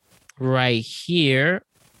made right here.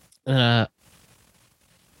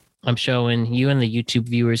 I'm showing you, and the YouTube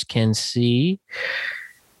viewers can see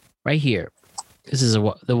right here. This is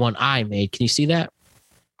the one I made. Can you see that?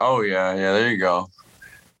 Oh yeah, there you go.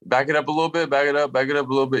 Back it up a little bit. Back it up a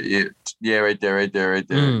little bit. Yeah, right there.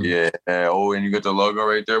 Yeah. Oh, and you got the logo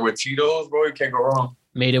right there with Tito's, bro. You can't go wrong.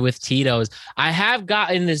 Made it with Tito's. I have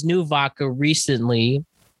gotten this new vodka recently.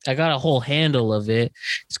 I got a whole handle of it.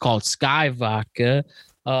 It's called Sky Vodka.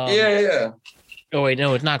 Yeah. Oh wait,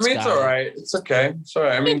 no, it's not. It's all right. It's okay. It's all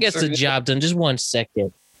right. It gets the job done. Just 1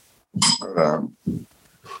 second.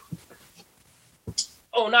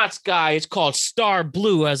 Oh, not Sky. It's called Star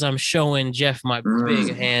Blue, as I'm showing Jeff my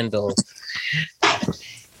big handle.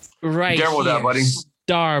 Right. Careful with that, buddy.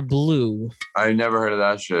 Star Blue. I never heard of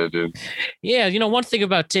that shit, dude. Yeah, one thing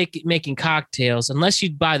about making cocktails, unless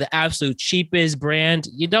you buy the absolute cheapest brand,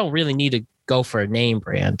 you don't really need to go for a name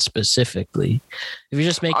brand specifically. If you're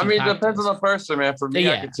just making, it depends on the person, man. For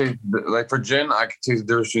me, I could taste for gin, I could taste the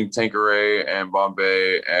difference between Tanqueray and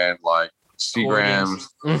Bombay and like Seagrams.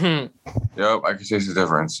 Yep, I can taste the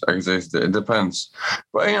difference. I can taste it. It depends,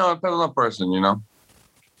 but it depends on the person.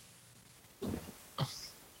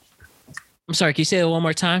 I'm sorry. Can you say that one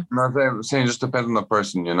more time? No, I'm saying just depends on the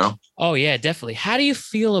person. Oh yeah, definitely. How do you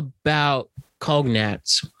feel about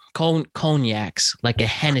cognacs? Cognacs like a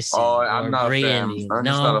Hennessy. Oh, I'm not a fan. I'm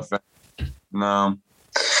just not a fan. No,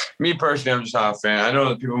 me personally, I'm just not a fan. I know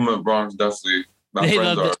that people in the Bronx definitely.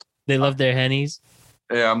 They love their Hennies.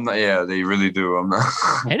 Yeah, I'm not. Yeah, they really do. I'm not.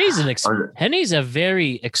 Henny's a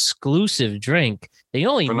very exclusive drink. They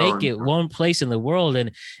only make it one place in the world,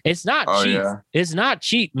 and it's not cheap. Yeah. It's not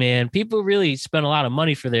cheap, man. People really spend a lot of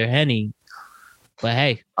money for their Henny. But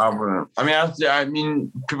hey, I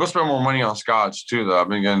mean, people spend more money on Scotch too, though. I've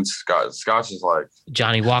been getting Scotch. Scotch is like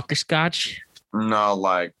Johnny Walker Scotch. No,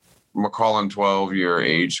 like Macallan 12-year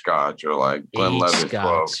age Scotch, or like Glenlivet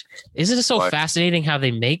 12. Isn't it so fascinating how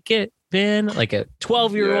they make it, Ben? Like a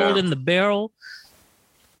 12-year-old in the barrel.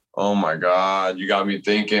 Oh my God, you got me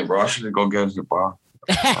thinking, bro. I should go get a bar.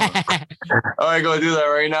 All right, go do that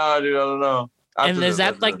right now, dude. I don't know. And is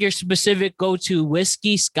that like your specific go-to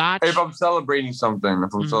whiskey, Scotch? If I'm celebrating something,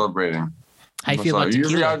 celebrating. How you feel about tequila?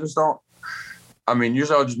 Usually I just don't.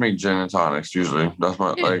 Usually I'll just make gin and tonics. Usually that's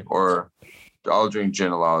my or I'll drink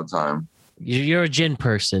gin a lot of the time. You're a gin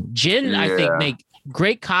person. Gin, I think, make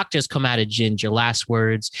great cocktails come out of gin. Your Last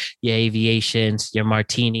Words, your Aviations, your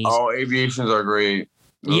Martinis. Oh, Aviations are great.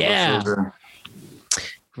 Those are so good.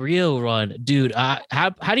 Real run, dude. How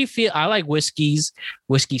do you feel? I like whiskeys,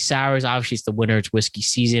 whiskey sours. Obviously, it's the winter. It's whiskey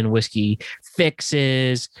season. Whiskey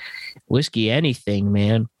fixes, whiskey anything,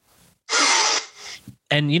 man.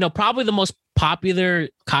 And probably the most popular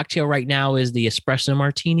cocktail right now is the espresso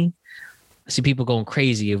martini. I see people going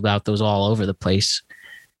crazy about those all over the place.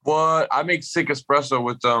 What? I make sick espresso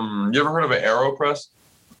with You ever heard of an AeroPress?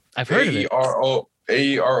 I've heard of it. AeroPress.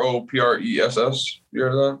 You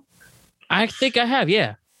heard of that? I think I have.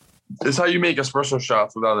 Yeah. It's how you make espresso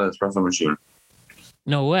shots without an espresso machine.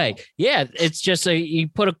 No way. Yeah, it's just you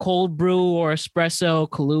put a cold brew or espresso,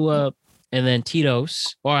 Kahlua, and then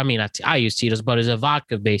Tito's. Or I mean, I use Tito's, but it's a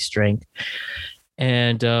vodka-based drink.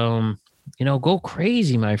 And go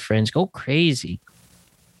crazy, my friends. Go crazy.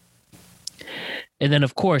 And then,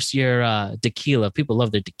 of course, your tequila. People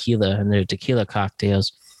love their tequila and their tequila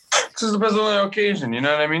cocktails. It just depends on the occasion. You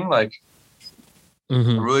know what I mean? Like,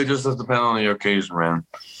 It really just does depend on the occasion, man.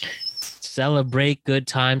 Celebrate good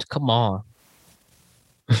times. Come on.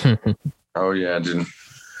 Oh, yeah, dude.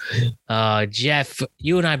 Jeff,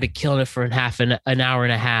 you and I have been killing it for an hour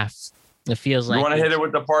and a half. It feels like. You want to hit it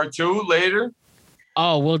with the part 2 later?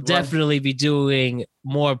 Oh, we'll definitely be doing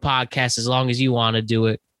more podcasts as long as you want to do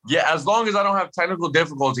it. Yeah, as long as I don't have technical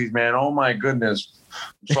difficulties, man. Oh, my goodness.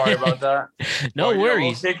 I'm sorry about that. No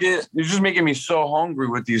worries. You're just making me so hungry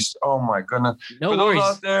with these. Oh, my goodness. No For worries.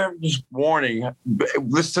 those out there, just warning.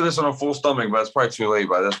 Listen to this on a full stomach, but it's probably too late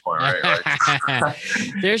by this point, right?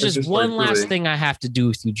 There's It's just one like last thing I have to do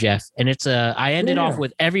with you, Jeff. And it's I ended off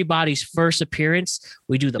with everybody's first appearance.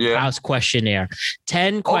 We do the Prouse questionnaire.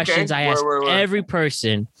 10 questions I ask every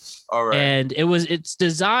person. All right. And it's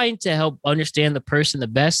designed to help understand the person the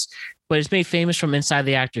best, but it's made famous from inside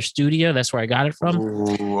the actor studio. That's where I got it from.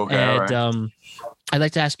 Ooh, okay. And I'd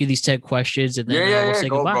like to ask you these 10 questions, and then we'll say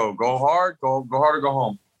goodbye. Go hard, go hard or go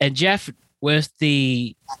home. And Jeff, with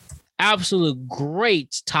the absolute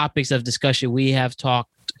great topics of discussion we have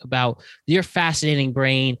talked about, your fascinating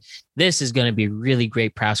brain, this is going to be a really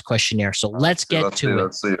great Prouse questionnaire. So let's get to it.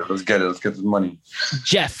 Let's see it. Let's get it. Let's get the money.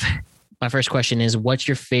 Jeff, my first question is, what's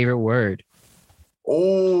your favorite word?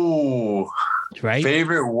 Oh, right.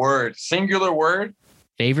 Favorite word, singular word.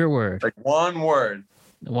 Favorite word. Like one word.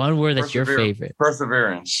 One word that's your favorite.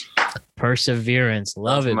 Perseverance. Perseverance.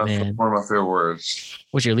 Love it, man. One of my favorite words.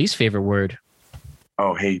 What's your least favorite word?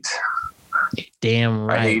 Oh, hate. Damn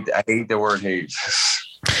right. I hate the word hate.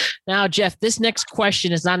 Now, Jeff, this next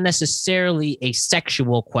question is not necessarily a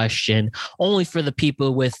sexual question, only for the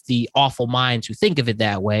people with the awful minds who think of it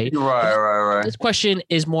that way. Right. This question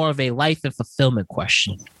is more of a life and fulfillment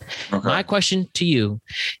question. Okay. My question to you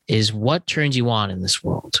is, what turns you on in this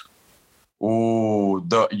world? Oh,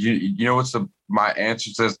 you know what's my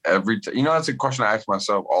answer says every time. You know, that's a question I ask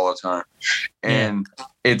myself all the time, and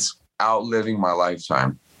it's outliving my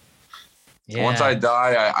lifetime. Yeah. Once I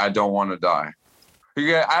die, I don't want to die.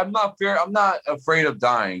 Yeah, I'm not afraid of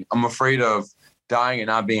dying. I'm afraid of dying and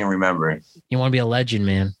not being remembered. You want to be a legend,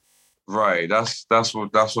 man. Right. That's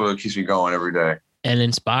what keeps me going every day. And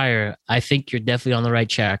inspire. I think you're definitely on the right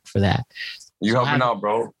track for that. You helping out,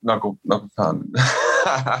 bro. Knuckle pound.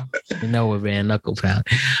 You know it, man. Knuckle pound.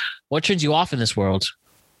 What turns you off in this world?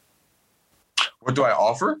 What do I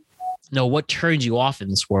offer? No, what turns you off in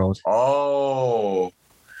this world? Oh.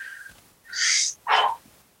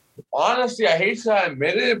 Honestly, I hate to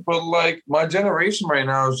admit it, but like my generation right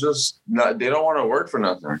now is just not, they don't want to work for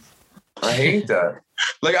nothing. I hate that.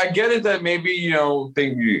 Like, I get it that maybe,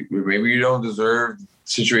 maybe you don't deserve the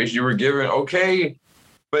situation you were given. Okay.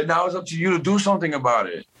 But now it's up to you to do something about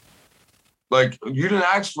it. Like, you didn't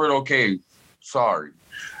ask for it. Okay. Sorry.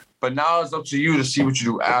 But now it's up to you to see what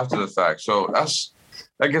you do after the fact. So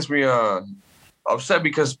that gets me upset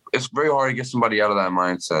because it's very hard to get somebody out of that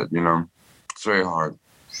mindset. It's very hard.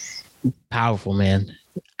 Powerful, man.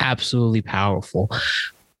 Absolutely powerful.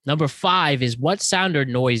 Number 5 is, what sound or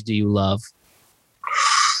noise do you love?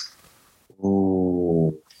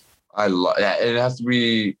 Ooh, I love it. Has to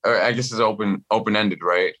be, or I guess it's open-ended,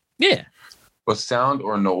 right? Yeah. What sound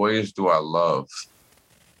or noise do I love?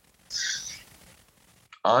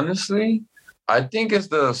 Honestly, I think it's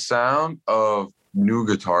the sound of new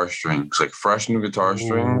guitar strings, like fresh new guitar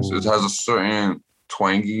strings. It has a certain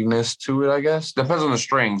twanginess to it, I guess. Depends on the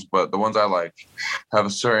strings, but the ones I like have a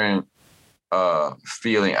certain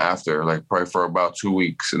feeling after, like probably for about 2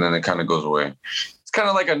 weeks, and then it kind of goes away. It's kind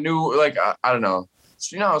of like a new, like, I don't know.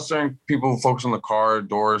 So, how certain people focus on the car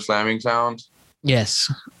door slamming sounds? Yes.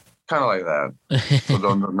 Kind of like that. For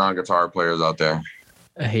those non-guitar players out there.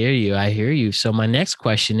 I hear you. So my next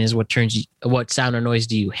question is, what sound or noise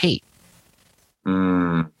do you hate?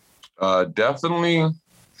 Definitely.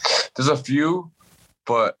 There's a few,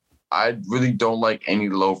 but I really don't like any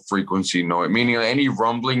low frequency noise, meaning any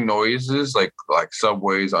rumbling noises like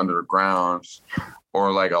subways underground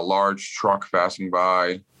or like a large truck passing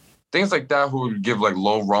by. Things like that who would give like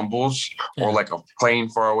low rumbles or like a plane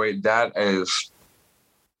far away. That is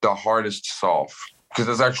the hardest to solve because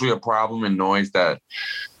there's actually a problem in noise that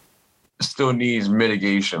still needs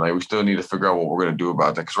mitigation. Like, we still need to figure out what we're going to do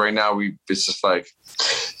about that. Because right now it's just like,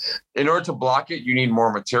 in order to block it, you need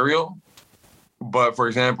more material. But for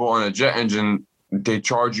example, on a jet engine, they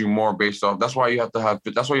charge you more based off. That's why you have a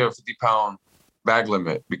 50-pound bag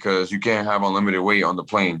limit, because you can't have unlimited weight on the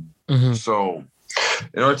plane. Mhm. So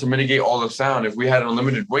in order to mitigate all the sound, if we had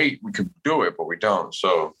unlimited weight, we could do it, but we don't.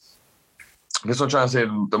 So I guess what I'm trying to say,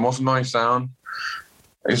 the most annoying sound,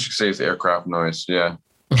 I guess you could say, it's aircraft noise. Yeah.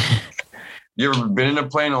 You ever been in a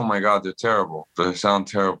plane? Oh my God, they're terrible. They sound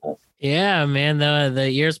terrible. Yeah, man, the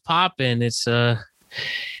ears popping. It's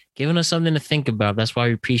giving us something to think about. That's why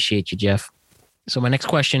we appreciate you, Jeff. So my next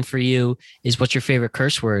question for you is, what's your favorite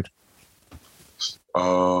curse word?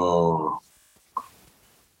 Oh.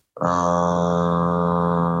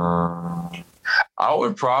 I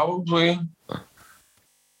would probably,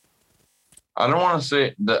 I don't want to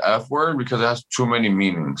say the F word because it has too many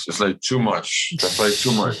meanings. It's like too much. That's like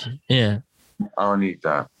too much. Yeah. I don't need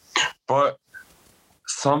that. But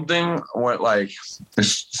something went like,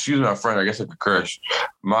 excuse my friend, I guess I could curse.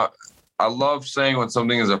 I love saying when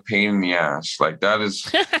something is a pain in the ass. Like that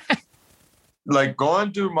is like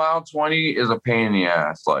going through mile 20 is a pain in the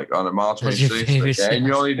ass. Like on a mile 26, and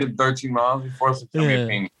you only did 13 miles before, so it's gonna be a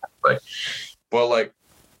pain in the ass. Like, but like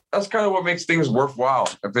that's kind of what makes things worthwhile.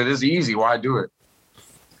 If it is easy, why do it?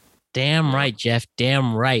 Damn right, Jeff.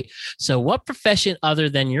 Damn right. So what profession other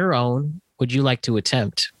than your own would you like to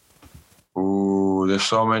attempt? Ooh, there's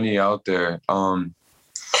so many out there.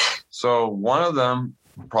 So one of them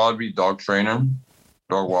would probably be dog trainer,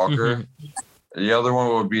 dog walker. The other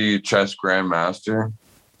one would be chess grandmaster.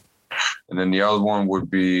 And then the other one would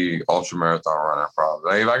be ultra marathon runner,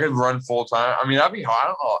 probably. Like if I could run full time, I mean, that'd be hard. I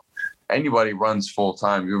don't know. Anybody runs full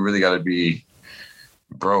time, you really got to be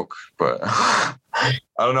broke. But I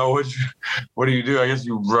don't know what do you do? I guess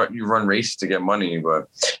you run races to get money. But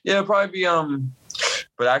yeah, it'd probably be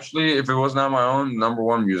But actually, if it was not my own, number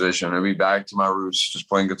one musician, it'd be back to my roots, just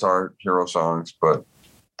playing Guitar Hero songs. But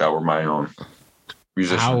that were my own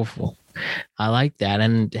musician. Powerful. I like that.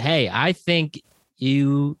 And hey, I think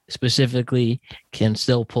you specifically can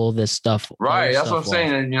still pull this stuff. Right. That's what I'm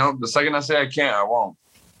saying. And, the second I say I can't, I won't.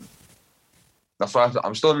 That's why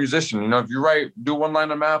I'm still a musician. If you do one line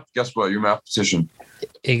of math, guess what? You're a mathematician.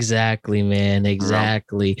 Exactly, man.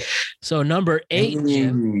 Exactly. Yeah. So number 8.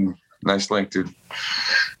 Jim. Nice link, dude.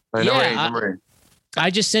 Number 8. I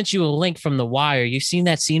just sent you a link from The Wire. You've seen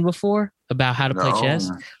that scene before about how to play chess?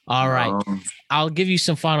 All right. I'll give you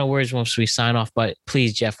some final words once we sign off. But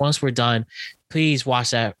please, Jeff, once we're done, please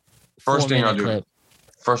watch that first thing I'll clip. Do.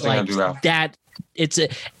 First thing I'll do that.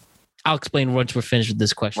 I'll explain once we're finished with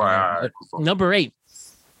this question. Right, cool. Number 8.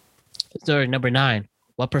 Sorry, number 9.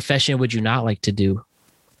 What profession would you not like to do?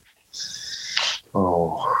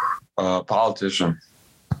 Politician.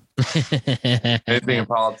 Anything in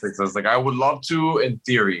politics. It's like I would love to in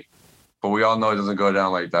theory, but we all know it doesn't go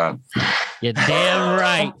down like that. You're damn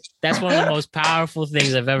right. That's one of the most powerful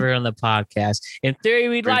things I've ever heard on the podcast. In theory,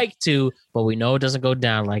 we'd like to, but we know it doesn't go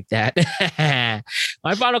down like that.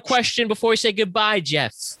 My final question before we say goodbye,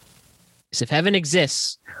 Jeff, is if heaven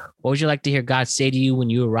exists, what would you like to hear God say to you when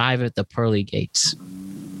you arrive at the pearly gates?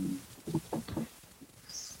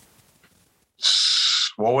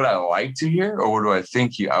 What would I like to hear, or what do I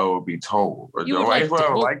think I would be told? Or what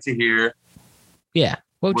I would like to hear. Yeah.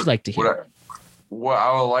 What would you like to hear? What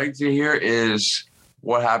I would like to hear is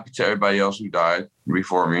what happened to everybody else who died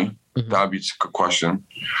before me. Mm-hmm. That would be a good question.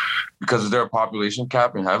 Because is there a population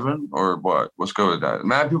cap in heaven, or what? What's good with that?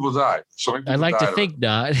 Mad people died. So many people I'd like died to think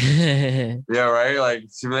not. Yeah, right? Like,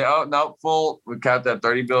 to be like, oh, no, full. We capped at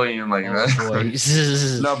 30 billion. Like, no,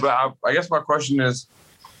 but I guess my question is,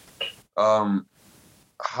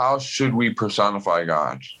 how should we personify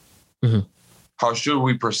God? Mm-hmm. How should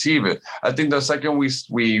we perceive it? I think the second we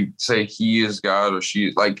say he is God or she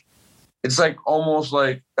is, like, it's like almost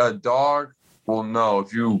like a dog will know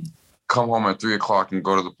if you come home at 3:00 and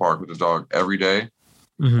go to the park with the dog every day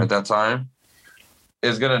at that time,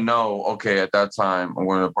 is going to know, okay, at that time I'm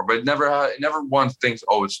going to the park. But it never once thinks,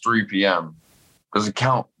 oh, it's 3 p.m. Doesn't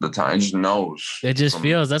count the time. It just knows. It just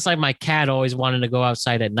feels. That's like my cat always wanted to go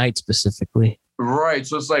outside at night specifically. Right.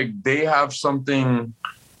 So it's like they have something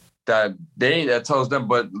that tells them,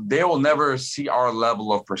 but they will never see our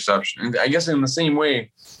level of perception. And I guess in the same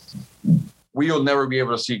way, we will never be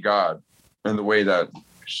able to see God in the way that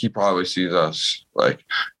he probably sees us. Like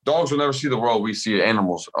dogs will never see the world we see.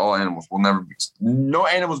 Animals, all animals will never be. No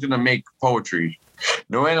animal's going to make poetry.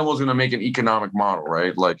 No animal's going to make an economic model,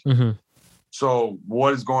 right? Like, so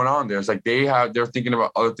what is going on there? It's like they're thinking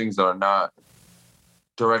about other things that are not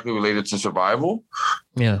directly related to survival.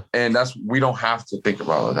 Yeah. And we don't have to think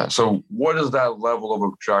about all of that. So what is that level of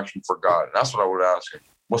abstraction for God? That's what I would ask him.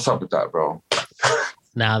 What's up with that, bro?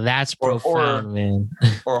 Now that's Or- profound, man.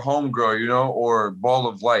 or homegirl, you know, or ball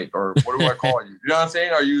of light, or what do I call you? You know what I'm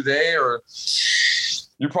saying? Are you they, or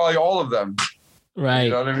you're probably all of them? Right. You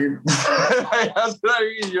know what I mean? That's what I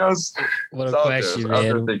mean. You know, What it's a out question, there. It's out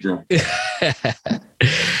man. there thinking.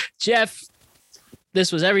 Jeff,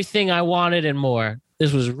 this was everything I wanted and more.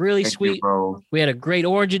 This was really Thank sweet. you, bro. We had a great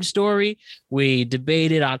origin story. We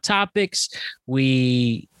debated on topics.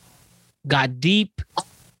 We got deep.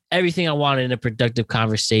 Everything I wanted in a productive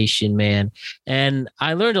conversation, man. And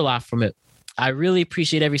I learned a lot from it. I really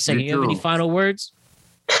appreciate every second. You have any too. final words?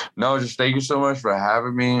 No, just thank you so much for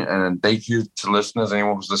having me, and thank you to listeners,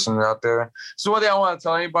 anyone who's listening out there. So one thing I want to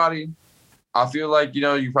tell anybody, I feel like, you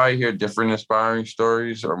know, you probably hear different inspiring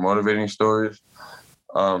stories or motivating stories.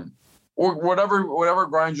 Or whatever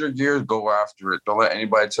grinds your gears, go after it. Don't let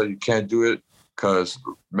anybody tell you can't do it, because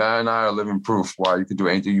Matt and I are living proof why you can do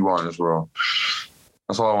anything you want in this world.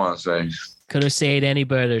 That's all I want to say. Couldn't say it any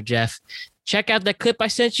better, Jeff. Check out that clip I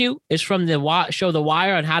sent you. It's from the show The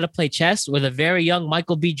Wire on how to play chess with a very young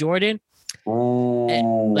Michael B. Jordan.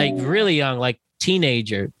 Ooh. Like really young, like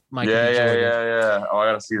teenager Michael B. Jordan. Yeah. Oh,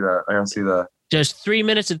 I gotta see that. Just 3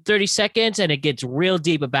 minutes and 30 seconds, and it gets real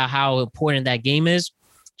deep about how important that game is.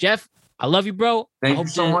 Jeff, I love you, bro. Thank you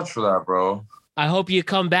so much for that, bro. I hope you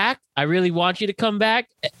come back. I really want you to come back.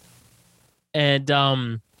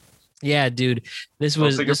 And yeah, dude, this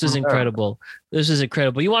was incredible. This was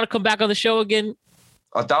incredible. You want to come back on the show again?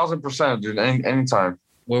 1,000%, dude. Anytime.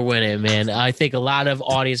 We're winning, man. I think a lot of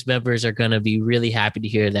audience members are going to be really happy to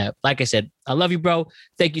hear that. Like I said, I love you, bro.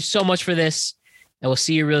 Thank you so much for this. And we'll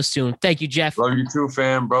see you real soon. Thank you, Jeff. Love you too,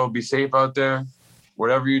 fam, bro. Be safe out there.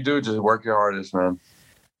 Whatever you do, just work your hardest, man.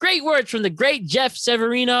 Great words from the great Jeff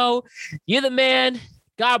Severino. You're the man.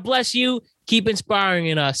 God bless you. Keep inspiring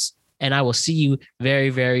in us. And I will see you very,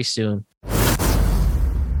 very soon.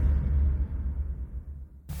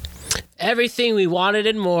 Everything we wanted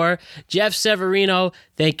and more. Jeff Severino,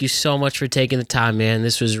 thank you so much for taking the time, man.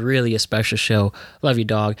 This was really a special show. Love you,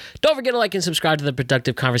 dog. Don't forget to like and subscribe to the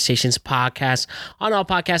Productive Conversations podcast on all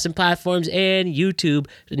podcasting platforms and YouTube.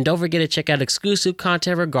 And don't forget to check out exclusive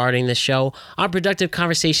content regarding the show on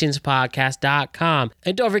productiveconversationspodcast.com.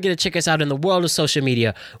 And don't forget to check us out in the world of social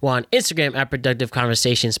media. We're on Instagram at Productive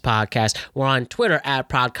Conversations Podcast. We're on Twitter at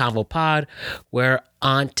ProdConvoPod. We're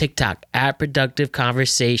on TikTok at Productive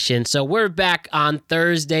Conversation. So we're back on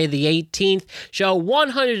Thursday, the 18th, show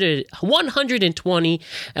 120,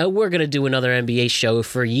 and we're going to do another NBA show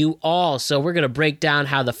for you all. So we're going to break down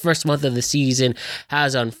how the first month of the season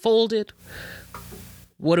has unfolded.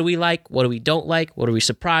 What do we like? What do we don't like? What are we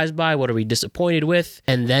surprised by? What are we disappointed with?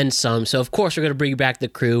 And then some. So, of course, we're going to bring back the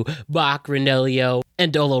crew, Bach, Ranelio,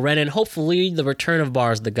 and Dolo Ren, and hopefully the return of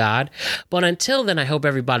Bars the God. But until then, I hope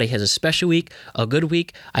everybody has a special week, a good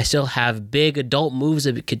week. I still have big adult moves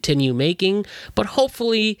to continue making, but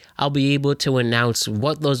hopefully I'll be able to announce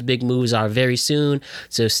what those big moves are very soon.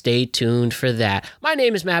 So stay tuned for that. My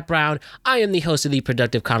name is Matt Brown. I am the host of the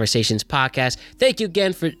Productive Conversations podcast. Thank you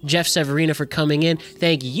again for Jeff Severino for coming in.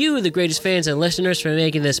 Thank you, the greatest fans and listeners, for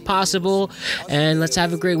making this possible. And let's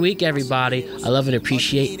have a great week, everybody. I love and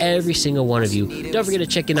appreciate every single one of you. Don't forget to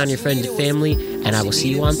check in on your friends and family, and I will see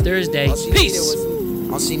you on Thursday. Peace.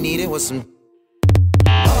 All she needed was some